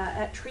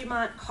 at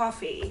Tremont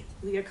Coffee,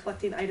 we are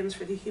collecting items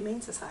for the Humane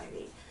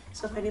Society.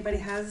 So if anybody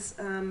has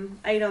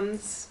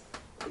items,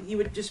 you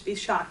would just be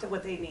shocked at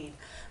what they need.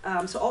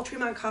 So all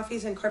Tremont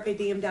Coffees and Carpe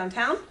Diem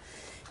downtown.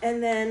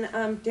 And then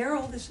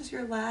Daryl, this is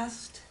your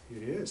last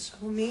It is.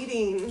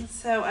 meeting.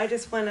 So I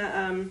just want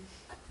to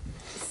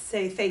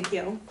say thank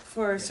you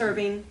for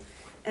serving.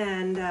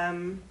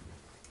 And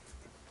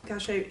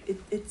gosh,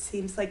 it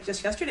seems like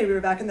just yesterday we were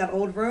back in that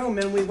old room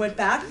and we went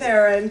back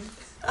there and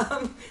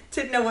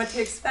didn't know what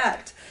to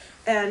expect.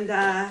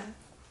 And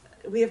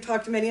we have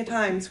talked many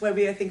times where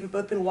I think we've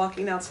both been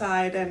walking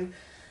outside and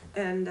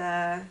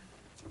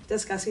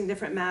discussing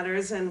different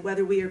matters and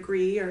whether we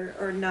agree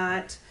or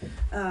not.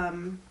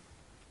 I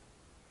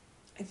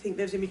think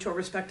there's a mutual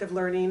respect of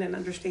learning and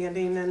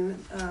understanding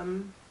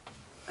and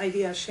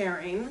idea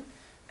sharing.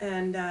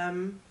 And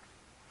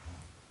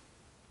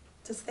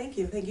just thank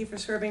you. Thank you for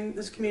serving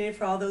this community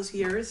for all those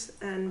years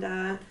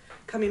and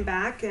coming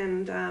back.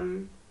 And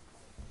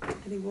I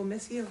think we'll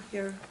miss you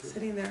here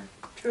sitting there,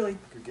 truly.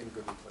 You're getting a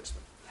good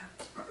replacement. Yeah.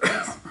 All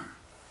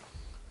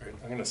right,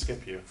 I'm gonna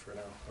skip you for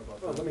now. How about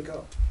Oh, that? let me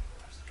go.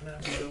 Can I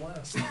have the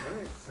last? All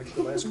right, I get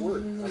the last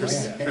word. I like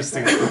that.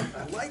 Christine.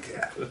 I like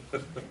that.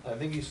 I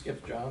think you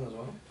skipped John as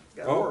well.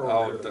 Got more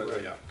over here to the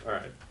right. Yeah, all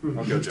right. I'll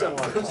go, You've done a John.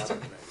 lot of talking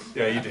tonight.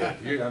 Yeah, you did.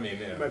 I mean,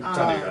 yeah. Might be Ton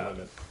time of to your go.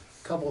 limit.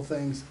 Couple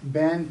things.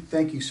 Ben,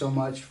 thank you so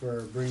much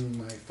for bringing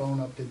my phone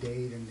up to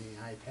date and the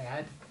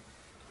iPad.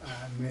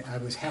 I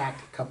was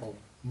hacked a couple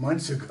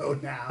months ago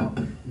now,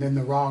 and then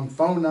the wrong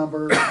phone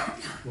number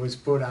was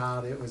put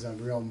out. It was a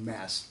real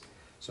mess.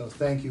 So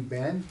thank you,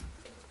 Ben.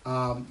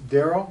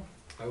 Daryl?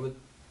 I would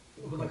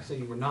like to say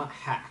you were not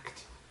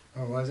hacked.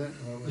 Or was it?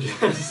 What was it?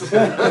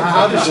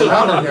 How did the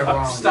number get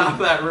wrong? Stop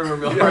that rumor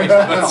mill right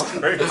now. That's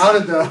great. How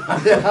did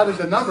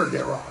the number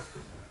get wrong?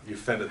 You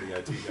offended the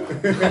IT guy.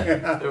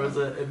 There was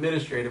an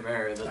administrative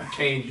error that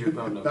changed your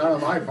phone Not number.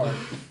 on my part.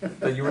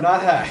 But you were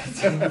not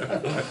hacked.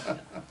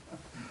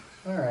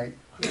 All right.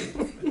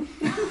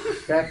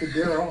 back to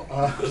Daryl.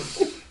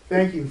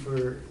 Thank you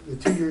for the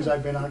 2 years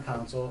I've been on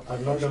council.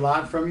 I've learned a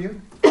lot from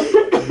you.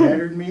 You've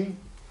mentored me.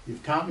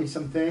 You've taught me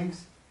some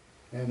things.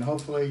 And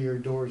hopefully your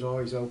door's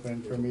always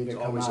open for me to It's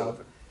come always out.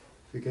 open.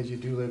 Because you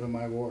do live in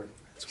my ward.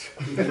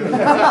 He'll be knocking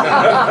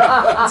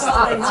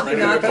on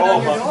your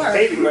door.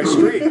 Paving my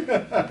street.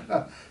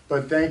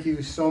 But thank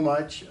you so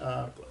much.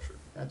 Pleasure.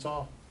 That's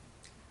all.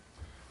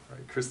 All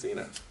right,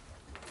 Christina.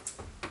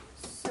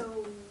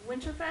 So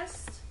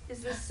Winterfest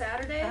is this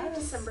Saturday, Yes.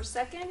 December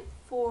 2nd,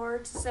 4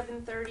 to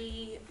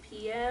 7:30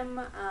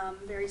 p.m.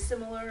 Very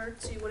similar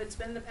to what it's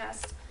been the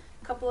past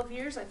couple of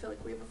years. I feel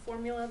like we have a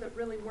formula that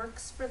really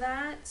works for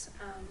that.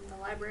 The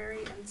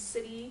library and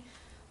city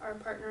are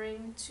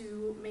partnering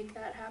to make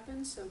that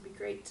happen, so it'd be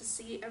great to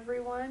see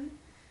everyone.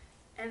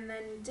 And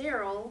then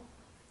Daryl,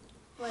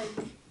 like,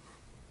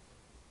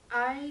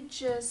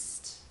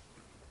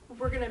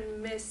 we're gonna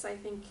miss, I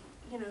think,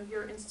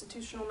 your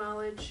institutional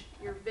knowledge,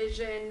 your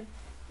vision,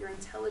 your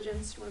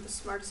intelligence. You're one of the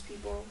smartest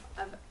people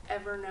I've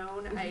ever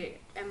known. I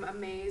am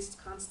amazed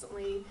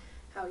constantly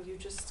how you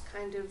just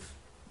kind of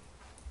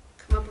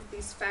come up with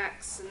these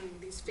facts and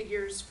these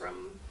figures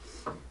from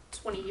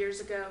 20 years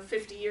ago,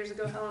 50 years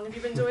ago. How long have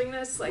you been doing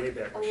this? Way Like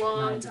back. a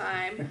long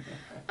time.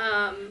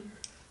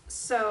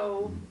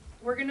 So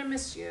we're gonna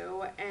miss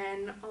you,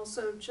 and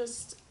also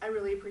I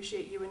really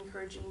appreciate you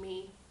encouraging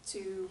me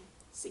to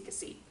seek a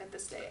seat at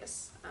this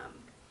dais.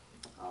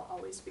 I'll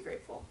always be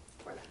grateful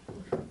for that.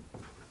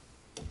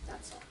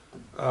 That's all.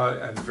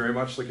 I'm very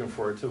much looking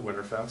forward to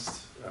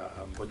Winterfest.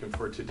 I'm looking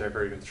forward to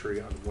decorating the tree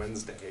on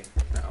Wednesday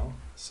now,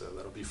 so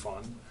that'll be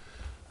fun.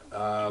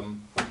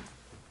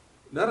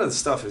 None of the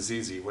stuff is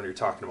easy when you're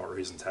talking about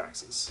raising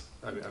taxes.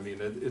 I mean,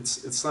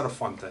 it's not a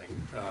fun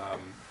thing.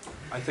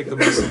 I think the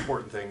most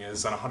important thing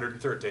is on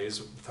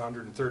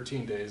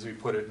 113 days, we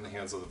put it in the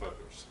hands of the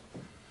voters.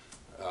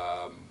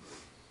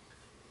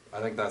 I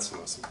think that's the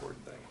most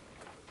important thing.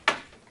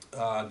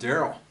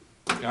 Daryl,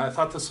 I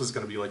thought this was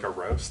going to be like a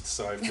roast,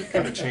 so I've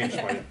kind of changed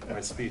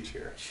my speech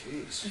here.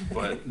 Jeez.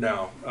 But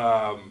no,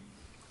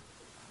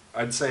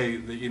 I'd say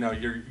that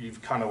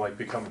you've kind of like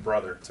become a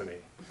brother to me.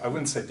 I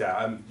wouldn't say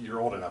dad.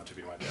 You're old enough to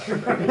be my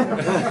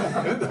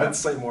dad. I'd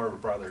say more of a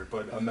brother,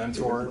 but a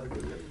mentor,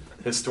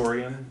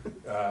 historian,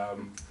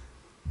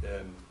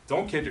 and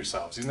don't kid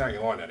yourselves. He's not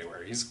going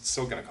anywhere. He's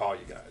still going to call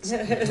you guys.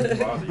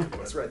 Bother you, but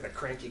That's right, that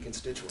cranky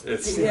constituent.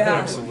 It's Yeah.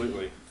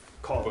 absolutely.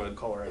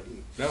 Caller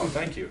ID. No,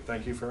 thank you.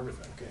 Thank you for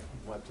everything. Okay,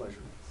 my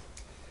pleasure.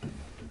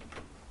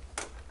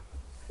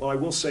 Well, I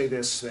will say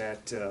this,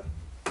 that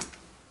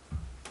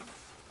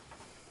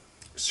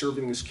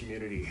serving this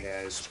community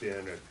has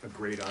been a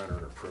great honor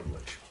and a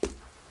privilege.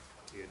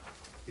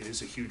 It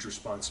is a huge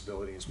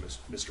responsibility, as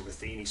Mr.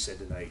 Matheny said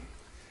tonight.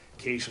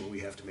 Occasionally, we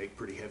have to make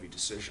pretty heavy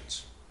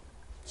decisions.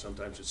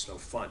 Sometimes it's no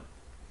fun.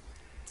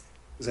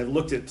 As I've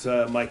looked at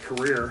my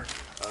career,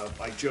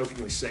 I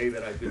jokingly say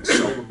that I've been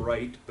seldom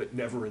right, but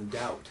never in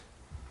doubt.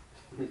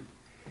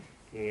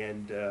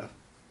 And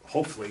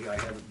hopefully I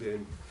haven't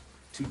been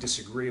too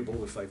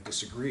disagreeable if I've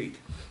disagreed.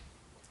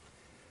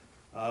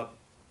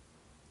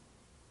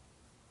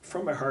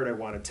 From my heart, I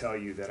want to tell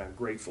you that I'm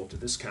grateful to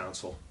this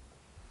council,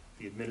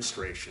 the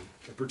administration,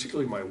 and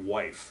particularly my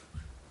wife,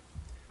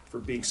 for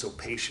being so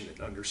patient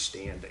and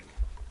understanding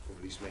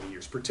over these many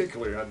years,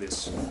 particularly on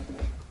this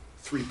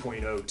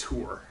 3.0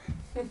 tour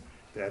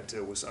that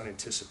was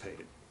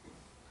unanticipated.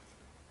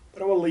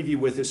 But I want to leave you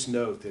with this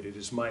note that it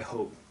is my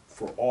hope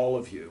for all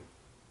of you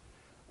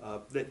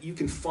that you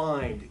can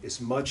find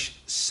as much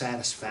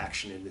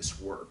satisfaction in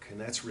this work, and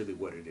that's really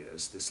what it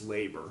is, this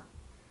labor,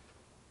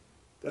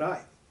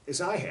 as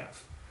I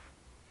have.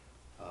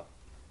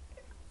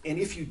 And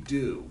if you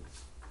do,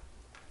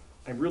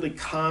 I'm really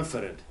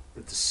confident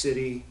that the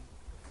city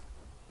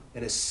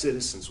and its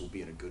citizens will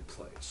be in a good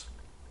place.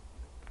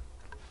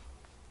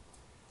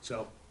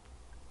 So,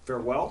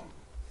 farewell,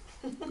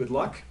 good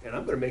luck, and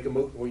I'm going to make a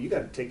move. Well, you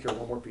got to take care of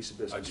one more piece of I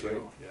business, right?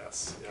 do.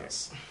 Yes.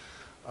 Yes.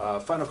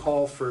 Final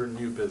call for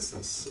new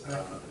business.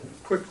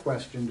 Quick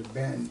question to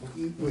Ben.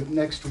 With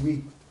next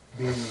week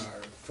being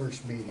our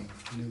first meeting,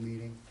 new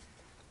meeting,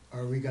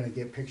 are we gonna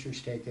get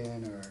pictures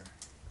taken, or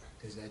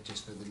is that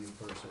just for the new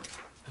person?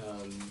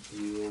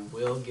 You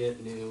will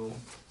get new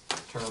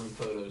term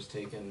photos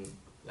taken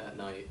that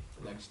night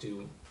next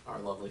to our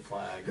lovely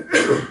flag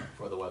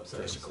for the website.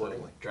 Dress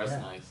accordingly. So dress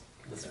Yeah. nice.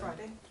 This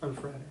Friday. On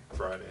Friday.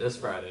 Friday. This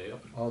Friday,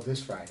 yep. Oh,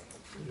 this Friday.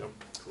 Yep.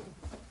 Cool.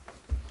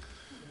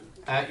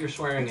 At your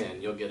swearing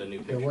in, you'll get a new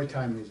Yeah, picture. what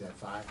time is that,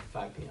 5?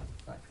 5 p.m.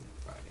 5 p.m.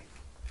 Friday.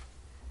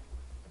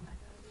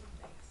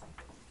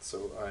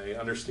 So I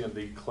understand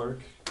the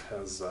clerk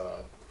has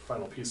a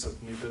final piece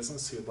of new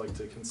business he'd like us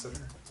to consider.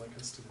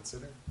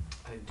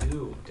 I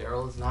do.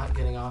 Daryl is not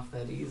getting off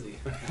that easy.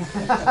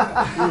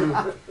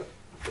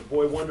 The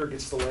boy wonder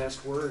gets the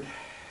last word.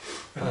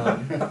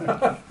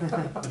 I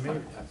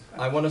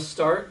want to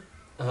start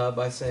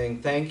by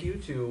saying thank you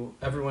to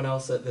everyone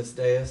else at this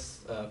dais,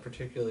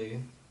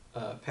 particularly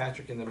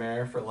Patrick and the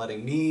mayor, for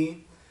letting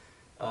me,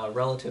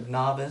 relative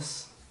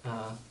novice,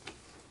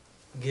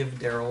 give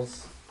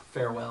Daryl's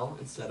farewell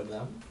instead of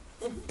them.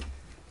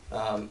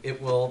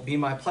 It will be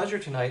my pleasure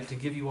tonight to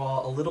give you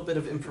all a little bit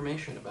of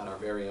information about our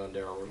very own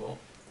Daryl Revolt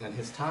and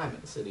his time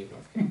at the City of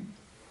North Canton.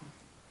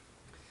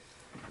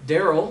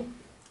 Daryl,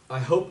 I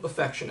hope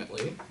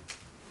affectionately,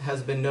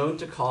 has been known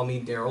to call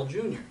me Daryl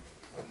Jr.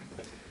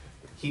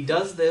 He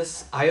does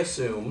this, I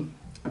assume,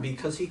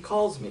 because he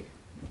calls me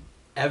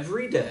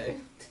every day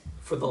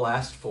for the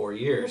last 4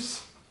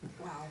 years,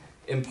 Wow.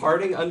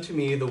 imparting unto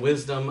me the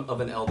wisdom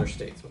of an elder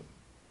statesman.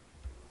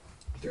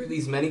 Through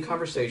these many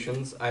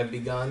conversations, I've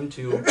begun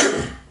to,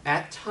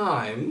 at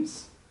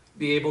times,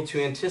 be able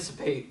to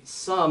anticipate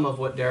some of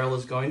what Daryl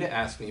is going to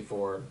ask me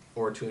for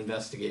or to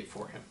investigate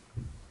for him.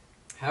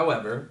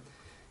 However,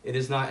 it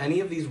is not any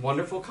of these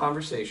wonderful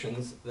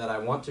conversations that I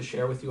want to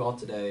share with you all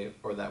today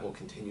or that will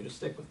continue to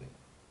stick with me.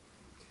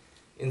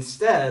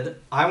 Instead,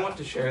 I want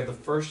to share the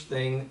first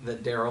thing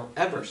that Daryl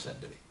ever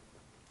said to me.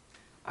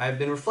 I have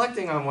been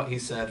reflecting on what he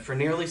said for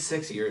nearly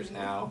 6 years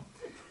now,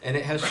 and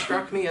it has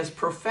struck me as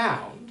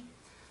profound,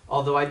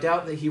 although I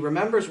doubt that he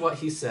remembers what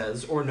he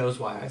says or knows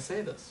why I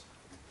say this.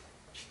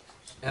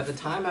 At the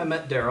time I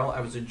met Daryl, I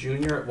was a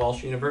junior at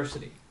Walsh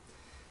University.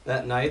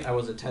 That night, I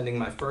was attending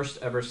my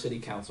first ever city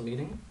council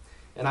meeting,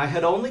 and I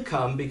had only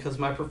come because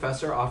my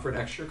professor offered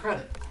extra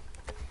credit.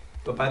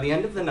 But by the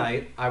end of the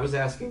night, I was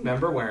asking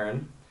Member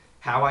Warren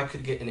how I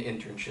could get an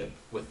internship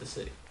with the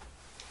city.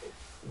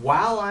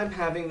 While I'm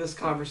having this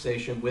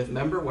conversation with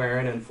Member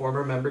Warren and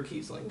former Member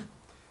Kiesling,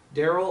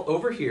 Daryl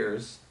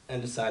overhears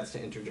and decides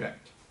to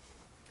interject.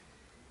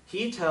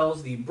 He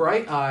tells the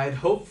bright-eyed,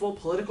 hopeful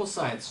political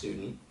science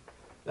student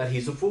that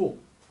he's a fool.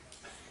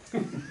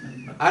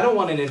 I don't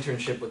want an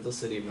internship with the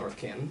City of North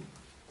Canton.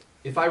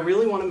 If I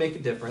really want to make a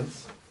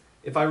difference,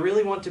 if I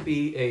really want to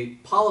be a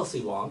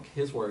policy wonk,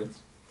 his words,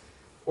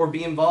 or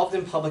be involved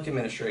in public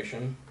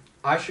administration,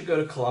 I should go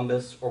to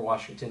Columbus or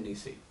Washington,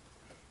 D.C.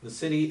 The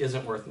city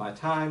isn't worth my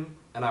time,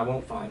 and I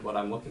won't find what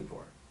I'm looking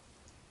for.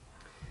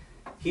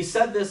 He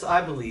said this, I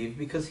believe,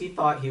 because he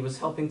thought he was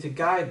helping to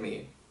guide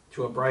me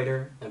to a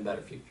brighter and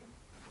better future.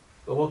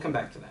 But we'll come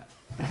back to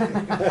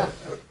that.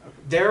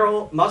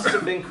 Daryl must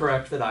have been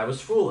correct that I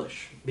was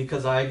foolish,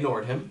 because I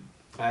ignored him.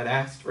 I had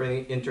asked for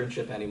an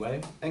internship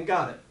anyway, and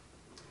got it.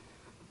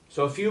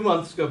 So a few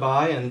months go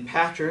by, and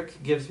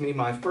Patrick gives me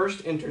my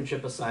first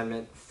internship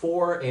assignment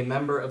for a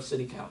member of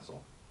City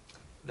Council.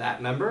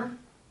 That member?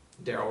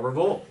 Daryl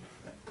Revolt.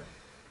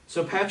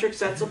 So Patrick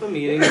sets up a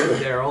meeting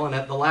with Daryl, and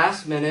at the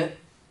last minute,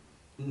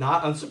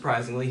 not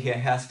unsurprisingly, he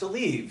has to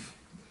leave,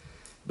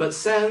 but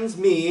sends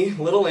me,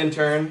 little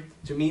intern,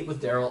 to meet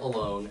with Daryl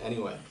alone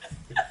anyway.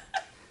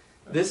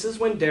 This is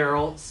when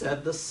Daryl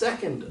said the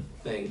second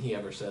thing he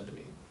ever said to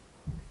me.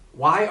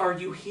 Why are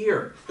you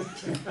here?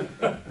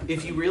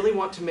 If you really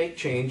want to make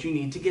change, you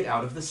need to get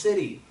out of the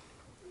city.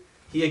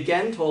 He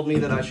again told me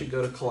that I should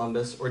go to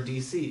Columbus or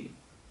D.C.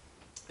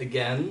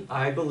 Again,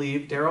 I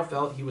believe Daryl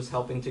felt he was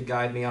helping to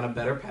guide me on a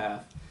better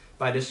path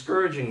by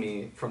discouraging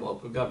me from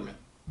local government.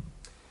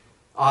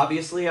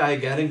 Obviously, I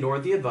again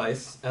ignored the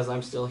advice, as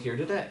I'm still here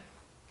today.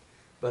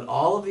 But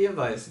all of the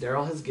advice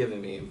Daryl has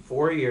given me in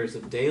 4 years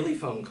of daily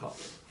phone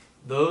calls,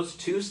 those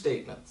two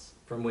statements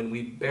from when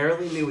we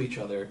barely knew each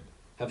other,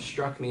 have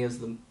struck me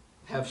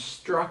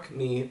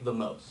the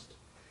most,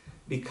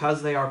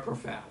 because they are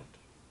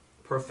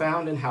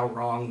profound in how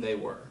wrong they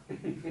were.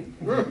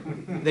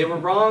 They were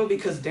wrong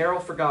because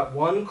Daryl forgot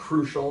one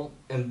crucial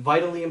and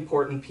vitally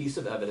important piece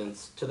of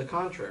evidence to the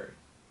contrary: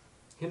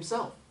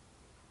 himself.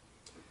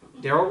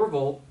 Daryl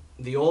Revolt,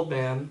 the old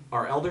man,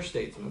 our elder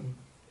statesman,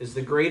 is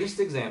the greatest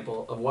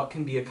example of what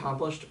can be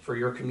accomplished for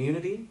your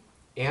community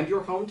and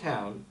your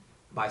hometown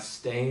by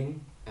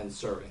staying and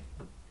serving.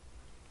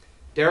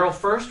 Daryl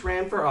first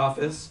ran for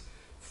office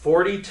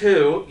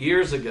 42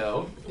 years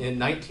ago in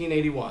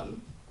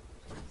 1981,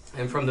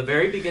 and from the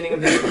very beginning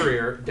of his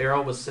career,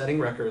 Daryl was setting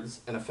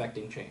records and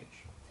effecting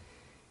change.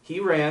 He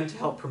ran to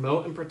help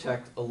promote and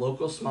protect a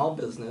local small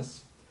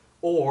business,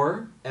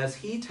 or, as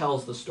he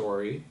tells the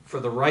story, for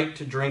the right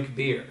to drink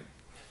beer.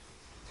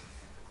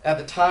 At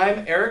the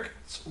time,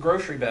 Eric's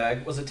Grocery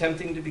Bag was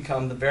attempting to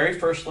become the very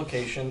first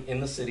location in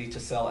the city to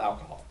sell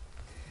alcohol,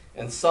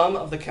 and some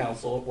of the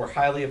council were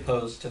highly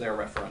opposed to their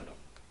referendum.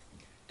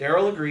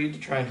 Daryl agreed to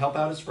try and help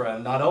out his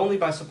friend, not only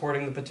by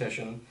supporting the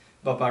petition,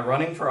 but by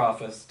running for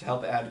office to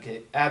help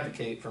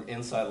advocate from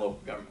inside local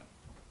government.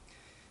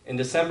 In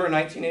December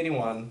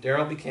 1981,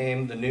 Daryl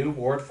became the new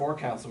Ward 4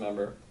 council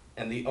member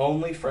and the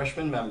only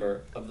freshman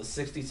member of the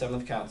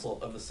 67th Council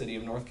of the City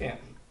of North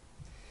Canton.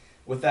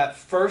 With that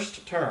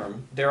first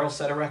term, Daryl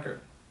set a record.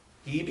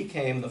 He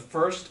became the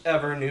first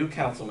ever new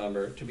council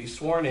member to be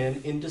sworn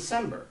in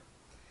December,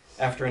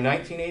 after a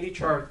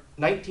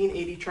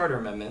 1980 charter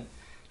amendment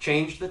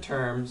changed the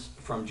terms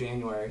from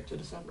January to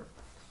December.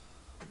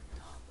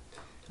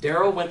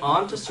 Daryl went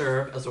on to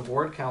serve as a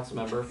ward council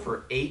member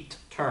for 8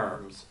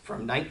 terms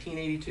from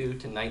 1982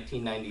 to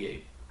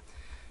 1998.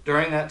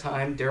 During that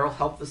time, Daryl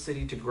helped the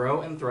city to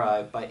grow and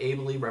thrive by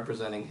ably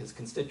representing his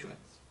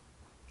constituents.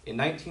 In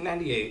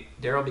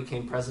 1998, Daryl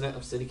became president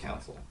of City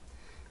Council,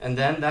 and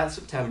then that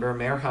September,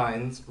 Mayor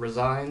Hines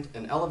resigned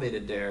and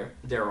elevated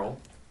Daryl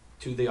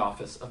to the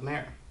office of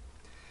mayor.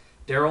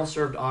 Darrell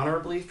served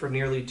honorably for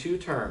nearly 2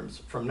 terms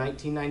from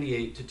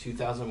 1998 to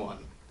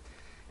 2001.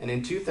 And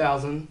in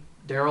 2000,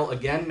 Darrell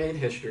again made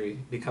history,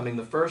 becoming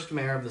the first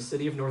mayor of the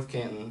city of North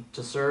Canton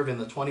to serve in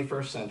the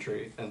 21st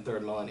century and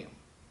third millennium.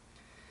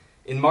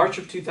 In March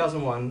of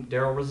 2001,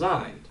 Darrell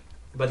resigned,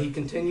 but he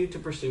continued to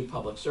pursue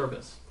public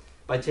service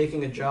by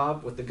taking a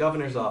job with the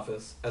governor's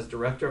office as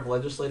Director of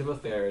Legislative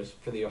Affairs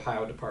for the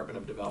Ohio Department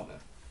of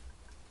Development.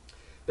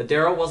 But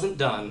Darrell wasn't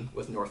done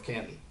with North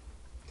Canton.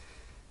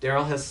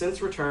 Darrell has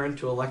since returned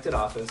to elected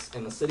office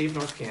in the city of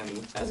North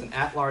Canton as an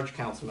at-large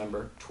council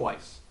member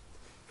twice,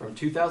 from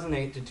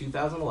 2008 to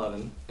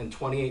 2011 and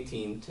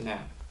 2018 to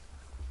now.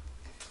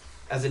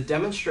 As a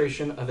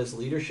demonstration of his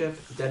leadership,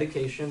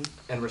 dedication,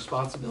 and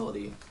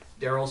responsibility,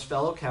 Darrell's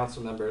fellow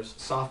council members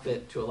saw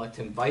fit to elect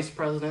him Vice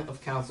President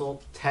of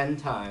Council 10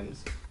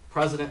 times,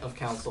 President of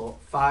Council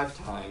 5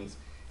 times,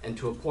 and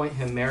to appoint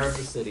him Mayor of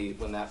the city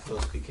when that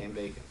post became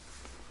vacant.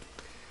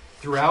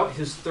 Throughout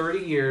his 30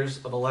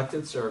 years of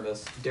elected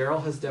service,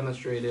 Darrell has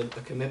demonstrated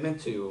a commitment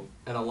to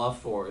and a love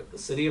for the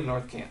city of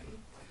North Canton,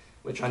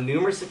 which on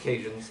numerous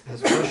occasions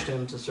has pushed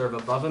him to serve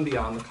above and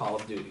beyond the call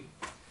of duty.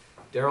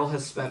 Darrell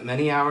has spent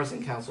many hours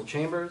in council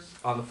chambers,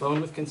 on the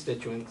phone with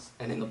constituents,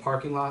 and in the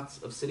parking lots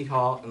of City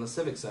Hall and the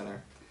Civic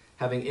Center,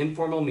 having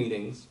informal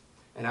meetings,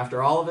 and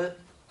after all of it,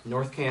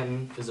 North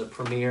Canton is a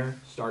premier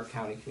Stark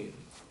County community.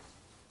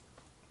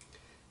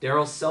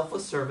 Darrell's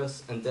selfless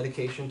service and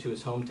dedication to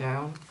his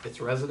hometown,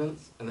 its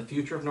residents, and the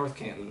future of North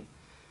Canton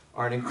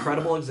are an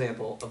incredible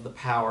example of the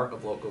power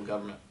of local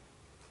government.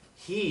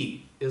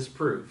 He is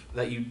proof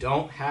that you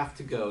don't have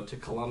to go to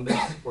Columbus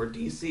or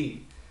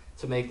DC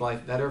to make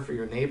life better for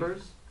your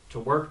neighbors, to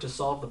work to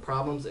solve the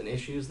problems and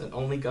issues that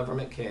only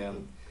government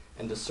can,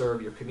 and to serve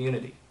your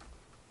community.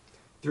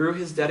 Through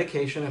his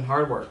dedication and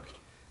hard work,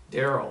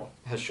 Darrell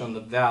has shown the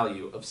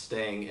value of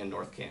staying in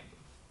North Canton.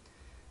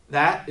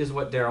 That is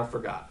what Darrell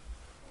forgot,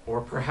 or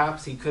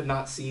perhaps he could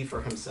not see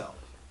for himself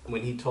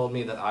when he told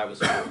me that I was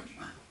foolish,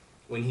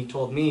 when he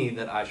told me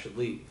that I should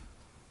leave.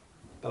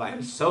 But I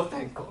am so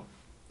thankful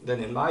that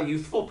in my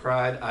youthful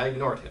pride I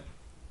ignored him.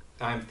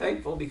 I am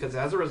thankful because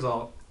as a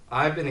result,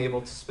 I've been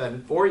able to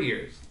spend 4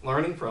 years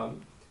learning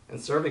from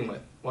and serving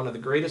with one of the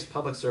greatest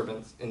public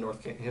servants in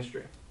North Canton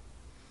history.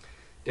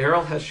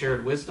 Darrell has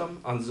shared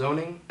wisdom on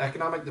zoning,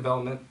 economic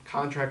development,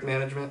 contract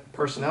management,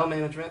 personnel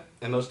management,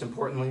 and most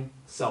importantly,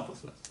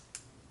 selflessness.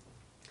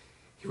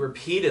 He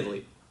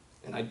repeatedly,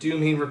 and I do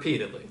mean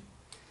repeatedly,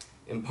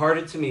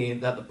 imparted to me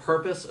that the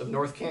purpose of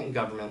North Canton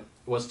government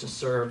was to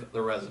serve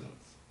the residents.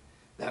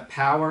 That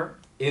power,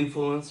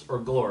 influence, or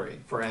glory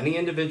for any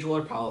individual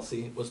or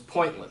policy was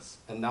pointless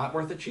and not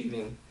worth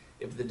achieving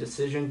if the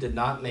decision did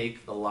not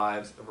make the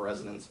lives of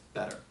residents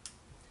better.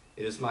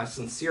 It is my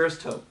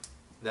sincerest hope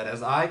that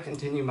as I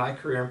continue my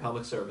career in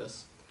public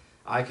service,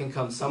 I can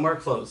come somewhere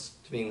close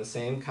to being the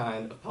same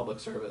kind of public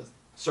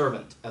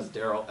servant as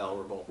Darrell L.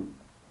 Revolt.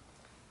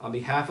 On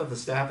behalf of the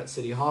staff at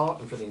City Hall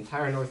and for the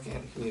entire North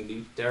Canton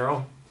community,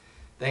 Darrell,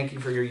 thank you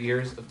for your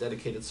years of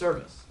dedicated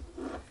service.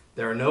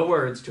 There are no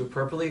words to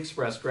appropriately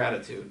express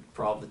gratitude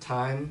for all the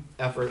time,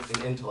 effort,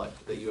 and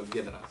intellect that you have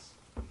given us.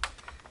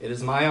 It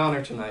is my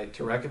honor tonight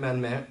to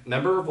recommend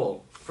Member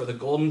Revolt for the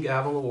Golden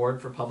Gavel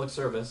Award for Public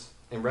Service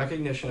in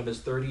recognition of his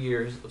 30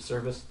 years of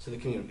service to the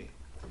community.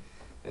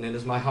 And it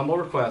is my humble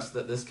request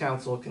that this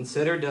council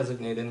consider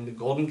designating the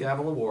Golden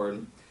Gavel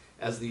Award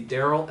as the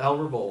Darrell L.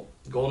 Revolt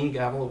Golden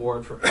Gavel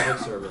Award for Public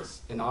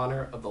Service in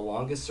honor of the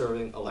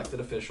longest-serving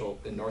elected official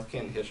in North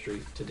Canton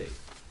history to date.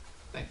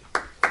 Thank you.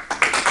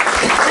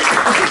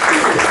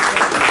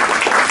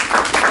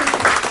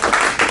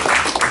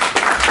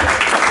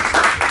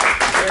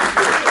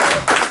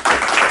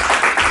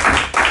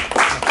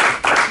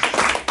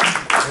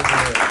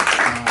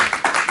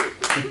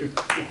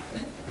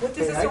 What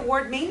does this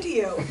award mean to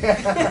you?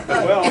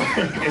 Well,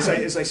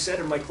 as I said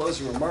in my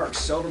closing remarks,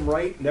 seldom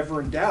right,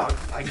 never in doubt,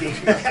 I gave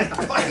you that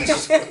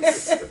advice.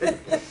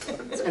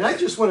 And I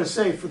just want to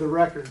say for the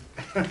record,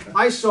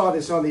 I saw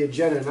this on the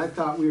agenda and I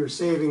thought we were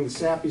saving the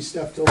sappy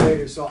stuff till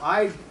later, so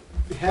I,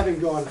 having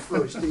gone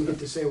first, didn't get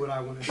to say what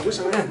I wanted to It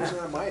wasn't say.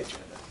 on my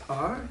agenda.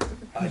 All right.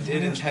 I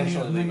did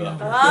intentionally leave it up.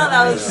 Oh,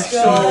 that was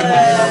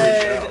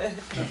good.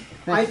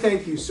 I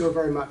thank you so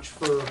very much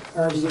for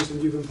all the wisdom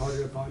you've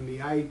imparted upon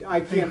me.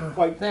 I can't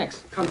quite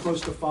come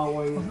close to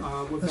following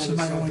what This Ben is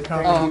my has only said.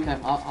 copy.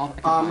 Thank you.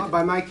 I'll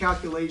By my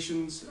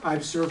calculations,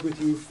 I've served with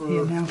you He for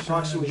announced it at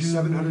approximately June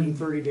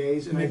 730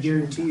 days, and I next year.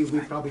 guarantee you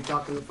we've probably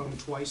talked on the phone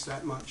twice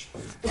that much.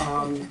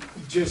 I'm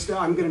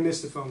going to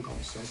miss the phone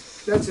calls,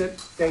 so that's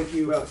it. Thank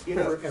you Well, for you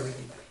know,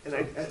 everything. And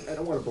I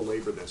don't want to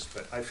belabor this,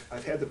 but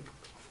I've had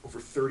over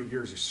 30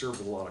 years, I've served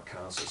with a lot of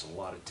councils and a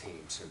lot of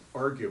teams, and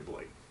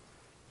arguably,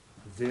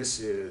 this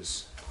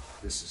is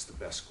the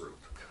best group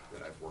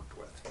that I've worked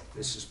with.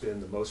 This has been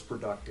the most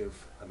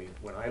productive. I mean,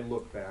 when I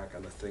look back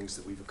on the things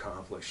that we've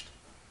accomplished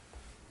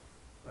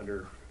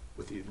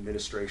with the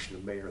administration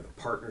of Mayor,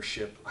 the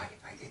partnership,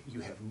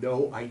 you have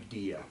no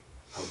idea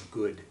how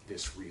good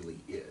this really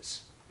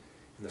is.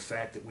 And the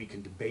fact that we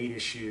can debate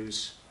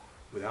issues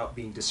without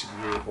being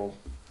disagreeable,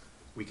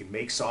 we can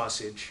make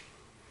sausage,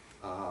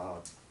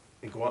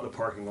 and go out in the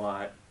parking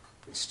lot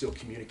and still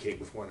communicate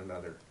with one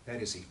another.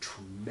 That is a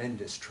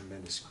tremendous,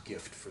 tremendous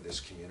gift for this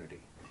community.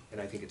 And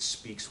I think it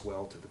speaks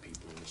well to the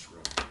people in this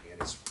room.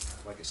 And it's,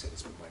 like I said,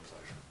 it's been my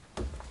pleasure.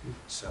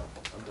 So,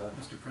 I'm done.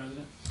 Mr.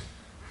 President?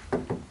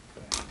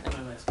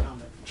 My last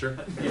comment. Sure.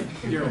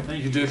 Daryl, thank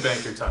you. You did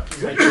bank your time.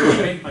 I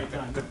appreciate my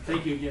time.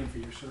 Thank you again for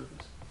your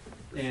service.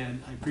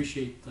 And I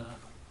appreciate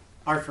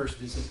our first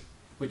visit,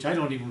 which I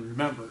don't even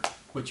remember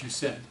what you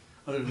said,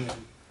 other than,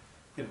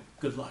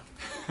 good luck.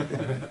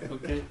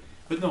 Okay?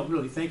 But no,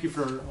 really, thank you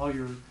for all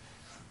your,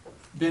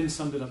 Ben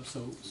summed it up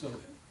so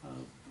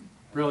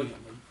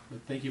brilliantly,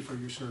 but thank you for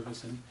your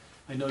service, and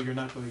I know you're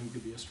not going to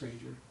be a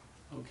stranger,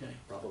 okay,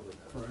 Probably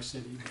for our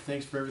city.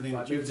 Thanks for everything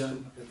that 5 you've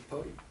minutes done. at the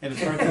podium. And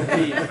it's hard to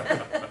believe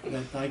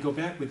that I go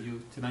back with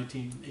you to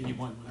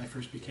 1981 when I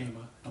first became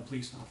a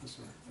police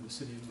officer in the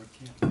city of North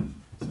Canton.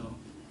 So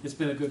it's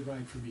been a good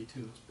ride for me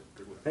too.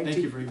 Thank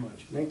you very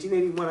much.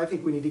 1981, I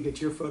think we need to get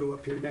your photo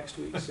up here next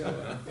week, so.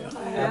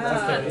 Yeah,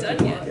 not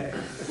done yet. Okay.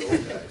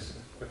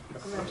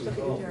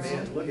 Oh,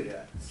 man, look at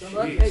that.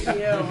 Look at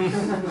you.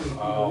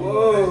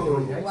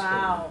 Whoa.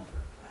 Wow.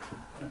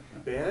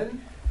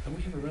 Ben, And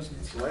we have a it's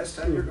resolution. the last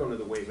time you're going to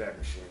the Wayback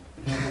Machine.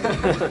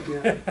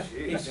 Yeah.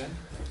 Jeez.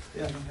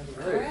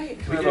 All right.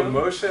 We have a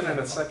motion and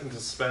a second to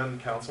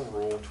suspend Council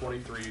Rule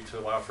 23 to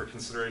allow for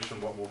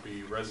consideration what will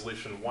be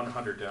Resolution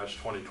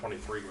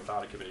 100-2023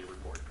 without a committee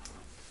report.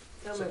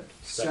 So moved.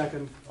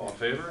 Second. All in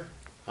favor?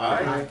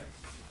 Aye.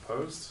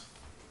 Opposed?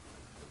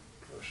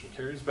 Motion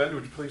carries. Ben,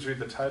 would you please read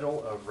the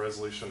title of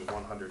Resolution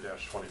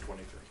 100-2023?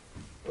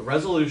 A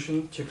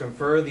resolution to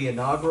confer the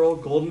inaugural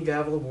Golden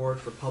Gavel Award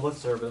for Public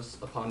Service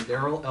upon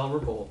Darrell L.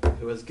 Revolt,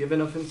 who has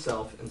given of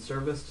himself in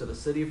service to the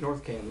city of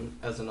North Canton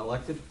as an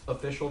elected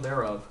official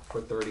thereof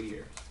for 30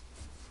 years.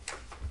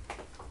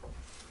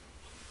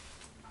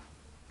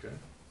 Okay.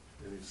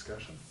 Any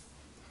discussion?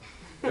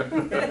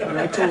 And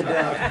I told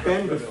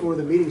Ben before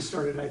the meeting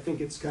started, I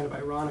think it's kind of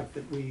ironic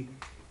that we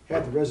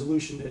had the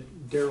resolution at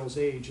Daryl's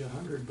age,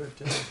 100, but,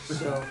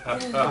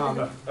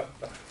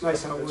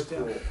 nice how it worked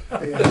out.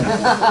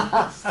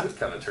 It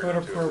kind of turned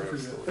into a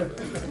roast a little bit.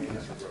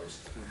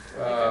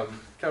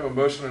 Kind of a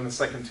motion and a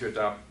second to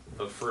adopt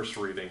the first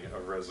reading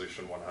of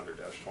Resolution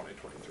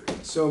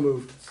 100-2023. So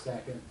moved.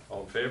 Second.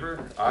 All in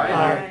favor?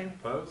 Aye.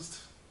 Opposed?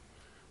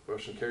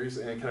 Motion carries.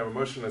 And can I have a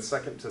motion and a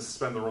second to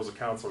suspend the rules of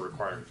council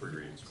requiring 3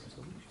 readings?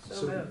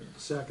 So moved.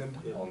 Second.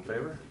 All in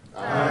favor?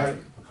 Aye.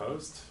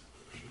 Opposed?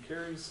 Motion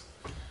carries.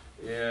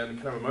 And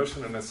can I have a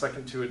motion and a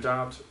second to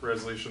adopt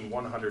Resolution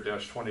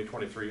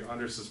 100-2023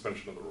 under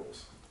suspension of the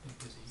rules?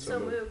 So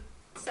moved.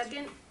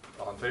 Second?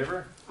 All in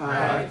favor?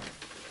 Aye.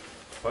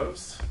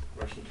 Opposed?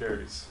 Motion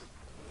carries.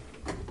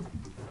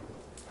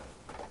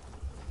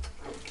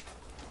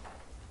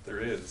 There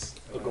is.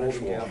 A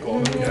golden gavel.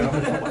 Golden gavel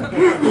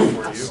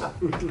for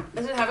you.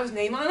 Does it have his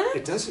name on it?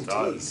 It does indeed.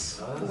 Does.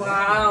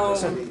 Wow.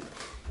 Yes, indeed.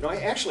 You know, I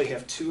actually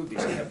have 2 of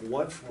these. I have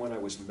one from when I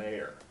was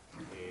mayor,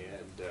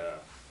 and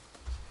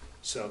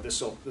so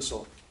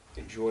this'll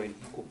enjoy an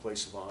equal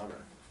place of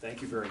honor.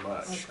 Thank you very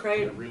much. That's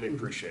great. I really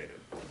appreciate it.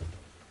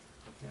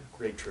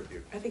 Great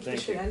tribute. I think you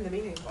Thank should end the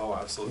meeting. Oh,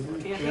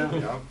 absolutely. Yeah.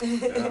 Yeah.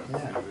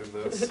 Move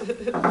this.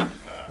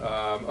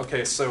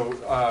 Okay, so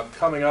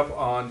coming up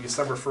on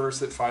December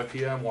 1st at 5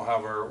 p.m., we'll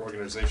have our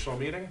organizational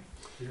meeting.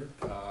 Here.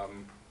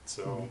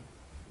 So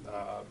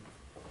I'll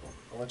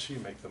let you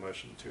make the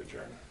motion to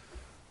adjourn.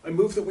 I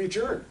move that we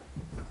adjourn.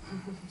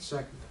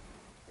 Second.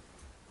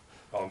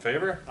 All in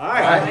favor?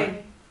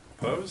 Aye.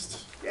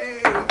 Opposed? Yay!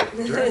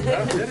 Adjourned.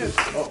 That did it.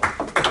 Oh.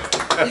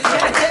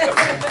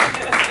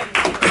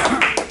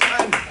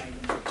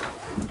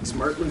 As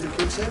Martin Luther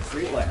King said,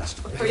 free at last.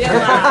 Free at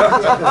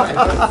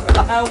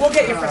last. We'll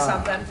get you for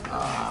something.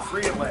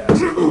 Free at last.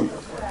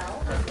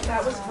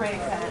 That was great,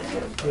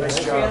 Ben. Nice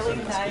job.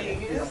 Really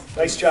nice.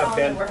 Nice job,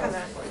 Ben. Work on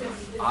that.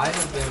 I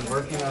have been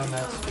working on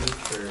that speech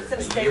for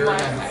Since a day year one.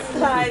 and a half.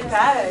 I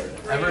bet.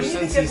 Ever You need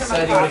to since give he him a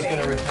said he was copy.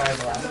 going to retire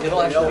the last.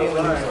 It'll actually be in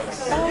the newsletter.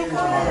 Oh,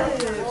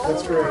 good.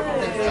 That's great.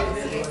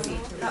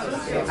 That was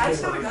great. I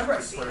still remember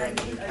seeing that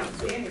meeting in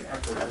January.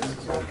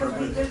 Because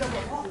we did the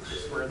whole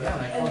Yeah,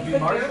 and I and called you you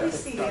could Mark. barely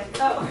see it.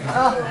 Oh.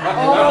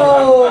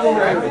 Oh!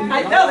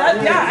 I know that,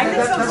 yeah, I can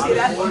still see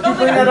that. Did you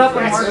bring that up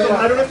when Mark-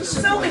 I don't have to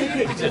sit. So many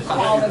people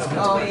call us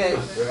Okay.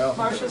 between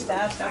Marcia's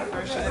dad,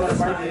 Marcia.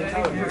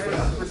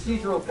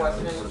 Procedural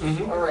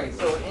question. All right,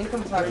 so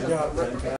income tax.